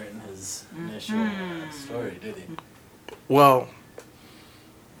that part in his initial story, did he? Well,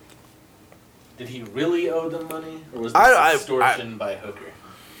 did he really owe them money, or was this extortion by hooker?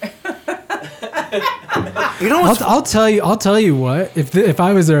 You know what? I'll tell you what. If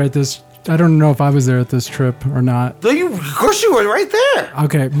I was there at this, I don't know if I was there at this trip or not. Of course you were right there.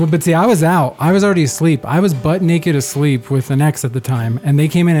 Okay, but see, I was out. I was already asleep. I was butt naked asleep with an ex at the time, and they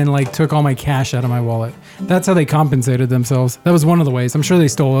came in and like took all my cash out of my wallet. That's how they compensated themselves. That was one of the ways. I'm sure they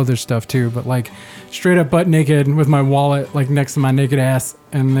stole other stuff too, but like straight up butt naked with my wallet like next to my naked ass,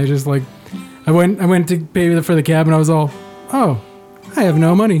 and they just like, I went to pay for the cab, and I was all, oh, I have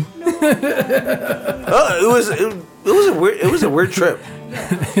no money. It was a weird trip.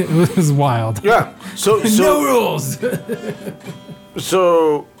 It was wild. Yeah. So No rules.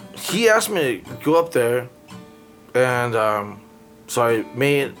 So he asked me to go up there, and so I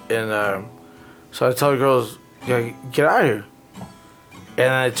made and so I tell the girls, yeah, get out of here.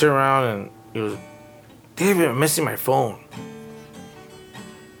 And I turn around and he goes, David, I'm missing my phone.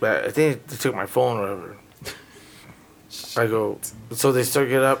 But I think they took my phone or whatever. I go, so they start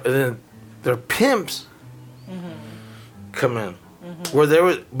getting up, and then their pimps come in. Where they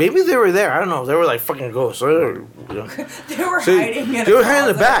were, maybe they were there. I don't know. They were like fucking ghosts. So they were, They were so hiding in they a were hiding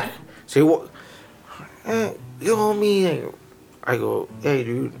in the closet. back. So you owe me. I go, hey,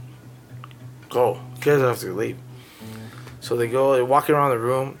 dude, go. You guys have to leave. So they go. They're walking around the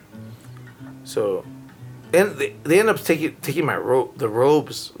room. So, and they end up taking my robe, the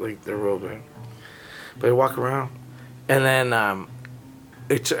robes, like the robe thing. But they walk around, and then I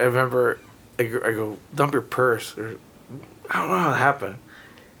remember I go dump your purse. Or, I don't know how it happened.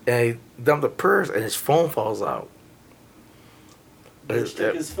 And he dumped the purse, and his phone falls out. Bitch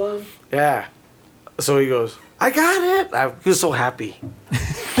took his phone? Yeah. So he goes, I got it. He was so happy.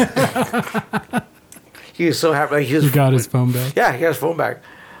 He was so happy. Like He got his phone back. Yeah, he got his phone back.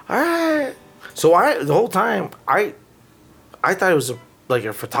 All right. So the whole time, I thought it was like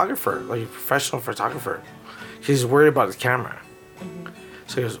a photographer, like a professional photographer. He's worried about his camera.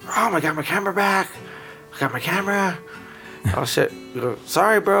 So he goes, oh, I got my camera back. I got my camera. Oh, shit. He goes,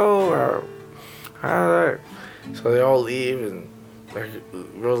 sorry, bro. All right. So they all leave, and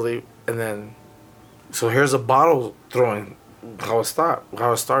girls leave. And then, so here's a bottle throwing. How it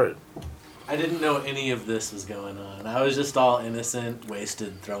started. I didn't know any of this was going on. I was just all innocent,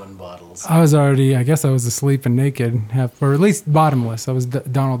 wasted, throwing bottles. I was asleep and naked, or at least bottomless. I was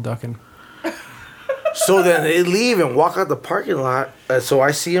Donald ducking. So then they leave and walk out the parking lot. So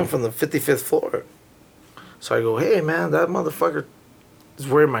I see him from the 55th floor. So I go, hey, man, that motherfucker is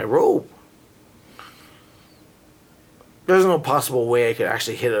wearing my robe. There's no possible way I could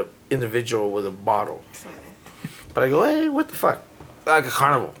actually hit an individual with a bottle. But I go, hey, what the fuck? Like a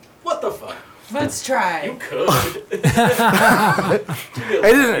carnival. What the fuck? Let's try. You could. I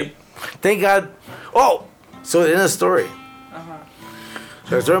didn't. Thank God. Oh, so in the story.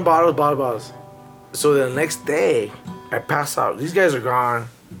 So I was throwing bottles. So the next day, I pass out. These guys are gone.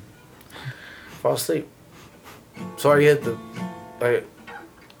 Fall asleep. So I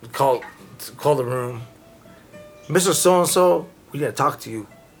call the room. Mr. So-and-so, we gotta talk to you.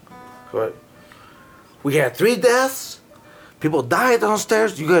 What? We had 3 deaths. People died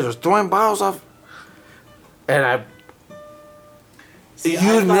downstairs. You guys are throwing bottles off. And I See,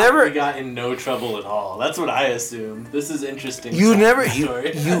 I thought we got in no trouble at all. That's what I assumed. This is interesting.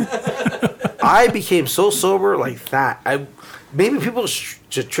 I became so sober like that. Maybe people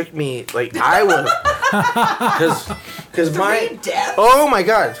should trick me like I was, because my oh my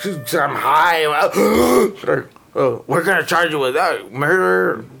god, 'cause I'm high. Oh, we're gonna charge you with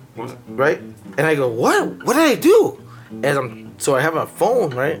murder, right? And I go, what did I do? So I have my phone,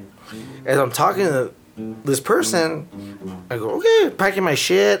 right? As I'm talking to this person, I go, okay, packing my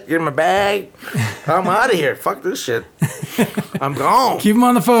shit, get in my bag. I'm out of here. Fuck this shit. I'm gone. Keep them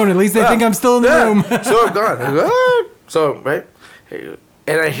on the phone. At least they think I'm still in the room. So I'm gone. I go, ah. So, right?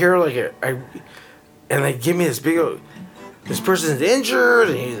 And I hear and they give me this big, this person's injured,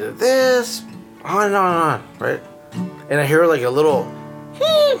 and he's this, on and on and on, right? And I hear like a little,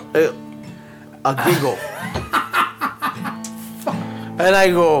 a giggle. And I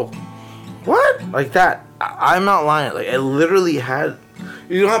go, what? Like that. I'm not lying. Like I literally had,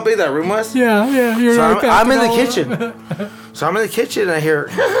 You know how big that room was? Yeah. You're So right I'm in the all- kitchen. So I'm in the kitchen and I hear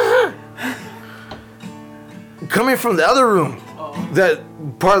coming from the other room. That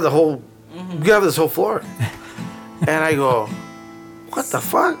part of the whole, you have this whole floor. And I go, what the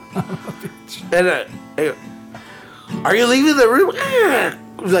fuck? And I go, are you leaving the room?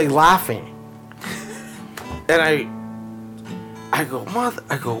 Like laughing. And I go,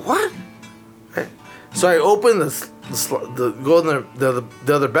 what? So I open go in the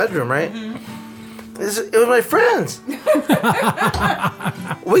other bedroom, right? It was my friends.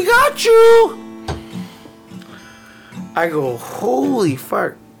 We got you. I go, holy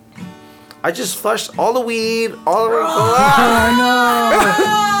fuck. I just flushed all the weed, all the way.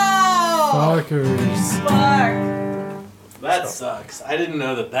 Fuckers. That sucks. I didn't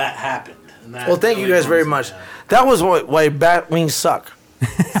know that happened. And that Well, thank you really guys very bums much. me out. That was why bat wings suck.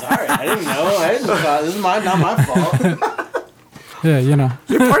 Sorry, I didn't know. This is not my fault. Yeah, you know.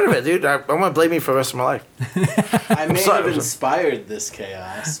 You're part of it, dude. I'm going to blame you for the rest of my life. I may Sorry. have inspired this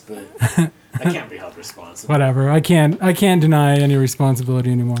chaos, but I can't be held responsible. Whatever. I can't deny any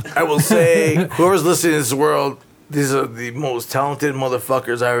responsibility anymore. I will say, whoever's listening to this world, these are the most talented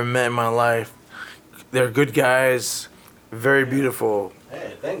motherfuckers I ever met in my life. They're good guys, very beautiful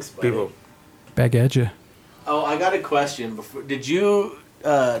Hey, thanks, buddy. people. Back at you. Oh, I got a question. Before, did you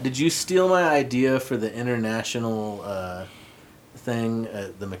steal my idea for the international thing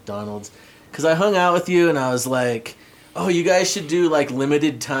at the McDonald's? Because I hung out with you and I was like, oh, you guys should do like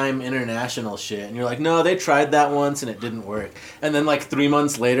limited time international shit. And you're like, no, they tried that once and it didn't work. And then like 3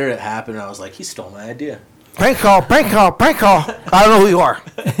 months later it happened and I was like, he stole my idea. Prank call, prank call, prank call. I don't know who you are.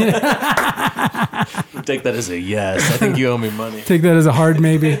 Take that as a yes. I think you owe me money. Take that as a hard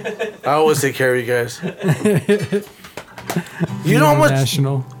maybe. I always take care of you guys. You know how much?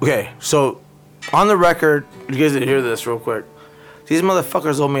 International. Okay, so on the record, you guys didn't hear this real quick. These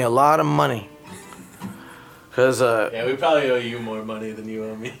motherfuckers owe me a lot of money. Cause Yeah, we probably owe you more money than you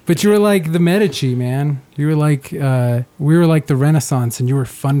owe me. But you were like the Medici, man. You were like we were like the Renaissance, and you were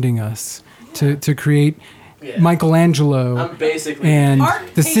funding us to create Yeah. Michelangelo I'm basically and Art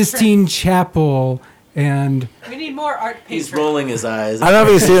the patron. Sistine Chapel and We need more art he's patrons. rolling his eyes. I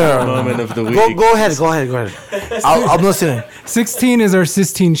never seen it. Moment of the week. Go ahead. I'm listening. 16 is our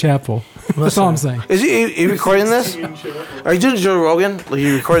Sistine Chapel. That's all I'm saying. Is he recording this? Are you doing Joe Rogan? Are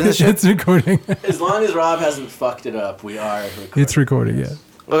you recording this shit? It's recording. As long as Rob hasn't fucked it up, we are recording. It's recording, yeah.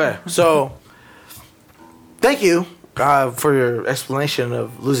 Okay, so thank you for your explanation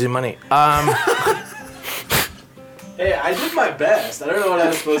of losing money. Hey, I did my best. I don't know what I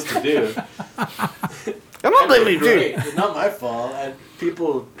was supposed to do. I'm not blaming you, Great. dude. It's not my fault.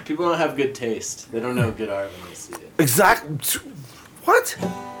 People don't have good taste. They don't know good art when they see it. Exactly. What?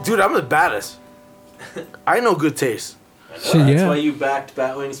 Dude, I'm the baddest. I know good taste. Shit, That's yeah. why you backed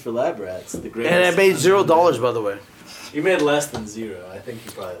Batwings for Lab Rats. The greatest. And I made $0, by the way. You made less than zero. I think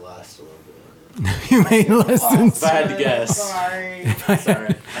you probably lost a little bit. You made less than If I had to guess. Sorry.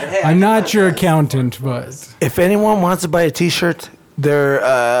 Sorry. Hey, I'm not your accountant, but If anyone wants to buy a T-shirt, they're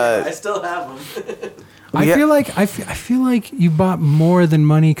I still have them. I Yeah. feel like I feel like you bought more than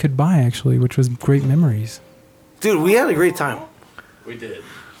money could buy, actually, which was great memories. dude. We had a great time. We did.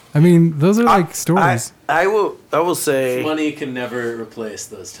 I mean, those are like stories. I will say. Money can never replace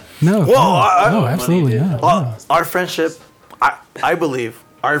those times. No, Whoa, no, absolutely money not. did. No. Our friendship, I believe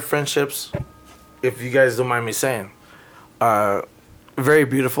our friendships, if you guys don't mind me saying, are very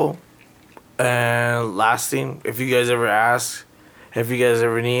beautiful and lasting. If you guys ever ask, if you guys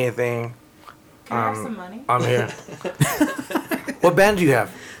ever need anything, Can I have some money? I'm here. What band do you have?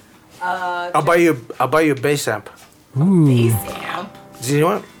 I'll buy you a bass amp. Ooh, Bass amp? Do you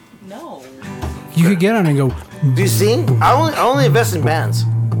want? No. you could get on and go. Do you sing? I only invest in bands.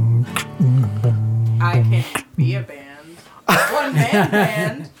 I can't be a band. One man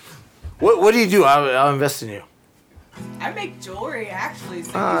band. What do you do? I'll invest in you. I make jewelry, actually,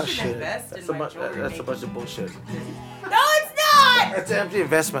 so Ah, you should shit. invest in my jewelry. That's a making. bunch of bullshit. No, it's not! That's an empty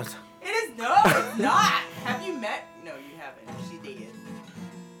investment. It is no, it's not. Have you met? No, you haven't. She did.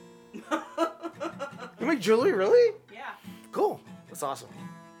 You make jewelry, really? Yeah. Cool. That's awesome.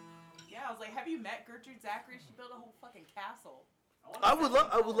 Yeah, I was like, have you met Gertrude Zachary? She built a whole fucking castle. I would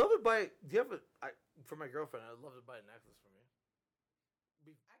love to buy. Do you have for my girlfriend? I'd love to buy a necklace from you.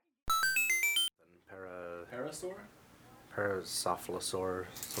 Paracephalosaur,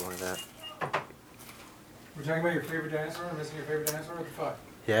 something like that. We're talking about your favorite dinosaur. I'm missing your favorite dinosaur. What the fuck?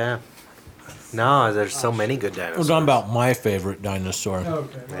 Yeah. No, there's so many good We're dinosaurs. talking about my favorite dinosaur.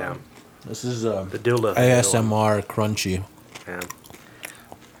 Okay. Yeah. This is The dildo. ASMR crunchy. Yeah.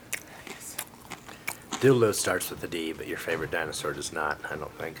 Dildo starts with a D, but your favorite dinosaur does not, I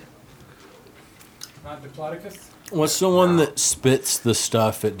don't think. Not Diplodocus? What's the one that spits the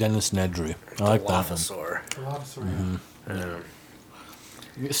stuff at Dennis Nedry? I like that one. Dilophosaur. Dilophosaur, yeah.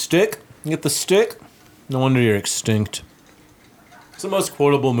 You get stick? You get the stick? No wonder you're extinct. It's the most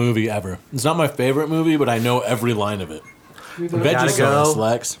quotable movie ever. It's not my favorite movie, but I know every line of it. Dude, Gotta Vegasaurus, go.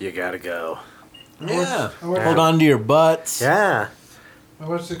 Lex. You gotta go. Yeah. I watched- Hold on to your butts. Yeah. I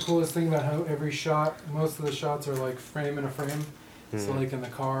watched the coolest thing about how every shot, most of the shots are like frame in a frame. So like in the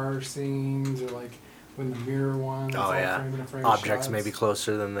car scenes or like when the mirror one. It's Oh, all yeah. frame in a frame Objects shots. may be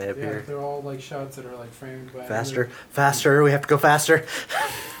closer than they Yeah, appear. they're all like shots that are like framed by Faster. Faster. We have to go faster.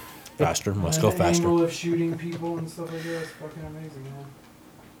 Faster. Let's and go the faster. angle of shooting people and stuff like that. It's fucking amazing, man.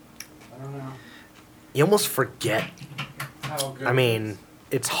 I don't know You almost forget. how good. I it mean, is.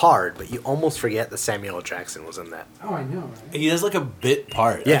 it's hard, but you almost forget that Samuel L. Jackson was in that. Oh, I know, right? He has like a bit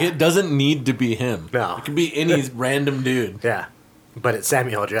part. Yeah. Like it doesn't need to be him. No. It could be any random dude. Yeah. But it's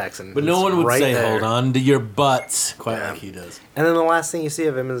Samuel L. Jackson. But no He's one would right say, there. hold on to your butts, quite Yeah. like he does. And then the last thing you see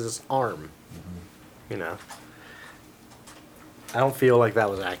of him is his arm. You know. I don't feel like that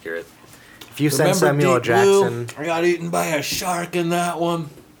was accurate. If you send Samuel L. Deep Blue? Jackson, I got eaten by a shark in that one.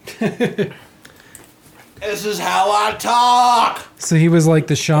 This is how I talk. So he was like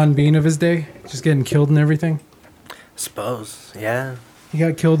the Sean Bean of his day, just getting killed and everything. suppose, yeah. He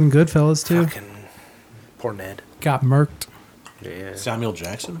got killed in Goodfellas too. Fucking poor Ned. Got murked. Yeah. Samuel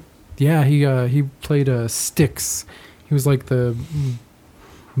Jackson? Yeah, he played Styx. He was like the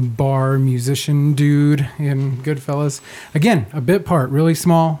bar musician dude in Goodfellas. Again, a bit part, really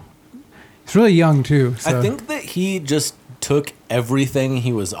small. He's really young too. So. I think that he just took everything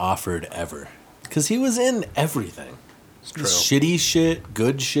he was offered ever. Because he was in everything. It's true. Shitty shit,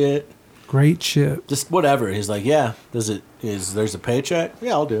 good shit, Great shit. just whatever. He's like, yeah, there's a paycheck?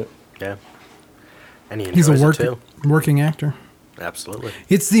 Yeah, I'll do it. Yeah. And he He's a enjoys it too. working actor. Absolutely.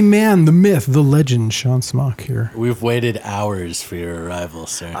 It's the man, the myth, the legend, Sean Smock here. We've waited hours for your arrival,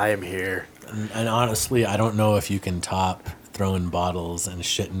 sir. I am here. And honestly, I don't know if you can top throwing bottles and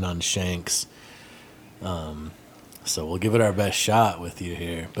shitting on Shanks. So we'll give it our best shot with you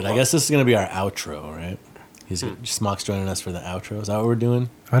here. But I guess this is going to be our outro, right? Smock's joining us for the outro. Is that what we're doing?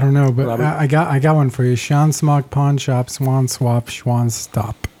 I don't know, but Robert? I got one for you. Sean Smock Pawn Shop, Swan Swap, Schwan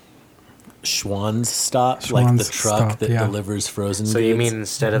Stop. Schwan's Stop? Like the Schwan's truck Stop, that yeah. delivers frozen So goods? you mean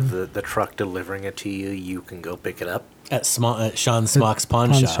instead of the truck delivering it to you, you can go pick it up? At Sean Smock's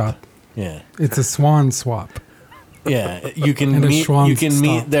pawn shop. Yeah. It's a Swan Swap. Yeah, you can And a meet. Schwan's You can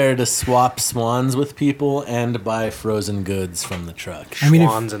meet Stop. there to swap swans with people and buy frozen goods from the truck. I mean, if-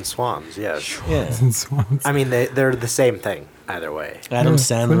 Swans and swans, yes. Yeah. And Swans. I mean, they're the same thing either way. Adam Yeah,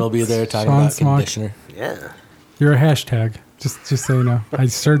 Sandler will be there talking Sean about Smock. conditioner. Yeah. You're a hashtag. Just so you know. I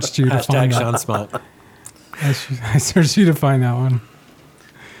searched you to find Hashtag that. Sean Smock. I searched you to find that one.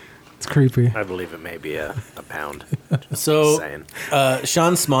 It's creepy. I believe it may be a pound. So, Saying.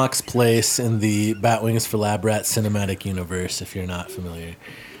 Sean Smock's place in the Batwings for Lab Rat cinematic universe, if you're not familiar,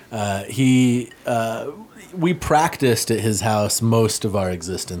 we practiced at his house most of our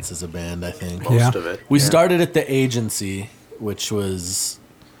existence as a band, I think. Most Yeah. of it. We Yeah. started at the Agency, which was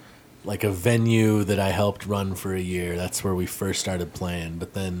like a venue that I helped run for a year. That's where we first started playing.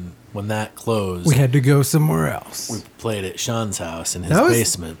 But then when that closed, We had to go somewhere else. we played at Sean's house in his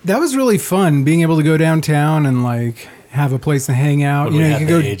basement. That was really fun, being able to go downtown and like have a place to hang out. When You we know, you had could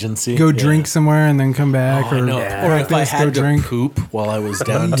the go Agency, go yeah. drink somewhere and then come back, Oh, I or know. Yeah. Or or if I had to drink. poop while I was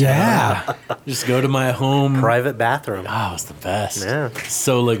downtown, Yeah, just go to my home. Private bathroom. Oh, it was the best. Yeah.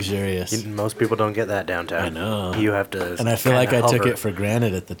 So luxurious. Most people don't get that downtown. I know. You have to. And I feel like I kinda took hover. it for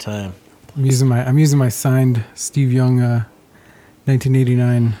granted at the time. I'm using my signed Steve Young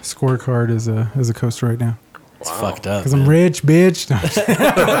 1989 scorecard as a coaster right now. It's fucked up. Because I'm man. rich, bitch.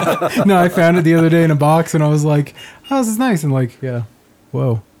 No, no, I found it the other day in a box, and I was like, "Oh, this is nice." And like, yeah,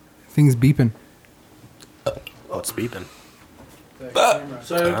 whoa, thing's beeping. Oh, it's beeping.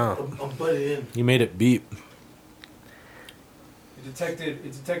 Sorry, Oh. I'll put it in. You made it beep. It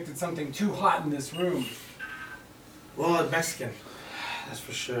detected something too hot in this room. Well, Mexican. That's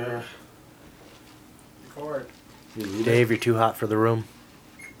for sure. Record. Dave, you're too hot for the room.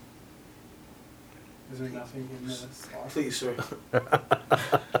 Is there nothing in this? Please, sir.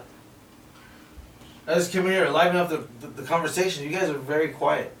 I just came here, liven up the conversation. You guys are very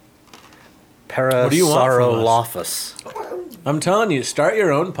quiet. Para What do you want from us? Sarolophus. I'm telling you, start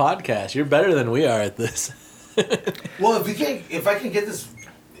your own podcast. You're better than we are at this. Well, if I can get this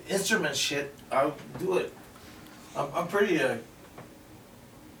instrument shit, I'll do it. I'm pretty on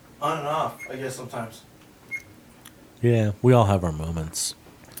and off, I guess sometimes. Yeah, we all have our moments.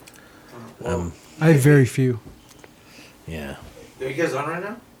 I have very few. Yeah. Are you guys on right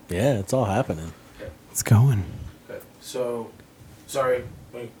now? Yeah, it's all happening. It's going. Okay. So, sorry.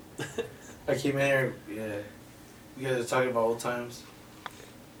 I came in here. Yeah. You guys are talking about old times.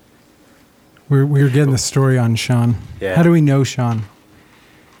 We're getting the story on Sean. Yeah. How do we know Sean?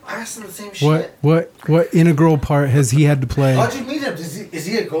 I asked him the same shit. What integral part has he had to play? How'd you meet him? Is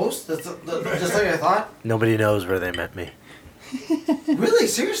he a ghost? That's just like I thought. Nobody knows where they met me. Really?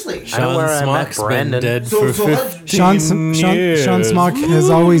 Seriously? I know where I met Smock's been Brandon. dead So for how'd- 15 years. Sean Smock has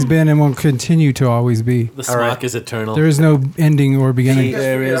always been and will continue to always be. The Smock right. is eternal. There is no ending or beginning.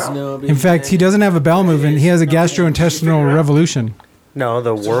 There is no. In fact, he doesn't have a bowel movement. He has a gastrointestinal revolution. No,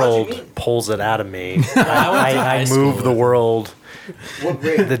 the how'd you world meet? pulls it out of me. went to high I school move with the him. world What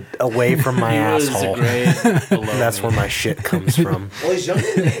grade? away from my He was asshole. a grade below That's me. where my shit comes from. Oh, he's younger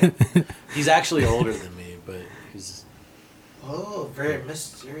than me. He's actually older than me, but he's Oh, very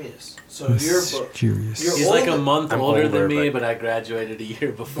mysterious. So you're Curious. You're he's like a older- month I'm older older, than me, but- but I graduated a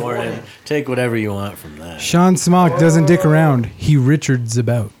year before. And take whatever you want from that. Sean Smock doesn't dick around. He Richards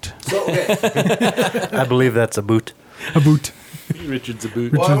about. So, okay. I believe that's a boot. A boot. Richard's a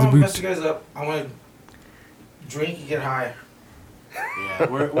boot. Well, I Richard's a want to boot. mess you guys up. I want to drink and get high. Yeah,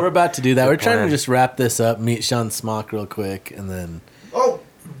 we're about to do that. We're trying plan. to just wrap this up, meet Sean Smock real quick, and then Oh,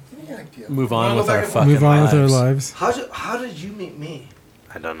 move on Wanna with go our back and fucking Move on lives. with our lives. how did you meet me?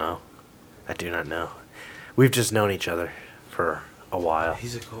 I don't know. I do not know. We've just known each other for a while.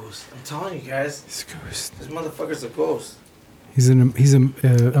 He's a ghost. I'm telling you guys, He's a ghost. this motherfucker's a ghost. He's a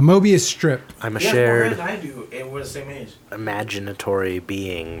Mobius strip. I'm a He has more shared hair than I do, and we're the same age. imaginatory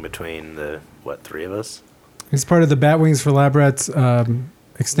being between the, three of us? He's part of the Batwings for Lab Rats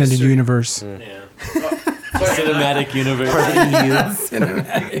extended Mystery. universe. Yeah. Sorry, Cinematic universe.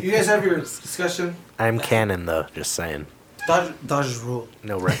 you guys have your discussion. I'm canon, though, just saying. Dodgers rule.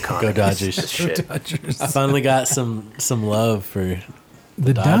 No retcon. Go Dodgers. Shit. I finally got some love for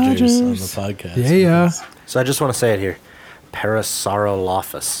The Dodgers on the Dodgers. podcast. Yeah. So I just want to say it here.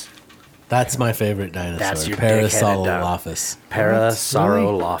 Parasaurolophus. That's my favorite dinosaur. That's your dickheaded Parasaurolophus.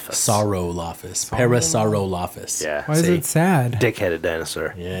 Parasaurolophus. Saurolophus. Parasaurolophus. Yeah. Why is see? it sad? Dickheaded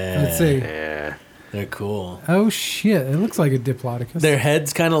dinosaur. Yeah. Let's see. Yeah. They're cool. Oh shit! It looks like a Diplodocus. Their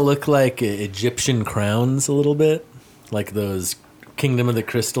heads kind of look like Egyptian crowns a little bit. Like those Kingdom of the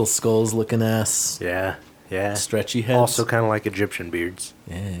Crystal Skulls looking ass Yeah. Yeah. stretchy heads. Also kind of like Egyptian beards.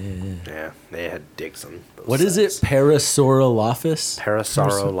 Yeah. Yeah. They had dicks on both What is it? sides. Parasaurolophus?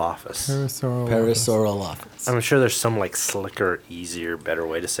 Parasaurolophus. Parasaurolophus. I'm sure there's some like slicker, easier, better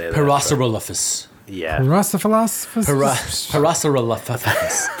way to say that. Parasaurolophus. but- Yeah. Parasaurolophus.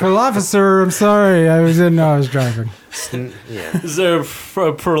 Parasaurolophus. Officer, I'm sorry. I didn't know I was driving. Yeah. Is there a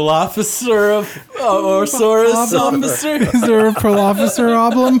Paralophosaur or Saurus officer? Is there a Paralophosaur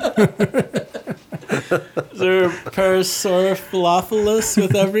problem? Is there a Parasaurolophus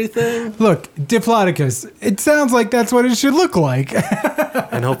with everything? Look, Diplodocus. It sounds like that's what it should look like.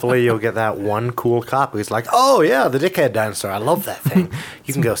 And hopefully you'll get that one cool cop who's like, oh yeah, the dickhead dinosaur. I love that thing.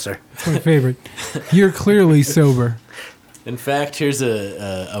 You can go, sir. It's my favorite. You're clearly sober. In fact, here's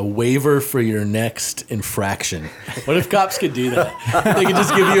a waiver for your next infraction. What if cops could do that? They could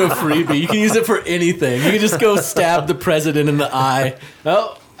just give you a freebie. You can use it for anything. You can just go stab the president in the eye.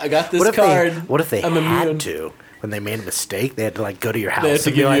 Oh, I got this card. What if they I'm had immune. to? When they made a mistake, they had to like go to your house They had to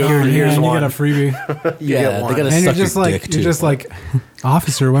and give be like, you a Here, freebie. here's and you one. get a freebie. You Yeah, get they one. gotta And suck you're just your like, dick, you're too. just like,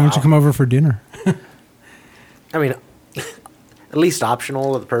 officer, why don't you come over for dinner? I mean, at least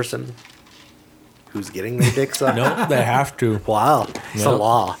optional to the person who's getting their dick sucked. No, they have to. Wow, it's a Yep.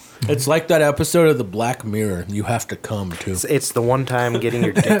 law. It's like that episode of The Black Mirror. You have to come too. It's the one time getting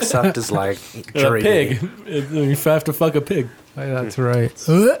your dick sucked is like A jury pig. duty. You have to fuck a pig. That's right.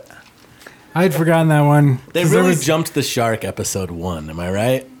 I had forgotten that one. They 'Cause there really was- jumped the shark episode 1. Am I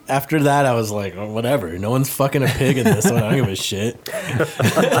right? After that, I was like, oh, whatever. No one's fucking a pig in this one. I don't give a shit.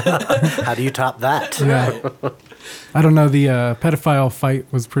 How do you top that? Yeah. I don't know. The pedophile fight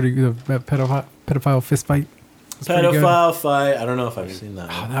was pretty good. Pedophile fist fight. was pretty good. Pedophile fight. I don't know if I've seen that one.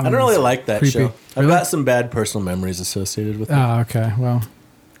 that I don't one really was like that creepy. show. I've Really? got some bad personal memories associated with it. Oh, okay. Well,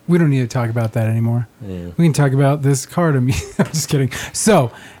 we don't need to talk about that anymore. Yeah. We can talk about this card. I'm just kidding.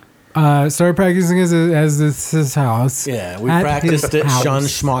 So, started practicing as this his house. Yeah, we At practiced his at house. Sean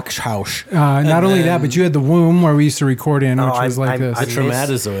Schmock's house. Not only that, then- but you had the womb where we used to record in, which Oh, was like this. The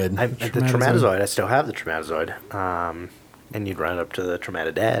Traumatizoid. The Traumatizoid. I still have the Traumatizoid. And you'd run up to the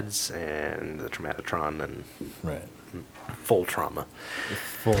Traumatidads and the Traumatatron and Right. full trauma.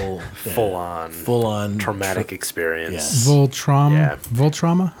 Full Full on traumatic experience. Yes. Voltron. Yeah.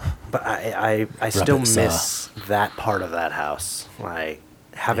 Voltrauma. But I still Rapid saw. miss that part of that house. Like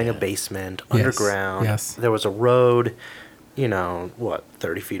having a Yeah. basement, Yes, underground. yes. There was a road,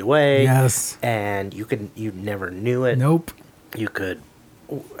 30 feet away. Yes. And you never knew it. Nope. You could,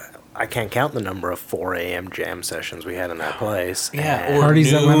 I can't count the number of 4 a.m. jam sessions we had in that place. Yeah, And- or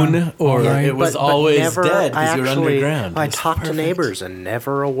Parties that went noon, on or all night. it was but always never- dead I because you were actually- underground. I It was talked to perfect. neighbors and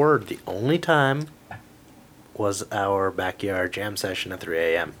never a word. The only time was our backyard jam session at 3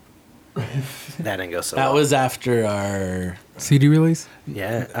 a.m. That didn't go so That well. was after our CD release?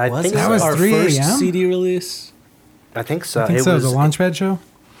 Yeah, I was think it That was our 3 first a.m.? CD release. I think so. I think it so. was The Launchpad show?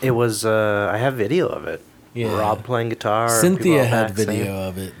 It was. I have video of it. Yeah. Rob playing guitar. people Cynthia out had back video singing.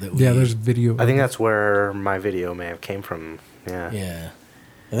 of it. That we, Yeah, there's video. I think that's where my video may have came from. Yeah. Yeah,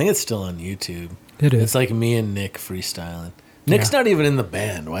 I think it's still on YouTube. It is. It's like me and Nick freestyling. Nick's Yeah. not even in the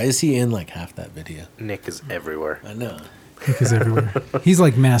band. Why is he in like half that video? Nick is everywhere. I know. Nick is everywhere. He's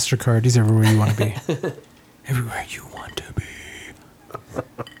like MasterCard. He's everywhere you want to be. Everywhere you want to be.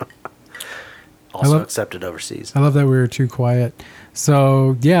 Also love- accepted overseas. I love that we were too quiet.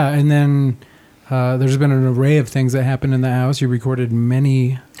 So, yeah, and then there's been an array of things that happened in the house. You recorded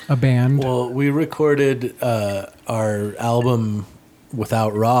many a band. Well, we recorded our album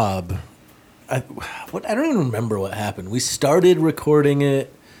without Rob. I don't even remember what happened. We started recording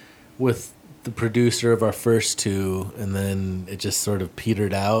it with the producer of our first two, and then it just sort of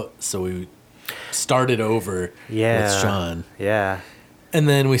petered out. So we started over Yeah. with Sean. Yeah. And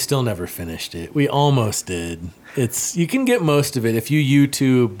then we still never finished it. We almost did. You can get most of it if you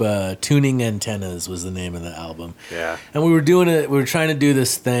YouTube Tuning Antennas was the name of the album. Yeah. And we were doing it. We were trying to do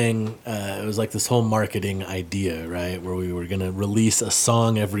this thing. It was like this whole marketing idea, right? Where we were going to release a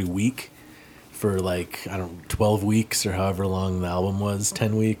song every week for 12 weeks or however long the album was,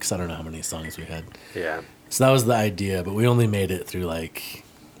 10 weeks. I don't know how many songs we had. Yeah. So that was the idea, but we only made it through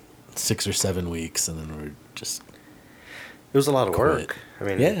 6 or 7 weeks, and then we were just It was a lot of quit. work. I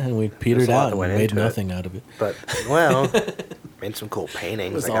mean, Yeah, and we petered a lot out that and went made into it. nothing out of it. But, well, made some cool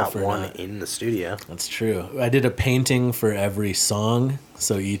paintings. was I all got for one naught. in the studio. That's true. I did a painting for every song,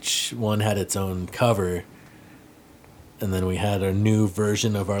 so each one had its own cover. And then we had a new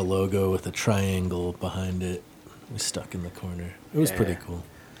version of our logo with a triangle behind it. We stuck in the corner. It was pretty cool.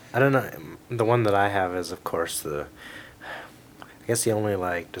 I don't know. The one that I have is, of course, I guess the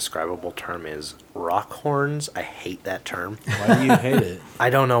only describable term is rock horns. I hate that term. Why do you hate it? I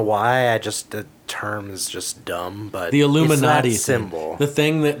don't know why. The term is just dumb. But The Illuminati it's that symbol. The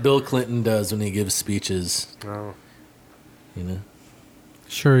thing that Bill Clinton does when he gives speeches. Oh. You know?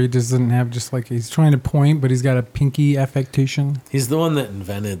 Sure, he just doesn't have he's trying to point, but he's got a pinky affectation. He's the one that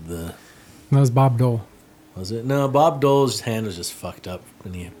invented the... That was Bob Dole. Was it? No, Bob Dole's hand was just fucked up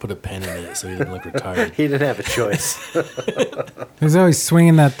when he put a pen in it so he didn't look retarded. He didn't have a choice. He's always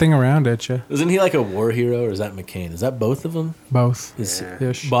swinging that thing around at you. Isn't he like a war hero, or is that McCain? Is that both of them? Both. Yeah.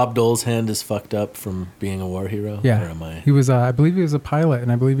 Ish. Bob Dole's hand is fucked up from being a war hero? Yeah. Or am I? He was, I believe he was a pilot,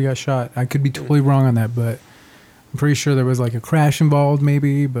 and I believe he got shot. I could be totally wrong on that, but I'm pretty sure there was a crash involved,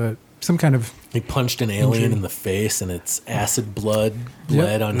 maybe, but some kind of. He punched an alien Injury. in the face, and it's acid bled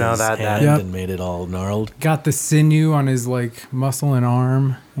bled on No, his that- hand Yep. and made it all gnarled. Got the sinew on his muscle and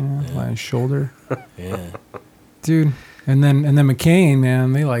arm, on his shoulder, Yeah. dude. And then McCain,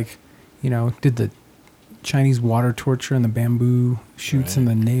 man, they did the Chinese water torture and the bamboo shoots and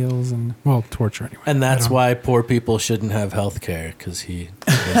the nails and torture anyway. And that's I don't- why poor people shouldn't have health care, because he...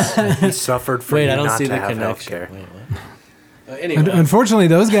 He suffered for Wait, you I don't not see to the have health connection. care. Wait, what? Anyway. Unfortunately,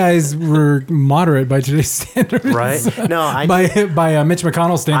 those guys were moderate by today's standards. Right? No, I by Mitch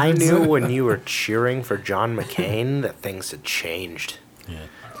McConnell I standards. knew when you were cheering for John McCain that things had changed.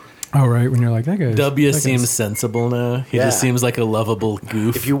 Oh, right. When you're like, that guy. W seems sensible now. He just Yeah. seems like a lovable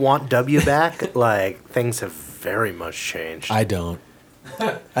goof. If you want W back, things have very much changed. I don't.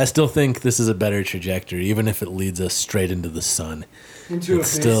 I still think this is a better trajectory, even if it leads us straight into the sun. It's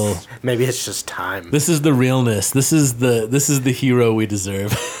still... Maybe it's just time. This is the realness. This is the hero we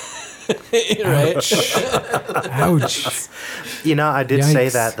deserve. Right? Ouch. I did say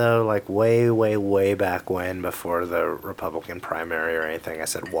Yikes. that though, way, way, way back when, before the Republican primary or anything. I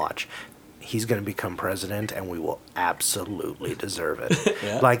said, watch. He's going to become president, and we will absolutely deserve it.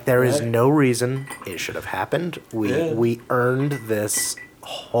 Yeah. There is no reason it should have happened. We earned this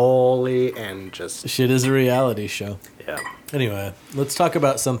wholly and just... Shit is a reality show. Yeah. Anyway, let's talk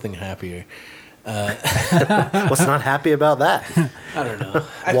about something happier. What's not happy about that? I don't know.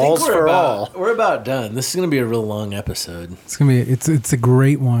 I Walls think for all. We're about done. This is going to be a real long episode. It's gonna be. It's a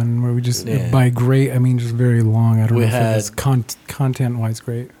great one where we just by great I mean just very long. I don't We know if it was had- content wise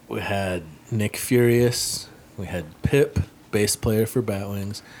great. We had Nick Furious. We had Pip, bass player for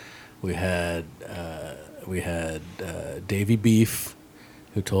Batwings. We had Davy Beef,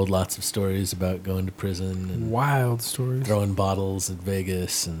 who told lots of stories about going to prison and Wild stories. throwing bottles in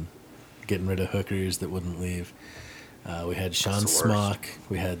Vegas and getting rid of hookers that wouldn't leave. We had Sean Smock.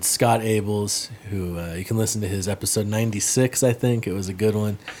 We had Scott Abels, who you can listen to his episode 96, I think. It was a good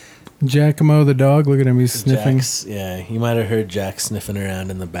one. Giacomo the dog, look at him, he's sniffing. You might have heard Jack sniffing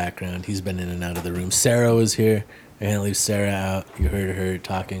around in the background. He's been in and out of the room. Sarah was here. I can't leave Sarah out. You heard her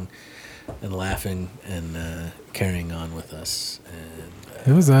talking and laughing and carrying on with us. And,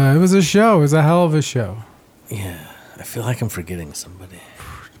 It was a show. It was a hell of a show. Yeah, I feel like I'm forgetting somebody.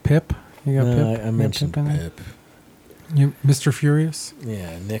 Pip? You got No, Pip? I mentioned in there? Pip. You, Mr. Furious?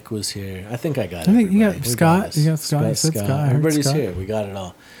 Yeah, Nick was here. I think I got I think you got everybody. We Scott. us. You got Scott. You said Scott. I heard Everybody's Scott. here. We got it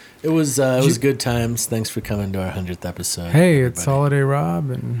all. It was good times. Thanks for coming to our 100th episode. Hey, everybody. it's Holiday Rob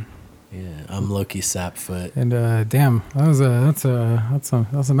and I'm Loki Sapfoot. And damn, that's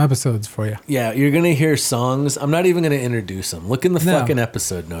some episodes for you. Yeah, you're gonna hear songs. I'm not even gonna introduce them. Look in the fucking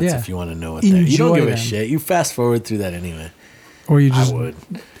episode notes if you want to know what they're. You don't give a shit. You fast forward through that anyway. Or you just I would.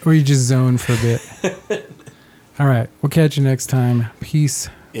 Or you just zone for a bit. All right, we'll catch you next time. Peace,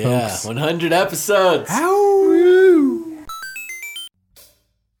 folks. 100 episodes. Ow!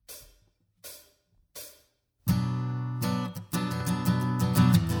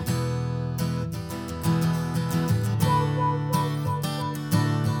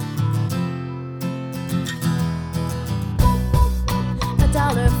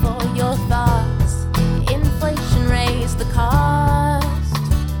 $1 for your thoughts. Inflation raised the cost,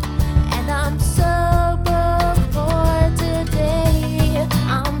 and I'm so broke for today.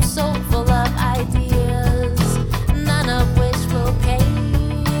 I'm so full of ideas, none of which will pay,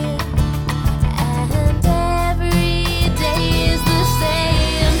 and every day is the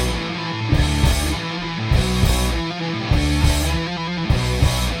same.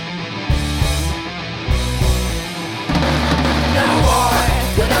 No war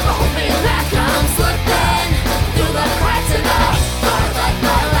could ever hold me back. I'm slipping through the cracks in the heart, like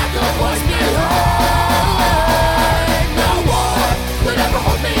my lack of voice be heard. No war could ever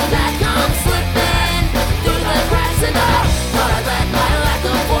hold me back. I'm slipping through the cracks in the heart, like my lack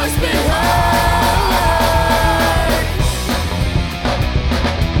of voice be heard.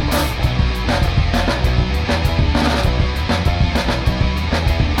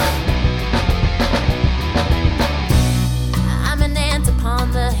 I'm an ant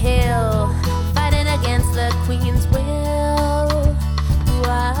upon the hill, fighting against the queen's will.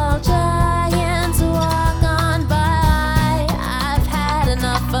 While giants walk on by, I've had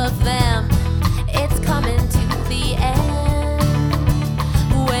enough of them.